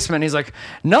to the basement. And he's like,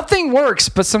 nothing works,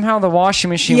 but somehow the washing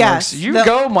machine Yes, works. You the-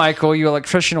 go, Michael, you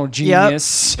electricianal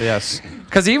genius. Yes.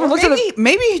 Because he even looked at the.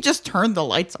 Maybe he just turned the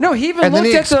lights on. No, he even And then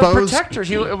looked he at the exposed- protector.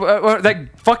 He that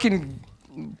fucking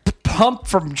pump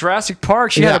from Jurassic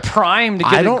Park. She had a prime to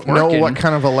get I don't it know working. what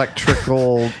kind of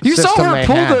electrical. You saw system her they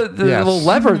pull had. the Yes. little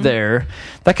lever there.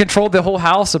 that controlled the whole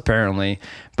house apparently.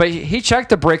 But he checked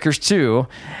the breakers too,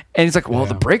 and he's like, "Well,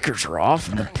 the breakers are off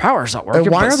and the power's not working."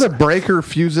 And why are the breaker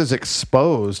fuses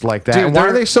exposed like that? Dude, Why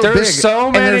are they so big? There's so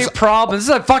And many there's- problems.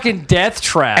 This is a fucking death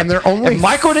trap. And they're only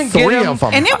Michael didn't three get him. of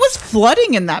them. And it was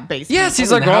flooding in that basement. Yes, he's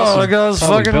The like, house "Oh, was it goes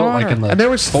probably fucking built water." like in the And there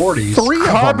was 40s. 3 of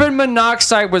them. Carbon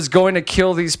monoxide was going to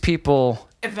kill these people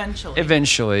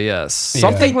Eventually. yes. Yeah.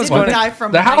 Something was They going didn't to... die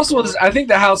from The house Michael. was. I think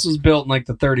the house was built in like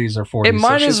the 30s or 40s. It might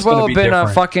so as shit's gonna well have been a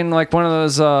different. fucking like one of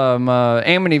those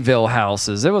Amityville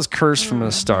houses. It was cursed from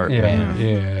the start, man.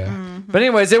 Yeah. But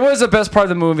anyways, it was the best part of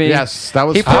the movie. Yes, that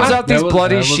was He pulls fun. out these That was-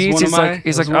 bloody that was sheets. one of He's my- like,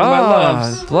 that was one of my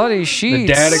loves. bloody The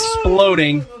sheets. dad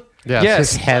exploding. Yes,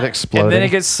 his head exploded. And then it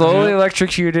gets slowly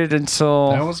electrocuted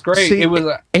until That was great. See, it was.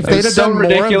 if It they'd was have so done more of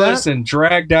ridiculous that- and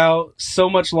dragged out so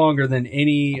much longer than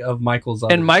any of Michael's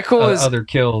other, And Michael is other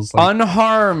kills. Like,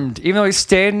 unharmed, even though he's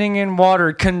standing in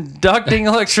water, conducting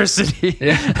electricity.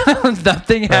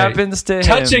 Nothing happens to him.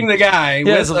 touching the guy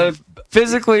Yes, with a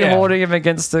physically yeah. holding him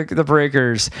against the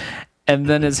breakers, and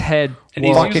then his head And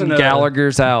he's fucking using a-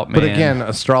 Gallagher's out, man. But again,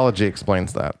 astrology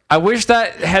explains that. I wish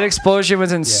that head explosion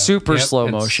was in super Yep, slow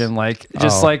it's- motion. Like,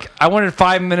 just Oh. like, I wanted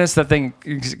 5 minutes, that thing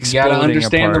you exploding got to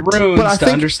understand apart. the runes But I to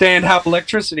think- understand how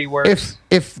electricity works.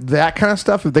 If that kind of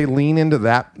stuff, if they lean into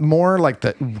that more, like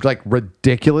the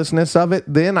ridiculousness of it,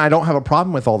 then I don't have a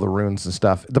problem with all the runes and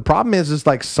stuff. The problem is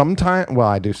like sometimes. Well,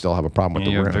 I do still have a problem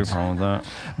with You the have a big runes. problem with that.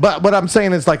 But what I'm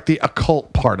saying is like the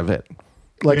occult part of it.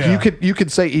 Like Yeah. you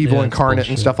could say evil Yeah, it's incarnate and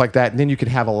bullshit. stuff like that, and then you could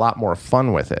have a lot more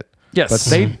fun with it. Yes. But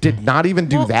they did not even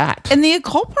do Well, that. And the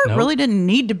occult part Nope. really didn't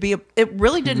need to be. It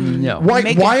really didn't. No. Why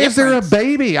make a why is there a difference.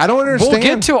 baby? I don't We'll understand.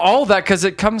 get to all that because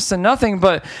it comes to nothing.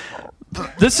 But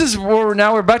this is where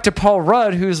now we're back to Paul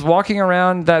Rudd, who's walking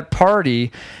around that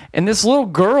party, and this little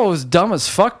girl, who's dumb as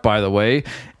fuck, by the way,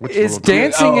 is little girl?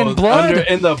 dancing in blood.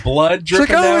 In the blood She's like,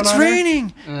 dripping "Oh, down it's on her?"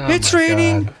 raining! It's my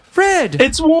raining! God. Red!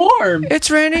 It's warm.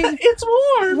 It's raining! It's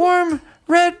warm. Warm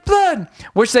red blood,"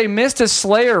 which they missed a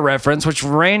Slayer reference, which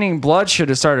raining blood should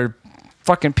have started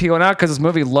fucking peeling out because this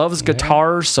movie loves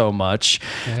guitars so much.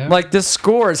 Yeah. Like, this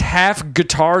score is half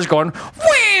guitars going.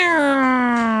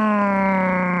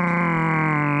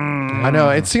 I know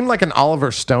it seemed like an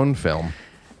Oliver Stone film.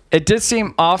 It did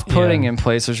seem off-putting Yeah. in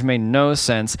place, which made no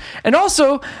sense. And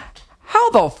also, how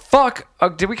the fuck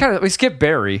did we skip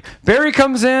Barry? Barry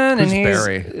comes in and Who's he's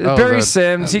Barry? Oh, Barry the-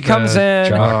 Sims. He the comes in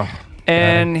jock.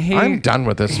 and he I'm done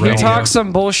with this. He film. talks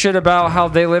some bullshit about how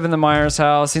they live in the Myers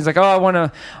house. He's like, "Oh, I want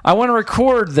to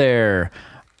record there."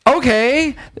 Okay,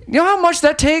 you know how much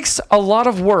that takes? A lot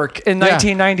of work in Yeah.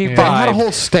 1995. They had a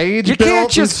whole stage. You built can't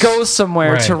and just go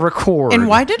somewhere Right. to record. And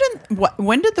why didn't?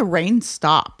 When did the rain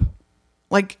stop?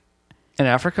 Like, in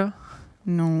Africa?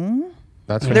 no.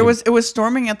 That's It was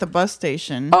storming at the bus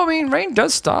station. Oh, I mean, rain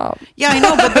does stop. Yeah, I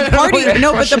know, but the party.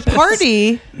 No, but the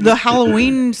party, the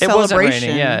Halloween It wasn't celebration.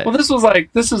 raining yet. Well, this is the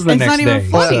It's next not even day.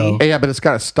 funny. so Yeah, but it's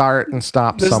got to start and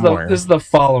stop this somewhere. is the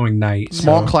following night.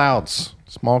 Small so-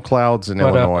 clouds in But,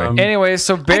 Illinois. Anyway,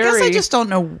 so I Barry. guess I just don't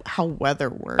know how weather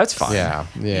works. That's fine.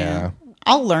 yeah.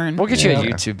 I'll learn. We'll get you a Yeah.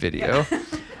 YouTube video.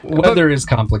 Weather is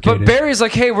But complicated. Barry's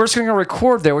like, "Hey, we're just going to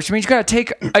record there," which means you got to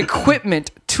take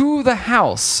equipment to the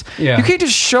house. Yeah. You can't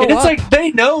just show and it's up. like they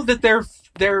know that they're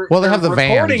Well, they have the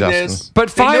van, recording Justin. this. But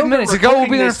They know 5 they're minutes. Like, "Oh, we'll be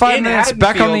recording there in this 5 in minutes.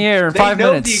 Back on the Haddonfield. air in They 5 know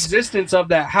minutes." the existence of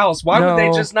that house. Why would they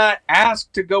No. just not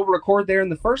ask to go record there in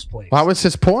the first place? That was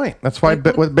his point. That's why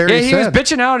what Barry Yeah, he was said.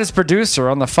 bitching out his producer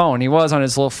on the phone. He was on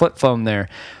his little flip phone there.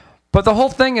 But the whole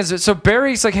thing is, so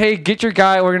Barry's like, "Hey, get your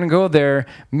guy. We're going to go there.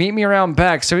 Meet me around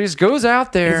back." So he just goes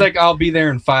out there. He's like, I'll be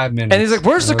there in 5 minutes. And he's like,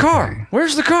 "Where's the Okay. car?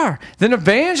 Where's the car?" Then the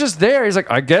van's just there. He's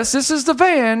like, "I guess this is the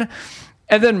van."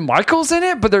 And then Michael's in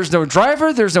it, but there's no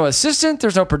driver, there's no assistant,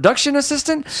 there's no production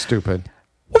assistant. Stupid.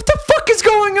 What the fuck is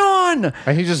going on?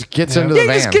 And he just gets Yeah. into Yeah,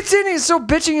 the he van. just gets in. He's so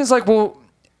bitching. He's like, "Well,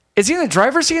 is he in the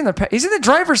driver's seat? He's in the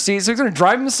driver's seat, so he's going to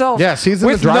drive himself." Yes, he's in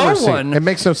with the driver's no seat. one. It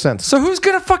makes no sense. So who's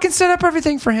gonna fucking set up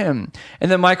everything for him?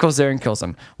 And then Michael's there and kills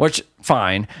him, which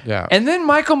fine. Yeah. And then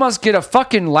Michael must get a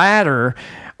fucking ladder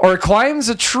or climbs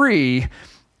a tree,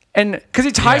 and because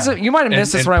he ties Yeah. it. You might have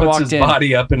missed And- this and when I puts walked his in.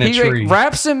 body up in a he tree. Like,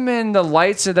 wraps him in the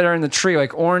lights that are in the tree,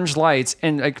 like orange lights,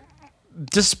 and like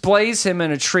displays him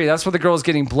in a tree. That's what the girl's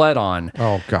getting bled on.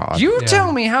 Oh, God. You Yeah.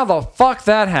 tell me how the fuck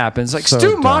that happens. Like So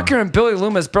Stu dumb. Macher and Billy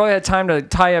Loomis barely had time to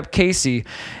tie up Casey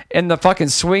in the fucking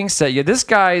swing set. Yeah, this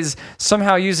guy's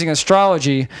somehow using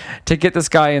astrology to get this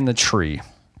guy in the tree.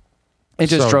 It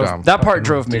just So drove dumb. that part Fucking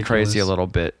drove me ridiculous. crazy a little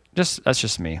bit. That's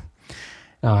just me.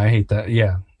 No, I hate that.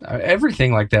 Yeah.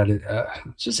 Everything like that.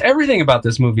 Just everything about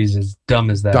this movie is as dumb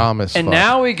as that. Dumb as And fuck.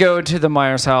 now we go to the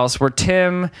Myers house where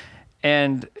Tim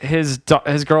and his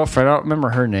girlfriend, I don't remember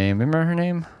her name. Remember her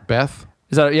name? Beth.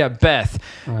 Is that Beth?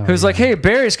 Who's like, hey,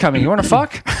 Barry's coming. You want to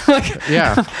fuck? Like,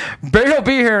 Yeah. Barry will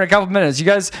be here in a couple minutes. You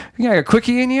guys, you got a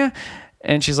quickie in you?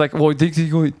 And she's like, well, think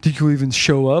he'll even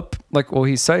show up? Like, well,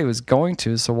 he said he was going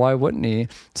to, so why wouldn't he?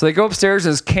 So they go upstairs to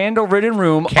this candle-ridden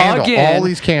room again. All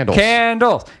these candles.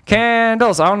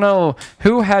 Candles. I don't know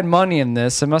who had money in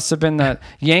this. It must have been that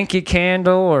Yankee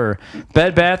Candle or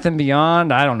Bed Bath &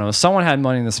 Beyond. I don't know. Someone had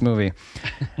money in this movie.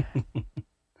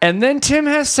 And then Tim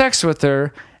has sex with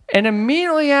her, and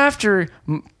immediately after,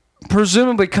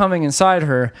 presumably coming inside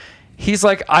her, he's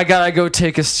like, I gotta go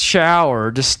take a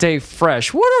shower to stay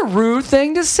fresh. What a rude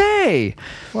thing to say.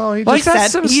 Well, he like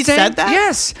just he said that?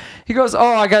 Yes. He goes, oh,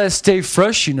 I gotta stay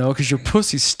fresh, because your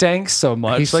pussy stanks so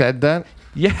much. he said that.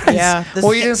 Yes. Yeah,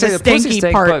 Well, he didn't say the pussy stinky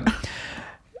stank, part.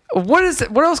 but what is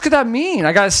it? What else could that mean?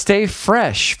 I gotta stay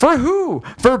fresh. For who?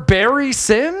 For Barry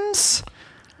Sims?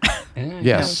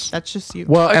 Yes. That's just you.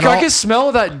 Well, and I can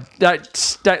smell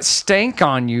that stank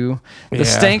on you. The Yeah.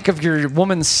 stank of your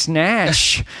woman's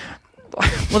snatch.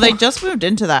 Well, they just moved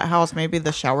into that house. Maybe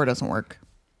the shower doesn't work.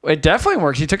 It definitely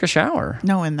works. He took a shower.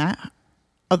 No, in that.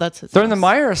 Oh, that's his They're in the house.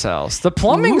 Myers house. The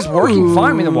plumbing's working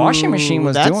fine. I mean, the washing machine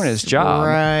was That's doing its job.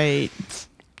 Right.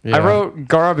 Yeah. I wrote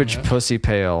garbage pussy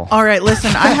pail. All right,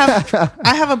 listen. I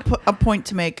have a point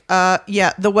to make.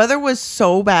 Yeah, the weather was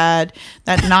so bad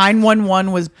that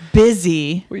 911 was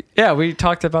busy. We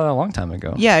talked about it a long time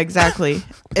ago. Yeah, exactly.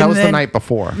 That was the night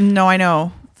before. No, I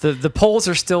know. The poles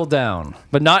are still down,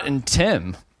 but not in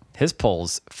Tim. His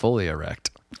pole's fully erect.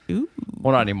 Ooh.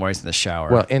 Well, not anymore. He's in the shower.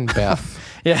 Well, in Beth.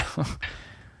 Yeah.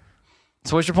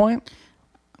 So what's your point?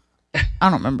 I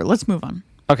don't remember. Let's move on.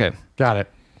 Okay. Got it.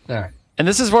 All right. And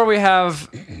this is where we have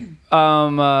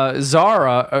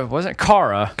Zara, wasn't it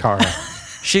Kara? Cara.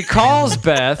 She calls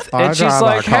Beth and she's Zara,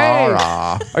 like, hey,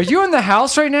 Cara. are you in the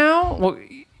house right now? Well,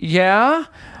 yeah.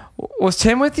 Was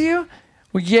Tim with you?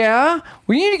 Well, yeah.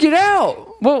 Well, you need to get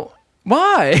out. Well,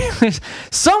 why?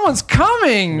 Someone's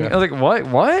coming. Yeah. I was like,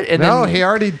 what? And No, then, he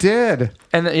already did.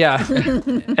 and then, yeah.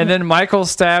 And then Michael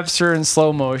stabs her in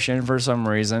slow motion for some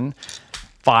reason.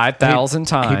 5,000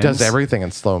 times. He does everything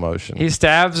in slow motion. He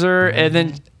stabs her, and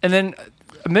then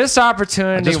a missed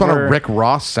opportunity. I just want a where Rick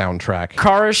Ross soundtrack.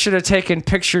 Kara should have taken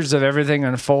pictures of everything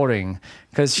unfolding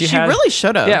because she really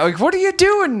should have. Yeah, like what are you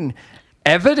doing?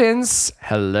 Evidence.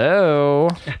 Hello.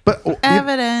 But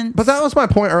Evidence. But that was my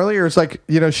point earlier. It's like,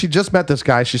 she just met this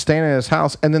guy. She's staying in his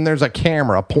house, and then there's a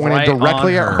camera pointed Right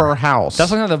directly on at her house. That's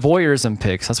one of the voyeurism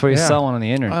pics. That's what he's Yeah. selling on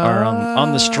the internet or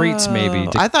on the streets, maybe.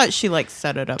 I thought she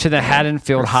set it up To the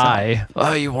Haddonfield herself. High.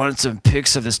 Oh, you wanted some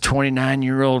pics of this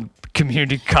 29-year-old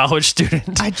community college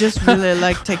student. I just really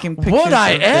like taking pictures. Would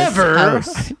I of this ever?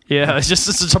 house. Yeah, it's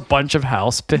just a bunch of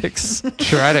house pics.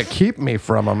 Try to keep me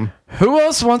from him. Who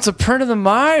else wants a print of the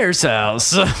Myers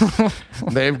house?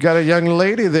 They've got a young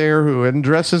lady there who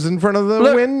undresses in front of the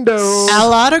Look. window.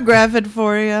 I'll autograph it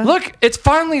for you. Look, it's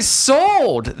finally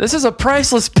sold. This is a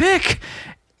priceless pic.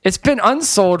 It's been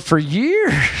unsold for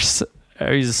years.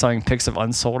 He's just selling pics of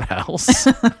unsold house.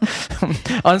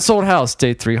 Unsold house,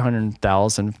 date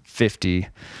 300,050.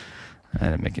 That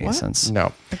didn't make any sense.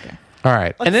 No. Okay. All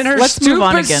right. And then her Let's move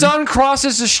on stupid again. son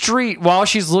crosses the street while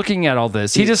she's looking at all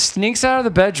this. He just sneaks out of the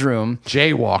bedroom.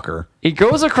 Jaywalker. He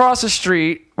goes across the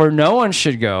street where no one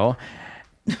should go.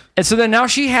 And so then now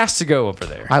she has to go over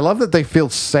there. I love that they feel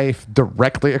safe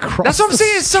directly across. That's what I'm the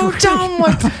saying. It's so dumb.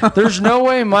 Like, there's no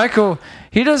way Michael,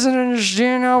 he doesn't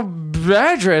understand how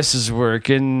addresses work.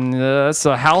 And that's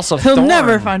the House of He'll Thorn.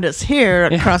 never find us here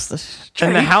across the street.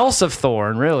 And the House of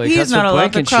Thorn, really. He's That's not what allowed to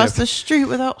Blankenship- cross the street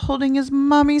without holding his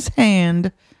mommy's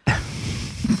hand.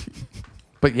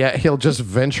 But yet he'll just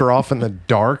venture off in the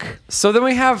dark. So then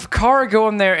we have Kara go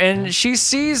in there, and she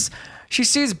sees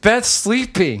Beth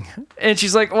sleeping, and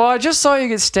she's like, "Well, I just saw you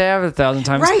get stabbed 1,000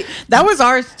 times. Right. That was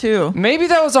ours too. Maybe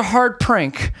that was a hard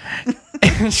prank."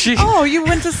 And she, Oh, you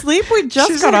went to sleep? We just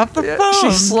she's got like- off the yeah, phone.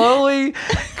 She slowly,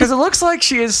 because it looks like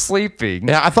she is sleeping.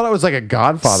 Yeah, I thought it was like a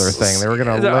Godfather thing. They were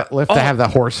going to lift to have the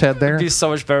horse head there. It'd be so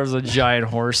much better with a giant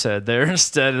horse head there.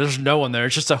 Instead, there's no one there.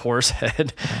 It's just a horse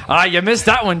head. You missed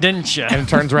that one, didn't you? And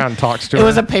turns around and talks to It her.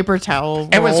 was a paper towel.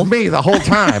 It was roll. me the whole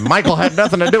time. Michael had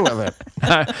nothing to do with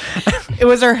it. It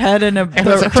was her head and It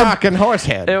was a talking horse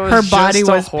head. It was her body just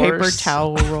a was paper horse.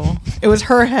 towel roll. It was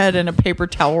her head and a paper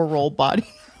towel roll body.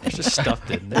 Just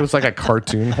stuffed in there. It was like a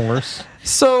cartoon horse.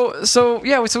 So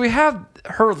we have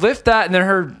her lift that, and then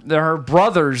her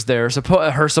brother's there.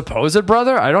 Her supposed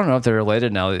brother. I don't know if they're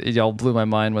related now. Y'all blew my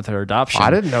mind with her adoption. I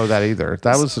didn't know that either.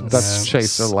 That's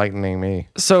Chase enlightening me.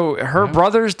 So her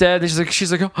brother's dead, and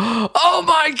she's like, oh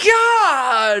my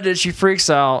god, and she freaks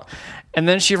out. And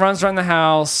then she runs around the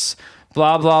house.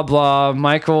 Blah, blah, blah.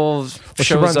 Michael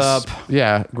shows up.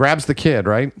 Yeah, grabs the kid,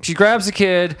 right? She grabs the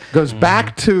kid. Goes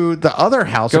back to the other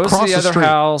house Goes across to the other street.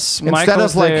 house. Instead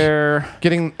Michael's of like there.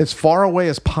 getting as far away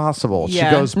as possible, Yeah.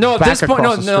 she goes No, at back this point,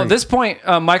 across the street. at this point,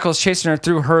 Michael's chasing her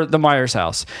through the Myers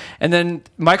house. And then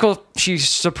she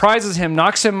surprises him,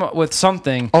 knocks him with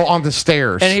something. Oh, on the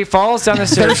stairs. And he falls down the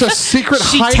stairs. There's a secret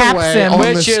She taps hideaway him. on the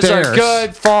Which is stairs. a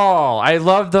good fall. I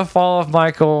love the fall of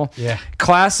Michael. Yeah.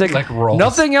 Classic. Like rolls.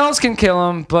 Nothing else can kill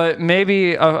him, but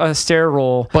maybe a stair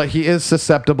roll. But he is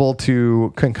susceptible to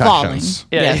Falling. concussions.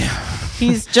 Yeah. Yes.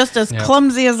 He's just as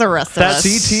clumsy as the rest of us.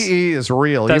 CTE is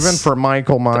real, That's- even for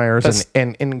Michael Myers that's-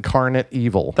 and incarnate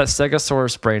evil. That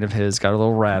Stegosaurus brain of his got a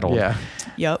little rattled. Yeah.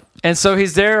 Yep. And so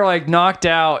he's there, like knocked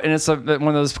out, and it's one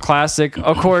of those classic.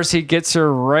 Of course, he gets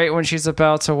her right when she's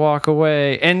about to walk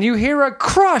away, and you hear a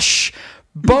crush,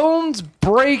 bones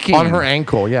breaking On her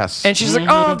ankle, yes. and she's like,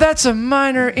 "Oh, that's a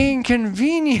minor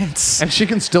inconvenience." And she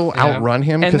can still outrun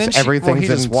him And then because he everything's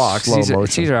just in walks. slow Sees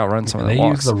motion. her outrun someone They that use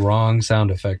walks. the wrong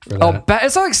sound effect for that. Oh,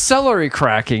 it's not like celery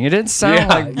cracking. It didn't sound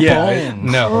like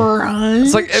bones. No.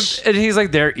 It's like, and he's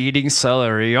like, they're eating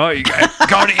celery. Oh, you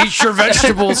gotta eat your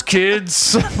vegetables,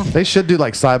 kids. They should do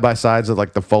like side by sides of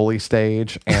like the Foley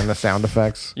stage and the sound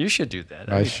effects. You should do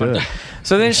that. I should.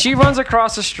 So then she runs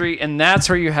across the street, and that's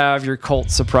where you have your cult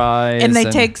surprise. And they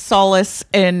take solace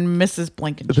in Mrs.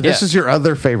 Blankenship. But this is your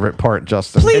other favorite part,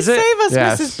 Justin. Please Is it? save us,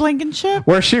 Yes. Mrs. Blankenship.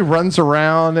 Where she runs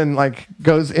around and like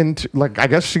goes into like I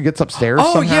guess she gets upstairs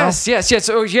Oh somehow. yes.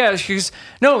 Oh yeah.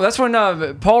 That's when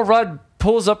Paul Rudd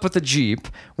pulls up with the Jeep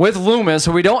with Loomis,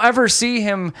 who we don't ever see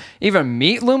him even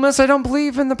meet Loomis. I don't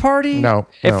believe in the party. No.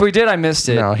 If we did, I missed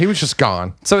it. No, he was just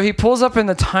gone. So he pulls up in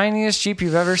the tiniest Jeep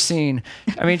you've ever seen.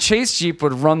 I mean, Chase Jeep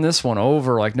would run this one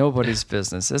over like nobody's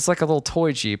business. It's like a little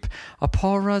toy Jeep, a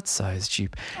Paul Rudd sized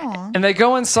Jeep. And they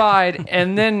go inside,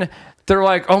 and then they're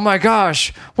like, "Oh my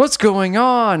gosh, what's going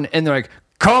on?" And they're like,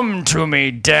 "Come to me,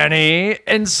 Danny."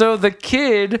 And so the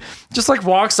kid just like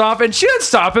walks off, and she didn't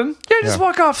stop him. Yeah, just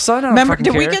walk off, son. I don't Remember, fucking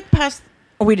did we care. get past?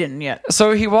 Oh, we didn't yet.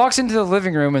 So he walks into the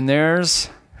living room, and there's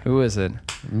who is it?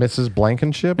 Mrs.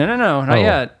 Blankenship? No, not Oh.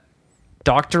 yet.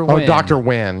 Dr. Oh, Wynn. Dr.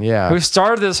 Wynn, yeah. Who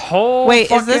started this whole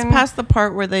Wait, is this fucking- past the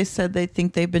part where they said they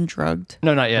think they've been drugged?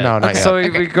 No, not yet. No, not yet. So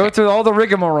we go through all the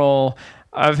rigmarole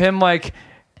of him like,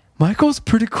 Michael's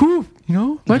pretty cool, you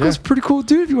know? Michael's a pretty cool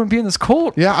dude if you want to be in this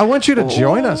cult. Yeah, I want you to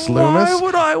join us, Loomis. Why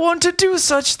would I want to do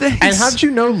such things? And how'd you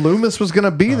know Loomis was going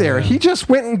to be there? He just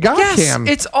went and got Yes, him.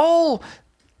 it's all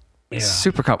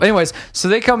super complicated. Anyways, so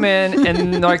they come in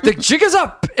and they're like the jig is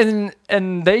up,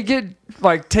 and they get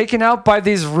like taken out by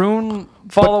these rune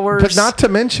followers. But not to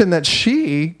mention that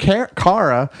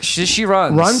Kara, she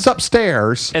runs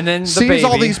upstairs And then the sees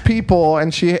all baby. these people,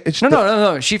 and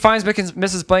No. She finds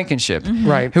Mrs. Blankenship,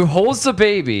 Right. who holds the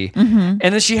baby, and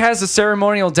then she has the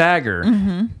ceremonial dagger,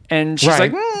 and she's Right.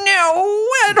 like, "No,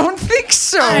 I don't think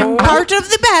so." I'm part of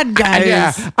the bad guys.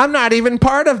 Yeah, I'm not even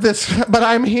part of this, but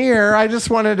I'm here. I just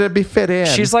wanted to be fit in.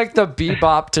 She's like the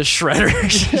Bebop to Shredder.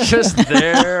 She's just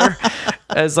there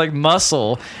as like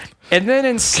muscle. And then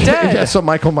instead, yeah, so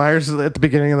Michael Myers at the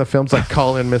beginning of the film's like,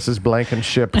 call in Mrs.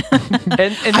 Blankenship.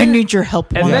 and I need your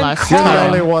help one then last You're the Kara-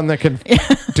 only one that can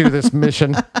do this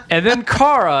mission. and then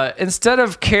Kara, instead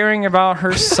of caring about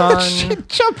her son, She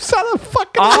jumps out of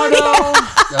fucking Otto,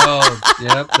 Oh,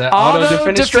 yep. That auto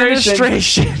defenestration.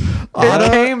 defenestration. Otto-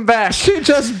 It came back. She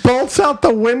just bolts out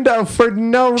the window for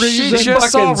no reason. She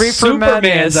just saw Fucking Reefer Superman's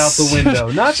Madness. out the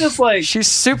window. Not just like She's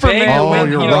Superman. Bang, Oh,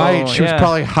 with, you're you know, right. She was yeah.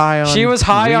 probably high on. She was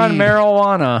high on weed.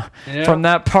 marijuana Yeah. from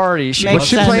that party. She Makes Was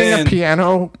she sense. playing a Man.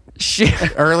 piano she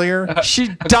earlier? she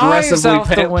dives aggressively out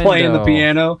the window. playing the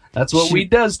piano. That's what She- weed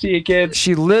does to you, kid.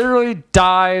 She literally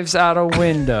dives out a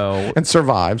window. And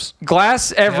survives.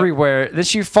 Glass everywhere. Then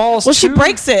she falls. Well, she to-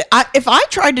 breaks it. If I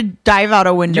tried to dive out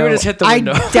a window, You would just hit the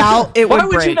window. I doubt it Why would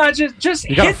would break. you not just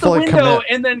You gotta hit the fully window commit.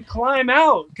 and then climb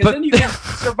out? Because But- then you can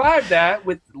survive that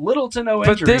with little to no But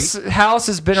injury. this house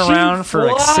has been She around for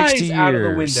like flies 60 years. out of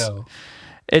the window.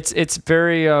 It's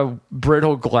very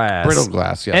brittle glass. Brittle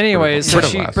glass, yes. Anyways, Brittle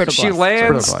so glass. she Brittle she glass. lands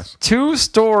Brittle glass. 2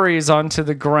 stories onto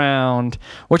the ground,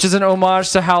 which is an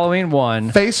homage to Halloween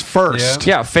 1. Face first.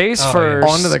 Yeah, face Oh, first.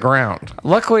 Onto the ground.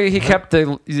 Luckily, he kept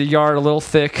the yard a little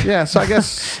thick. Yeah, so I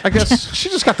guess she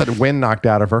just got the wind knocked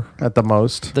out of her at the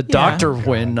most. The doctor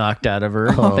wind knocked out of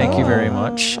her. Thank you very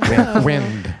much.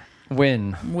 Wind.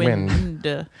 Win.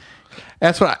 Wind.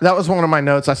 That was one of my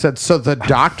notes. I said, so the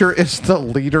doctor is the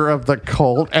leader of the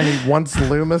cult and he wants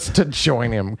Loomis to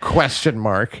join him? Question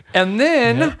mark. And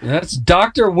then, That's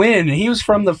Dr. Wynn. He was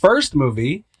from the first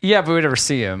movie. yeah, but we never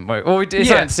see him. Well, it's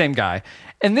Yeah. not the same guy.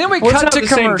 And then we Well, it's cut not to the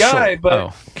same commercial. guy, but Oh.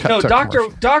 no, Cut to commercial.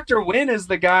 Dr. Wynn is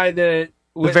the guy that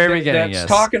very beginning, that's yes.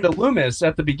 talking to Loomis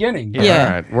at the beginning. Yeah.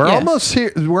 All right, we're Yeah. almost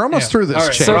here. We're almost through this. All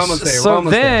right, Chase. we're almost there. So We're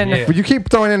almost then- there. Yeah. But you keep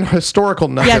throwing in historical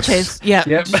nuggets. Yeah, Chase. Yeah,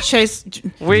 Yep. Chase.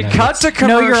 We cut to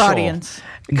commercial. Know your audience.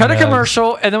 Cut a No.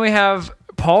 commercial, and then we have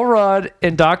Paul Rudd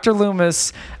and Dr.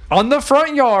 Loomis on the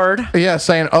front yard. Yeah,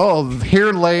 saying, "Oh,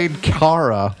 here laid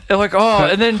Kara. They're like, oh,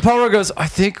 and then Paul Rudd goes, I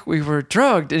think we were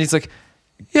drugged. And he's like,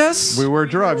 yes, We were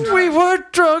drugged." we were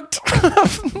drugged.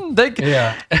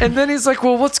 Yeah. And then he's like,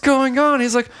 well, what's going on?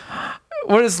 He's like,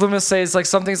 what does Loomis say? It's like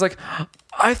something's like,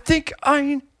 I think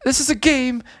this is a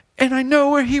game and I know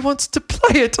where he wants to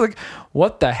play it. Like,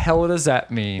 what the hell does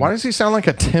that mean? Why does he sound like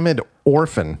a timid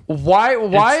orphan?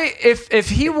 Why if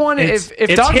he wanted, if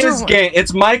It's Dr. his game.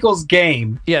 It's Michael's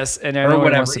game Yes, and I or know he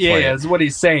whatever. wants to Yeah, play yeah, it. that's what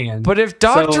he's saying. But if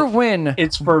Dr. So, Wynn,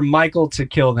 it's for Michael to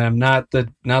kill them, not the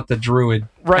druid.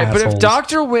 right, but if assholes.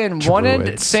 Dr. Wynn wanted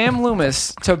Druids. Sam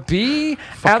Loomis to be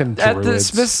Fucking at the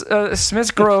druids.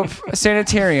 Smiths Grove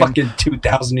Sanitarium, fucking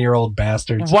 2,000-year-old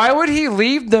bastards. why would he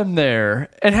leave them there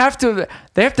and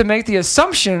they have to make the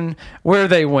assumption where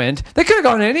they went? They could have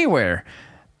gone anywhere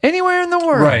in the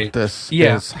world. Right. This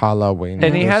Yeah. is Halloween.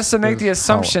 And he This has to make is the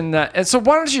assumption that, and so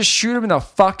why don't you shoot him in the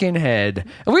fucking head?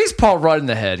 At least Paul Rudd in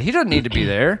the head. He doesn't need to be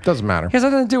there. Doesn't matter. He has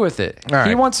nothing to do with it. All right.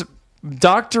 He wants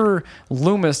Dr.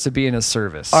 Loomis to be in his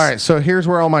service. All right, so here's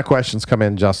where all my questions come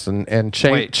in, Justin. And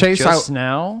Wait, Chase, just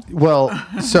now? well,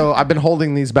 so I've been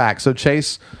holding these back. So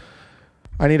Chase,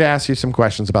 I need to ask you some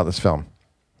questions about this film.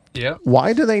 Yep.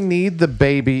 Why do they need the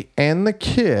baby and the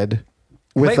kid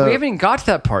with Wait, we haven't even got to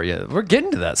that part yet. We're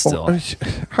getting to that still.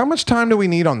 How much time do we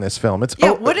need on this film? It's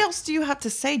Yeah. What else do you have to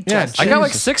say, Yeah, Justin? I got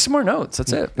like Jesus. 6 more notes.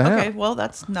 That's it. Yeah. Okay, well,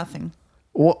 that's nothing.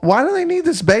 Why do they need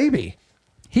this baby?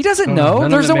 He doesn't none know.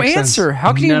 of There's it no makes answer. sense.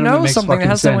 How can you None of it know makes something that fucking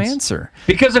has no sense. answer?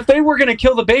 Because if they were going to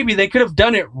kill the baby, they could have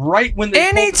done it right when they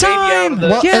pulled the baby out Anytime. of the...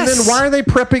 Well, Yes. and then why are they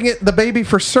prepping the baby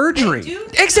for surgery?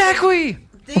 Exactly.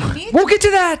 They need We'll get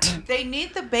to that. They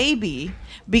need the baby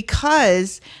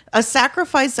because a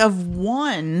sacrifice of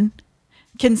one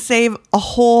can save a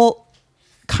whole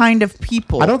kind of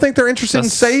people. I don't think they're interested in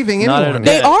That's saving not anyone. it.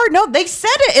 They are. No, they said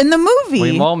it in the movie.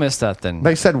 We all missed that then.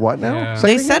 They said what now? Yeah. Say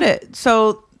They it said again? it.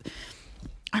 So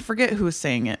I forget who was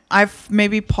saying it.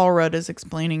 Maybe Paul Rudd is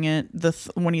explaining it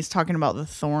when he's talking about the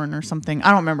thorn or something. I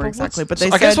don't remember exactly, but they I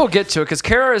said guess we'll get to it because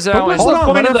Kara is out. What's Hold the on,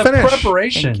 point let of her the finish.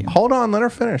 preparation? Thank you. Hold on, let her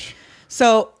finish.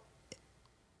 so.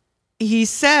 He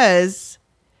says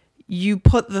you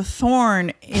put the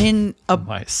thorn in a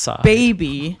my side.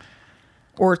 baby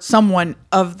or someone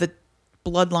of the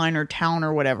bloodline or town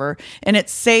or whatever, and it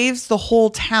saves the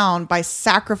whole town by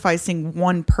sacrificing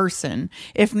one person.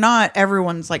 If not,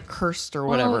 everyone's like cursed or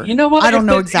whatever. Well, you know what? I don't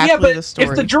know But exactly the story.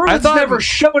 If the druids never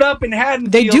showed up in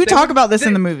Haddonfield... They do talk would- about this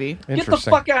in the movie. Get the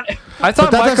Interesting. fuck out... I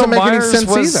thought But that Michael doesn't make any Myers sense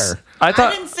was. either. I I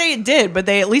thought didn't say it did, but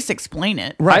they at least explain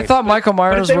it. I thought Michael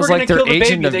But if Myers they were was gonna like their kill the agent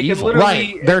baby, of they could evil. literally-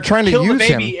 Right. They're trying to kill the use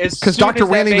him baby as because soon Dr. as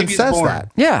that Wayne even baby's says born.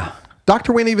 that. Yeah.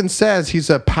 Dr. Wayne even says he's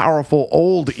a powerful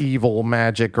old evil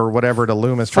magic or whatever to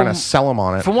Loomis, trying to sell him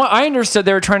on it. From what I understood,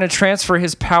 they were trying to transfer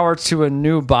his power to a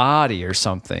new body or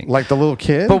something. Like the little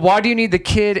kid? But why do you need the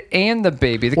kid and the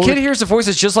baby? The Well, kid hears the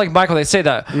voices just like Michael. They say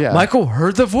that Yeah. Michael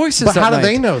heard the voices. But that how do night.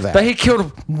 they know that? That he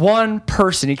killed one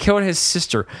person. He killed his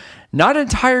sister, not an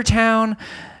entire town.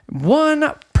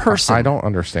 One person. I don't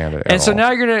understand it at And so all.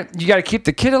 now you got to keep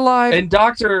the kid alive. And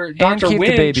Dr. keep the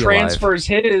Wynn baby alive. transfers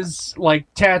his like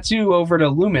tattoo over to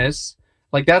Loomis.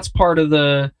 Like that's part of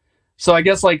the... So I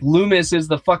guess like Loomis is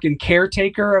the fucking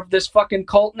caretaker of this fucking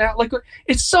cult now. Like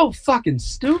it's so fucking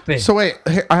stupid. So wait,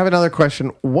 here, I have another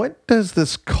question. What does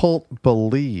this cult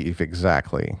believe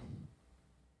exactly?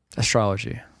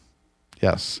 Astrology.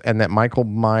 Yes, and that Michael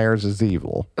Myers is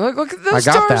evil. Look, the I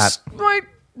got stars might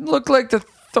look like the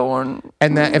thorn.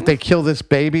 And that if they kill this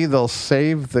baby, they'll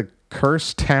save the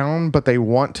cursed town, but they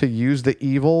want to use the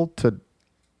evil to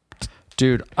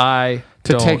Dude, I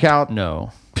To don't take out-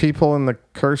 know. people in the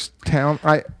cursed town.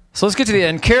 So let's get to the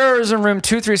end. Kara is in room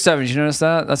 237. Did you notice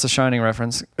that? That's a Shining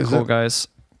reference. Cool, it? guys.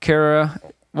 Kara.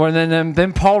 Well,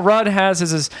 then Paul Rudd has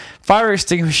his fire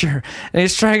extinguisher, and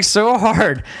he's trying so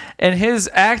hard, and his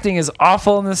acting is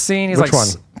awful in this scene. He's Which like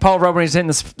one? Paul Rudd when he's hitting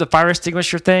the fire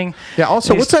extinguisher thing. Yeah.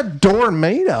 Also, And what's that door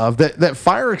made of? That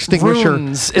fire extinguisher.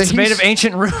 runes. that It's made he's- of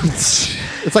ancient runes.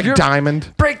 It's like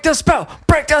Diamond. Break the spell.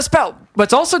 Break the spell. But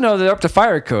it's also know they're up to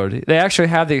fire code. They actually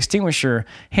have the extinguisher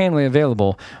handily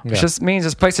available, which just means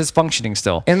this place is functioning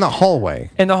still. In the hallway.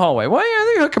 In the hallway. Well,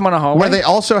 yeah, they hook him on a hallway. Where they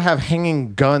also have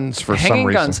hanging guns for some reason.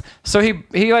 Hanging guns. So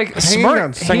he like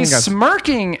he's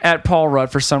smirking at Paul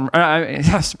Rudd for some. He's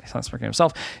not smirking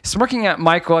himself. He's smirking at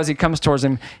Michael as he comes towards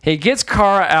him. He gets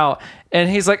Kara out, and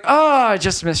he's like, "Oh, I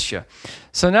just missed you."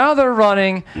 So now they're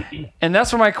running, and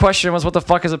that's where my question was, what the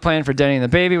fuck is the plan for Denny and the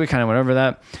baby? We kind of went over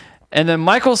that. And then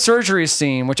Michael's surgery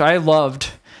scene, which I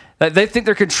loved, that they think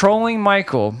they're controlling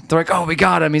Michael. They're like, oh, we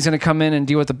got him. He's going to come in and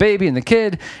deal with the baby and the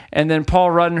kid. And then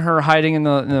Paul Rudd and her hiding in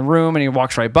the room, and he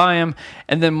walks right by him.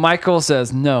 And then Michael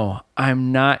says, no,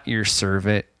 I'm not your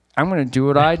servant. I'm going to do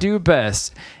what I do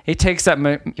best. He takes that...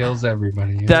 Kills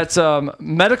everybody. Yeah. That's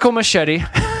medical machete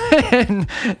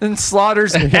and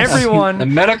slaughters everyone. The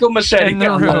medical machete in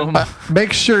the room.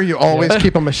 Make sure you always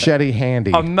keep a machete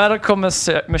handy. A medical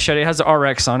machete has the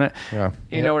RX on it. Yeah.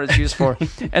 You know what it's used for.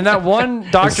 And that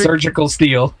one doctor... surgical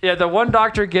steel. Yeah, the one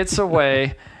doctor gets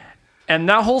away. And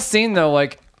that whole scene, though,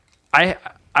 like... I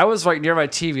was like near my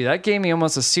TV. That gave me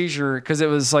almost a seizure because it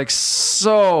was like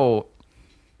so...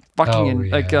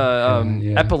 fucking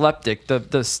epileptic. The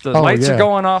lights are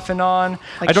going off and on.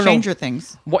 Like I don't Stranger know,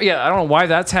 Things. I don't know why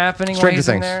that's happening. Stranger Things.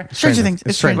 Things. There. Stranger Things.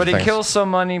 It's Stranger But he Things. kills so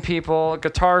many people.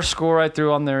 Guitar score I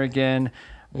threw on there again.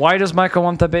 Why does Michael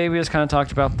want the baby? Just kind of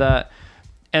talked about that.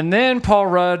 And then Paul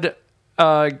Rudd,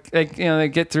 they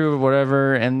get through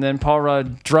whatever, and then Paul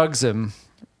Rudd drugs him.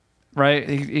 Right,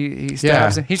 he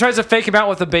stabs him. He tries to fake him out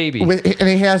with a baby, and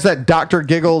he has that Dr.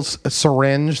 Giggles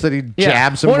syringe that he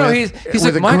jabs him with. He's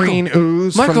with like, a green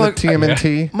ooze from the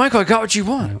TMNT. Michael, I got what you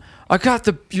want. I got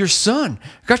your son.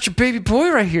 I got your baby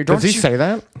boy right here. Does he say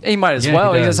that? He might as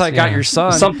well. He just got your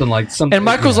son. Something. And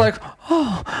Michael's like,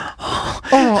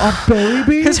 a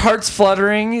baby? His heart's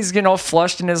fluttering. He's getting all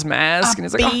flushed in his mask. And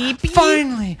he's like, oh,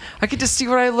 finally, I get to see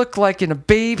what I look like in a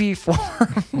baby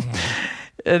form.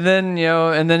 And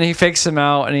then, he fakes him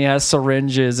out and he has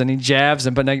syringes and he jabs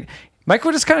him. But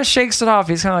Michael just kind of shakes it off.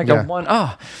 He's kind of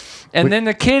like And then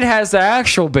the kid has the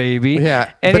actual baby.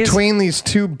 Yeah. And between these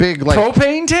two big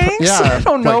propane tanks? Yeah. I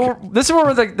don't know. This is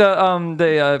where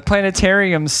the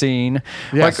planetarium scene.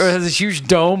 Yes. Like it has this huge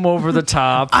dome over the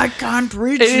top. I can't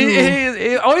reach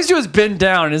you. All he's doing is bend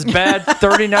down on his bad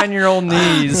 39-year-old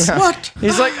knees. Yeah. What?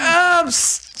 He's like, I'm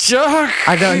stuck.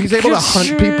 I know. He's able to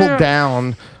hunt people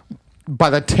down by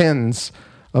the tens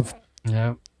of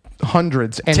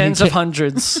hundreds. And tens of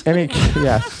hundreds. And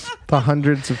the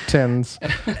hundreds of tens.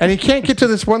 And he can't get to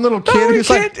this one little kid who's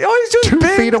like 2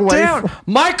 feet away.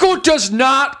 Michael does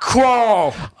not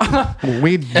crawl. All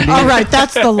right,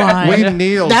 that's the line. We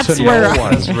kneel that's to where no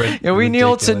one. We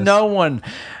kneel to no one.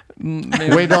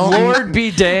 We don't. Lord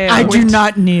be damned. I do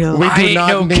not kneel. We do not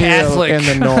no kneel Catholic. in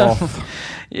the north.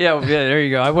 Yeah, there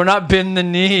you go. I will not bend the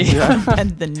knee.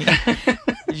 Bend the knee.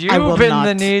 You bend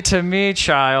the knee to me,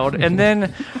 child. And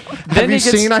then have you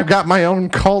seen? I've got my own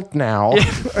cult now.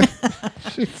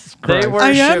 Jesus Christ. They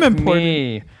worship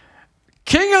me.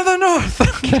 King of the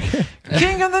North.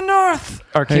 King of the North.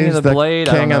 Or King of the Blade.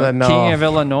 King of the North. King of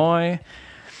Illinois.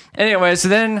 Anyway, so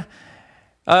then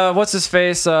what's his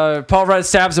face? Paul Rudd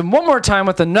stabs him one more time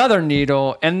with another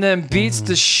needle and then beats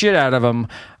the shit out of him.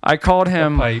 I called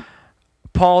him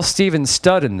Paul Stephen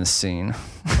Stud in this scene.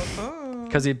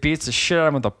 Because he beats the shit out of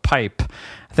him with a pipe.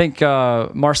 I think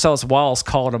Marcellus Wallace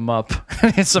called him up.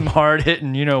 It's some hard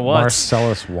hitting, what?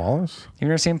 Marcellus Wallace? You've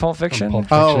never seen Pulp Fiction?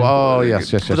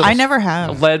 Yes. I never have.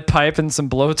 A lead pipe and some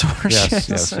blowtorches.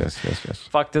 Yes.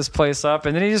 Fuck this place up.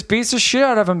 And then he just beats the shit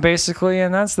out of him, basically,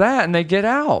 and that's that. And they get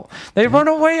out. They run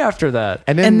away after that.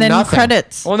 And then nothing.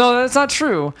 Credits. Well, no, that's not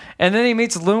true. And then he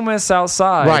meets Loomis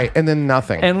outside. Right, and then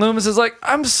nothing. And Loomis is like,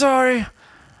 I'm sorry.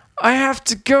 I have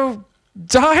to go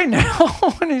die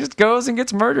now. And he just goes and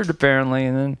gets murdered, apparently.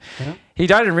 And then he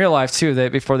died in real life, too,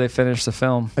 before they finished the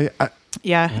film.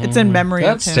 It's in memory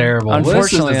That's of him. terrible.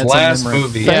 Unfortunately, this is his it's last in memory.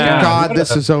 movie. Thank God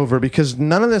this is over because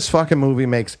none of this fucking movie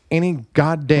makes any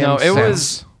goddamn sense. No, it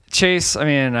was Chase. I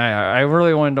mean, I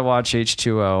really wanted to watch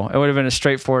H2O. It would have been a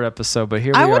straightforward episode, but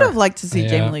here we are. I would have liked to see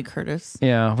Jamie Lee Curtis.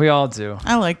 Yeah, we all do.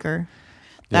 I like her.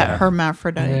 That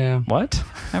hermaphrodite. Yeah. What?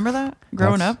 Remember that?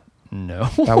 Growing up? No.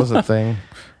 That was a thing.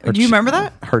 Do you remember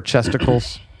that? Her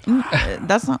chesticles.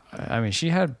 That's not. I mean, she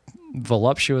had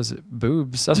voluptuous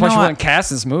boobs. That's why she wasn't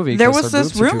cast in this movie. There was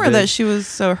this rumor that she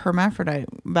was a hermaphrodite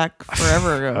back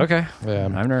forever ago. Okay. Yeah.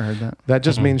 I've never heard that. That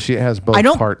just means she has both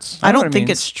parts. I know what don't it think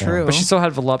means. it's true. But she still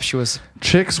had voluptuous.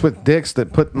 Chicks with dicks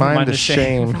that put mine to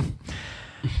shame.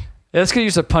 Yeah, this could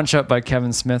use a punch up by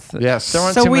Kevin Smith. Yes. There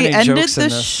weren't so too we many ended jokes in the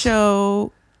this.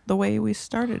 show the way we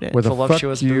started it. With a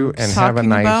Voluptuous fuck you boobs. and have a Talking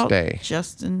nice about day.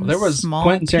 Justin Well, there was Small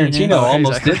Quentin Tarantino penis.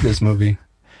 almost Exactly. did this movie.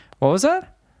 What was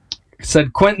that?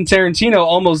 Said Quentin Tarantino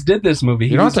almost did this movie.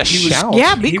 You don't have to shout.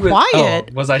 Yeah, be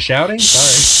quiet. Was I shouting?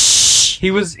 Sorry. He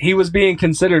was being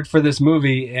considered for this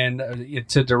movie and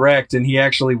to direct, and he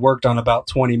actually worked on about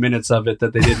 20 minutes of it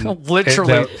that they didn't.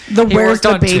 Literally, The he where's worked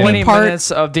the on baby 20 part?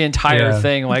 minutes of the entire Yeah.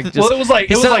 thing. Like, just, Well, it was like-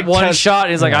 he it was said like one test- shot.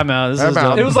 He's like, I'm out. This is I'm out.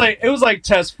 dumb. It was like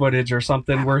test footage or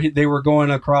something where they were going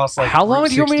across like. How long Route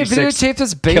do you want me to 66, videotape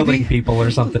this killing baby? people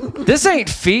or something? This ain't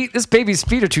feet. This baby's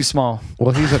feet are too small.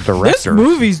 Well, he's a This director.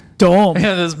 movie's dumb.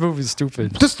 Yeah, this movie's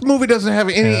stupid. This movie doesn't have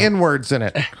any N-words in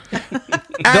it.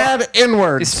 Add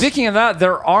N-words. Speaking of that,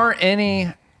 there aren't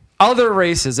any other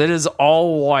races. It is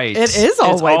all white. It is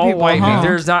all It's white all people, white. huh?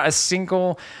 There's not a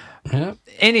single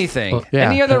anything. Yeah.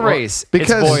 Any other Well, race. because-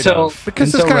 it's void Until- of.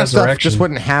 Because this Until kind of stuff Resurrection. just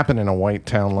wouldn't happen in a white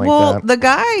town like Well, that. the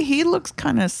guy, he looks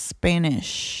kind of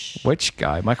Spanish. Which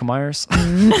guy? Michael Myers?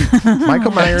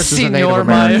 Michael Myers is a Native Senor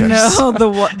American. Myers. No,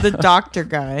 the doctor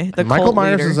guy. The Michael cult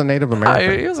Myers leader. is a Native He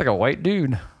American. was like a white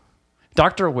dude.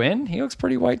 Dr. Wynn? He looks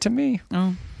pretty white to me.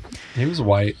 He was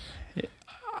white.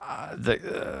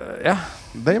 Yeah.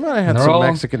 They might have had They're some all-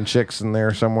 Mexican chicks in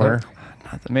there somewhere.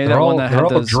 Maybe They're that all, one that they're had all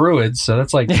those. druids, so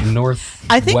that's like north.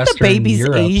 I think the baby's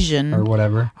Europe Asian. or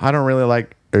whatever. I don't really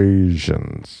like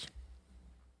Asians.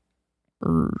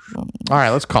 All right,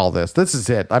 let's call this. This is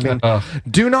it. I mean,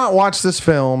 do not watch this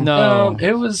film. No.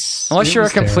 It was Unless it you're a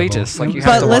was terrible. completist, like you have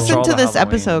But to watch listen all to the this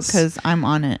episode Halloweens. because I'm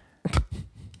on it.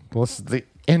 Well, this is the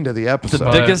end of the episode.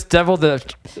 The biggest devil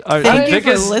that Thank you for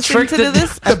biggest listening trick to that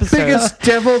this the episode. biggest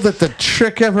devil that the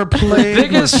trick ever played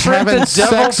biggest was trick having the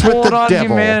devil sex with pulled the on devil.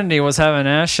 humanity was having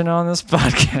Ashton on this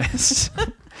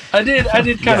podcast. I did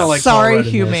kind of like Sorry, Paul Rudd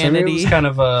in this. I mean, humanity. it was kind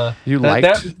of a You that,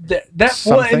 liked that well,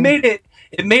 something?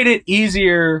 it made it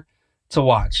easier to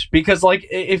watch because like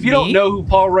if you don't Me? know who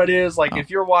Paul Rudd is, like if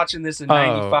you're watching this in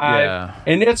 '95 yeah.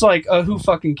 and it's like who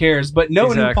fucking cares, but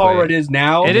knowing who Paul Exactly. Rudd is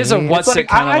now, It is a It's what's it's it like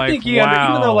kind of I like, think he wow.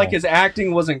 even though like his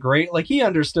acting wasn't great, like he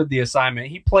understood the assignment.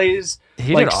 He plays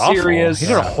He like did awful. serious. He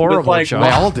did a with, horrible like, job. They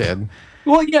all did.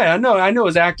 Well, yeah, I know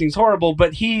his acting's horrible,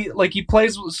 but he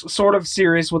plays sort of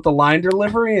serious with the line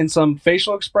delivery and some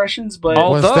facial expressions. But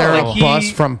Was there a like,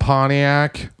 bus from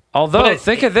Pontiac? Although, but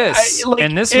think of this. like,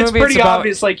 in this it's movie, pretty it's about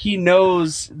obvious. Like he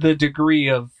knows the degree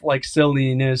of like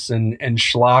silliness and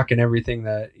schlock and everything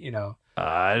that you know.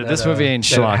 this movie ain't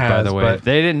that it schlock, by has, the way. but-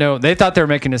 They didn't know. They thought they were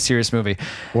making a serious movie.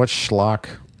 What's schlock?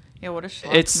 Yeah, what does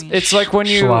schlock It's mean? it's like when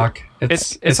you Schlock.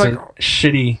 it's like like, a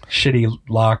shitty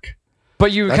lock.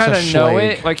 but you That's kind a of know schlag.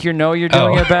 it. Like you know you're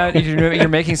doing Oh. a bad. You're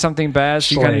making something bad.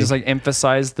 So you kind Schlag. of just like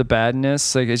emphasize the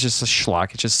badness. Like it's just a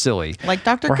schlock. It's just silly. like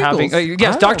Dr. We're Giggles. having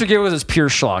yes, I Dr. don't- Giggles is pure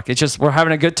schlock. It's just we're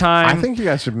having a good time. I think you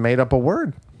guys have made up a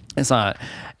word. it's not.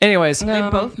 Anyways, they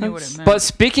both knew what it meant. but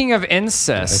speaking of They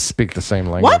incest, speak the same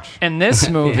language. in this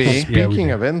movie, Yeah, we Speaking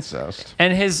do. of incest,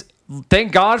 and his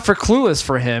thank God for Clueless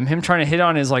for him trying to hit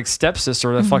on his like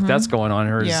stepsister, the fuck that's going on,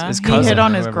 or his, yeah, his he cousin, hit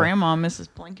on or his whoever. grandma, Mrs.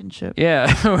 Blankenship. Yeah,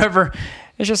 whoever.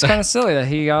 It's just kind of silly that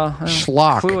he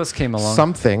schlock. Clueless came along.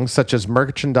 Something such as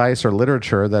merchandise or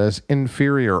literature that is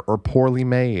inferior or poorly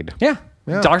made. yeah.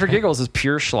 Yeah. Dr. Giggles is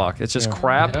pure schlock. It's just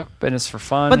crap, Yeah. and it's for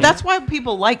fun. But that's why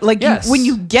people like Yes. when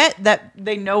you get that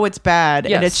they know it's bad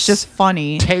and it's Yes. just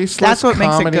funny. Tasteless That's what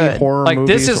makes it comedy, good. horror like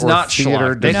movies this is or not theater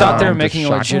schlock. They thought they were designed to making a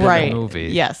shock legitimate Right. movie.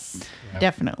 Yes,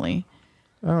 definitely.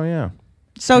 Oh yeah.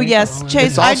 So yes,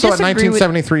 Chase, It's I also a disagree with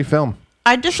 1973 film.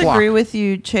 I disagree Schlock. with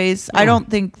you, Chase. I don't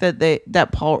think that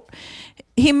Paul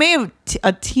he may have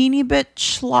a teeny bit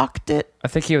schlocked it. I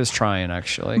think he was trying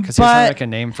actually because he was trying to But- make a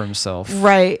name for himself.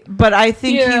 Right, but I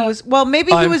think he Yeah. was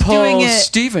maybe he I'm was Paul doing it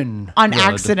Stephen on Rudd.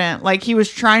 accident. Like he was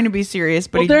trying to be serious,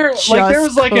 but Well, he there just like there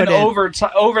was like an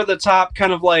couldn't. over the top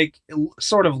kind of like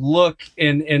sort of look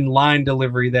in line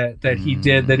delivery that he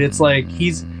did that it's like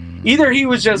he's either he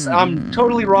was just I'm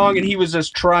totally wrong and he was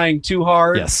just trying too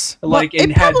hard. Yes. Like Well,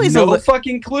 and it had probably is no a li-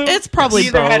 fucking clue. it's probably he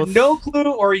either had both. no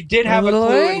clue or he did have a Little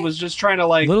clue A? and was just trying to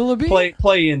like Little B?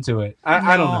 play into it.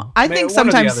 I don't No, know. I think One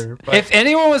or the sometimes- other, but- If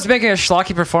anyone was making a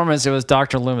schlocky performance, it was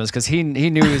Dr. Loomis because he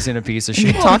knew he was in a piece of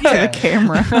shit. Talk to Yeah. the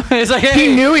camera. He's like, hey,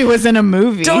 He knew he was in a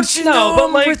movie. don't you no, know but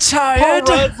I'm like retired?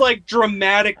 Paul Rudd's like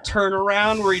dramatic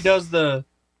turnaround where he does the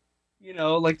You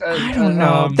know, like I don't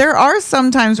know. There are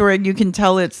some times where you can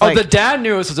tell it's like the dad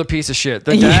knew this was a piece of shit.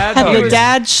 The yeah, dad, the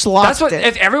dad schlocked that's what. it.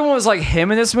 If everyone was like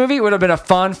him in this movie, it would have been a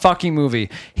fun fucking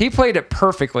movie. He played it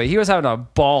perfectly. He was having a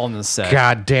ball in the set.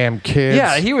 Goddamn kids.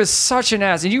 Yeah, he was such an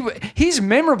ass, and he's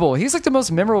memorable. He's like the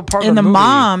most memorable part and of the movie.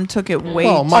 mom took it way.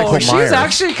 Well, Michael she's Myers.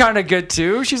 actually kind of good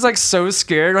too. She's like so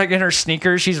scared, like in her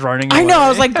sneakers, she's running. I know. away. I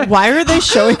was like, why are they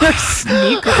showing her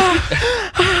sneakers?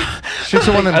 She's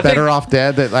the one in Better Off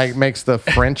Dead that like makes the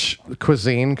French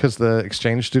cuisine because the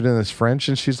exchange student is French,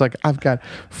 and she's like, I've got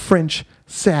French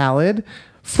salad,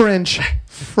 French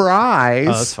fries.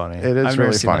 Oh, that's funny. It is I've never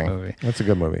really seen that funny. movie. That's a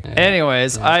good movie.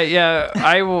 Anyways,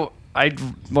 I will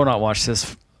not watch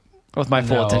this with my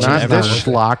full attention. Not ever. this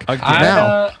schlock. Again.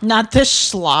 Now, Not this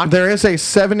schlock. there is a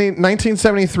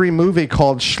 1973 movie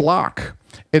called Schlock.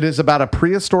 It is about a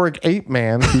prehistoric ape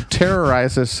man who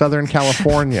terrorizes Southern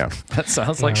California. That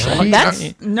sounds like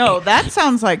That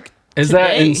sounds like. Is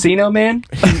today. that Encino Man?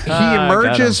 He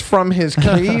emerges from his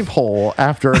cave hole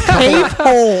after a couple Cave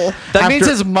hole. That means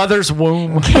his mother's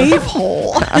womb. Cave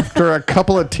hole. after a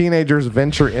couple of teenagers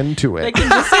venture into it. They can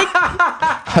just say,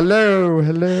 Hello.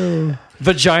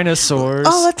 Vaginosaurs.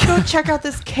 oh, let's go check out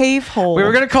this cave hole. We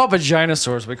were gonna call it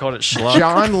Vaginosaurs. We called it Schluck.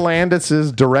 John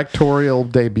Landis's directorial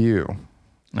debut.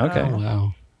 Okay. Oh,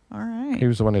 wow. All right. He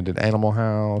was the one who did Animal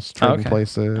House, Trading Okay.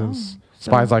 Places,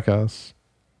 Spies Like Us,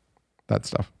 that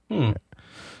stuff.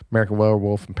 American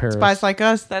Werewolf in Paris. Spies Like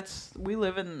Us. We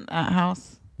live in that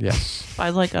house. Yes.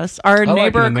 Spies Like Us. Our I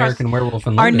neighbor like an across. American Werewolf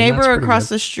in Our London. neighbor That's pretty across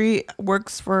good. the street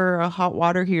works for a hot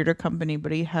water heater company,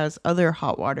 but he has other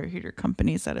hot water heater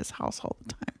companies at his house all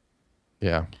the time.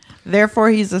 Yeah. Therefore,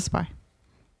 he's a spy.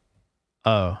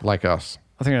 Oh, Like us.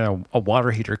 I think a water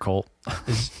heater cult.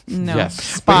 No, Yes.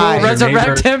 spy. We'll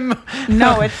resurrect him.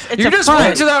 No, it's You a just front.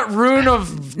 went to that rune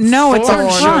of No, it's a thorn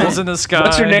front. shovels in the sky.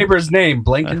 What's your neighbor's name?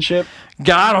 Blankenship?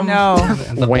 Got him. No,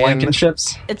 The When-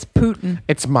 Blankenships? it's Putin.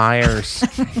 It's Myers.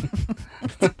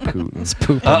 Putin. It's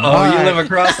poop. Uh-oh, you live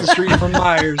across the street from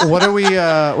Myers. What are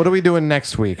we doing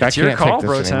next week? It's I your can't call, take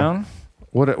this anymore.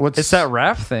 Brotown. What's It's that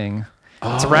rap thing.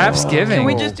 It's Rap's giving. Can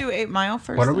we just do 8 Mile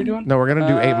first? What are we then? doing? No, we're gonna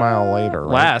do 8 Mile later.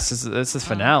 Right? last? This is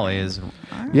finale. Is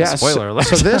Yeah. Spoiler alert.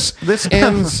 So this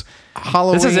ends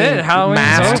Halloween. This is it. Halloween's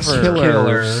Masked over.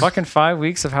 Killers. Fucking 5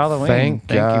 weeks of Halloween. Thank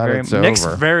God you very it's much. Nick's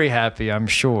over. very happy, I'm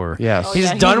sure. Yes. Oh, He's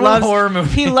yeah, done he with loves horror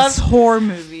movies. He loves horror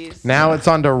movies. Now it's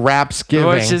on to Rapsgiving.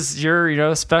 Which is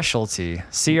your specialty.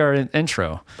 See our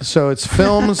intro. So it's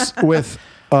films with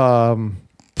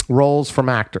roles from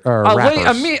rappers.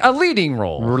 A leading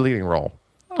role. Leading role.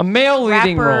 A male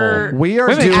leading Rapper. role. We are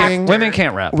women doing women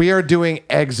can't rap. We are doing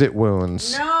Exit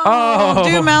Wounds. No, Oh.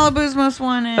 do Malibu's Most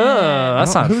Wanted.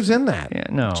 That's not. Who's in that? Yeah,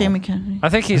 no. Jamie Kennedy. I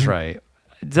think he's right.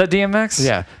 Is that DMX?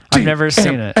 Yeah. I've never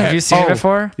seen it. Have you seen it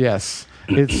before? Yes.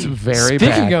 It's very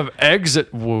Speaking bad. of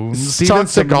exit wounds, Steven talk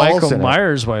to Seagal's Michael in it.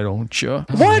 Myers, why don't you?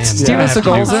 What? Man, Steven I have to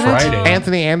Seagal's do in it? Friday.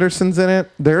 Anthony Anderson's in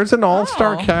it. There's an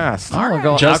all-star Oh. cast. Oh,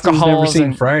 go Justin's never alcohols seen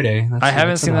and- Friday. I haven't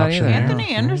that's seen an that option either. there. Anthony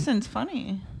Anderson's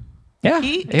funny. Yeah.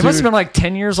 He must have been like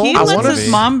 10 years old. He I lets wanna his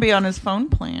be- mom be on his phone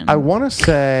plan. I want to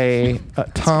say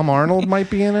Tom Arnold might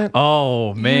be in it.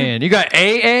 Oh, man. You got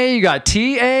AA, you got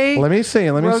TA. Let me see.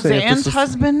 If Roseanne's this is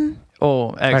husband.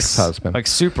 Oh, Ex-husband. Like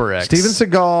Super X. Steven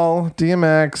Seagal,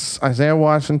 DMX, Isaiah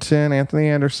Washington, Anthony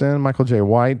Anderson, Michael J.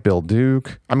 White, Bill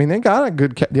Duke. I mean, they got a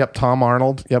good. Yep, Tom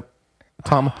Arnold. Yep,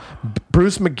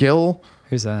 Bruce McGill,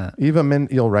 Who's that? Eva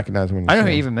You'll recognize him when you I know see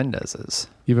who him. Eva Mendes is.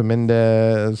 Eva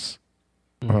Mendes.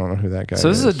 I don't know who that guy is. So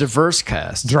this is a diverse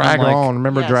cast. Drag Unlike- On.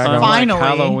 Remember Yes. Drag On? unlike Finally.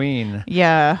 Halloween.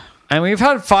 Yeah. And we've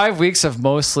had 5 weeks of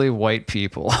mostly white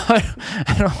people.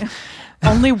 I don't,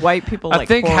 Only white people I like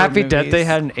think horror Happy Death movies. Day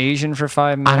had an Asian for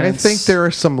 5 I minutes. think there are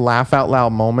some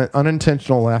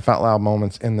unintentional laugh out loud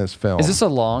moments in this film. Is this a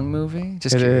long movie?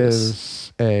 Just It curious.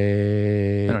 is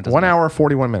a No, it doesn't 1 hour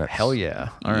 41 minutes. Hell yeah!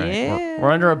 All right, Yeah.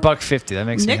 we're under $1.50. That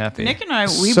makes me happy. Nick and I,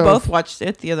 we So- both watched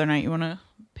it the other night. You want to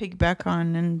piggyback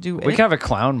on and do we it? can have a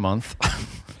clown month.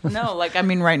 No, like I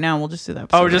mean, right now we'll just do that.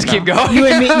 Oh, just keep going. You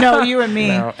and me. No, you and me.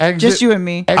 No, exit- just you and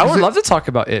me. I would Exit- love to talk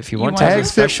about it if you want to. want As a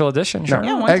to? special edition, sure. No,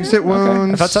 Yeah, want to? Exit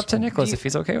Wounds. If that's up to Nicholas, if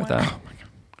he's okay with that.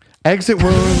 Exit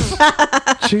Wounds.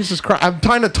 Jesus Christ. I'm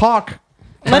trying to talk.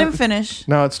 Let him finish.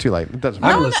 No, it's too late. It doesn't No,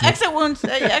 matter. no, listening. exit wounds.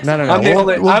 Exit No. I'm the We'll,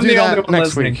 only- we'll I'm do the that only one next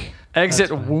listening. week.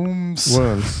 Exit wombs.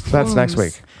 Wounds. That's next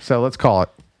Wounds. week. So let's call it.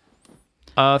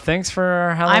 Thanks for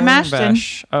our Halloween I'm Ashton.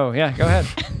 bash. Oh yeah, go ahead.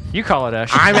 You call it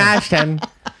Ashton. I'm Ashton.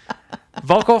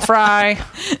 Vocal fry.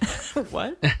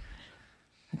 What?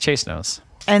 Chase knows.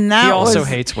 And that he also was,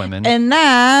 hates women. And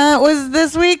that was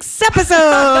this week's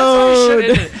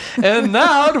episode. And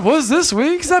that was this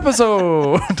week's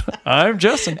episode. I'm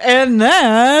Justin. And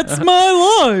that's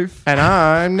my life. And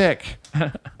I'm Nick.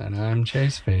 And I'm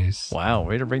Chase Face. Wow,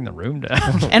 way to bring the room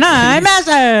down. And I'm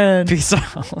Ashton. Peace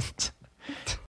out.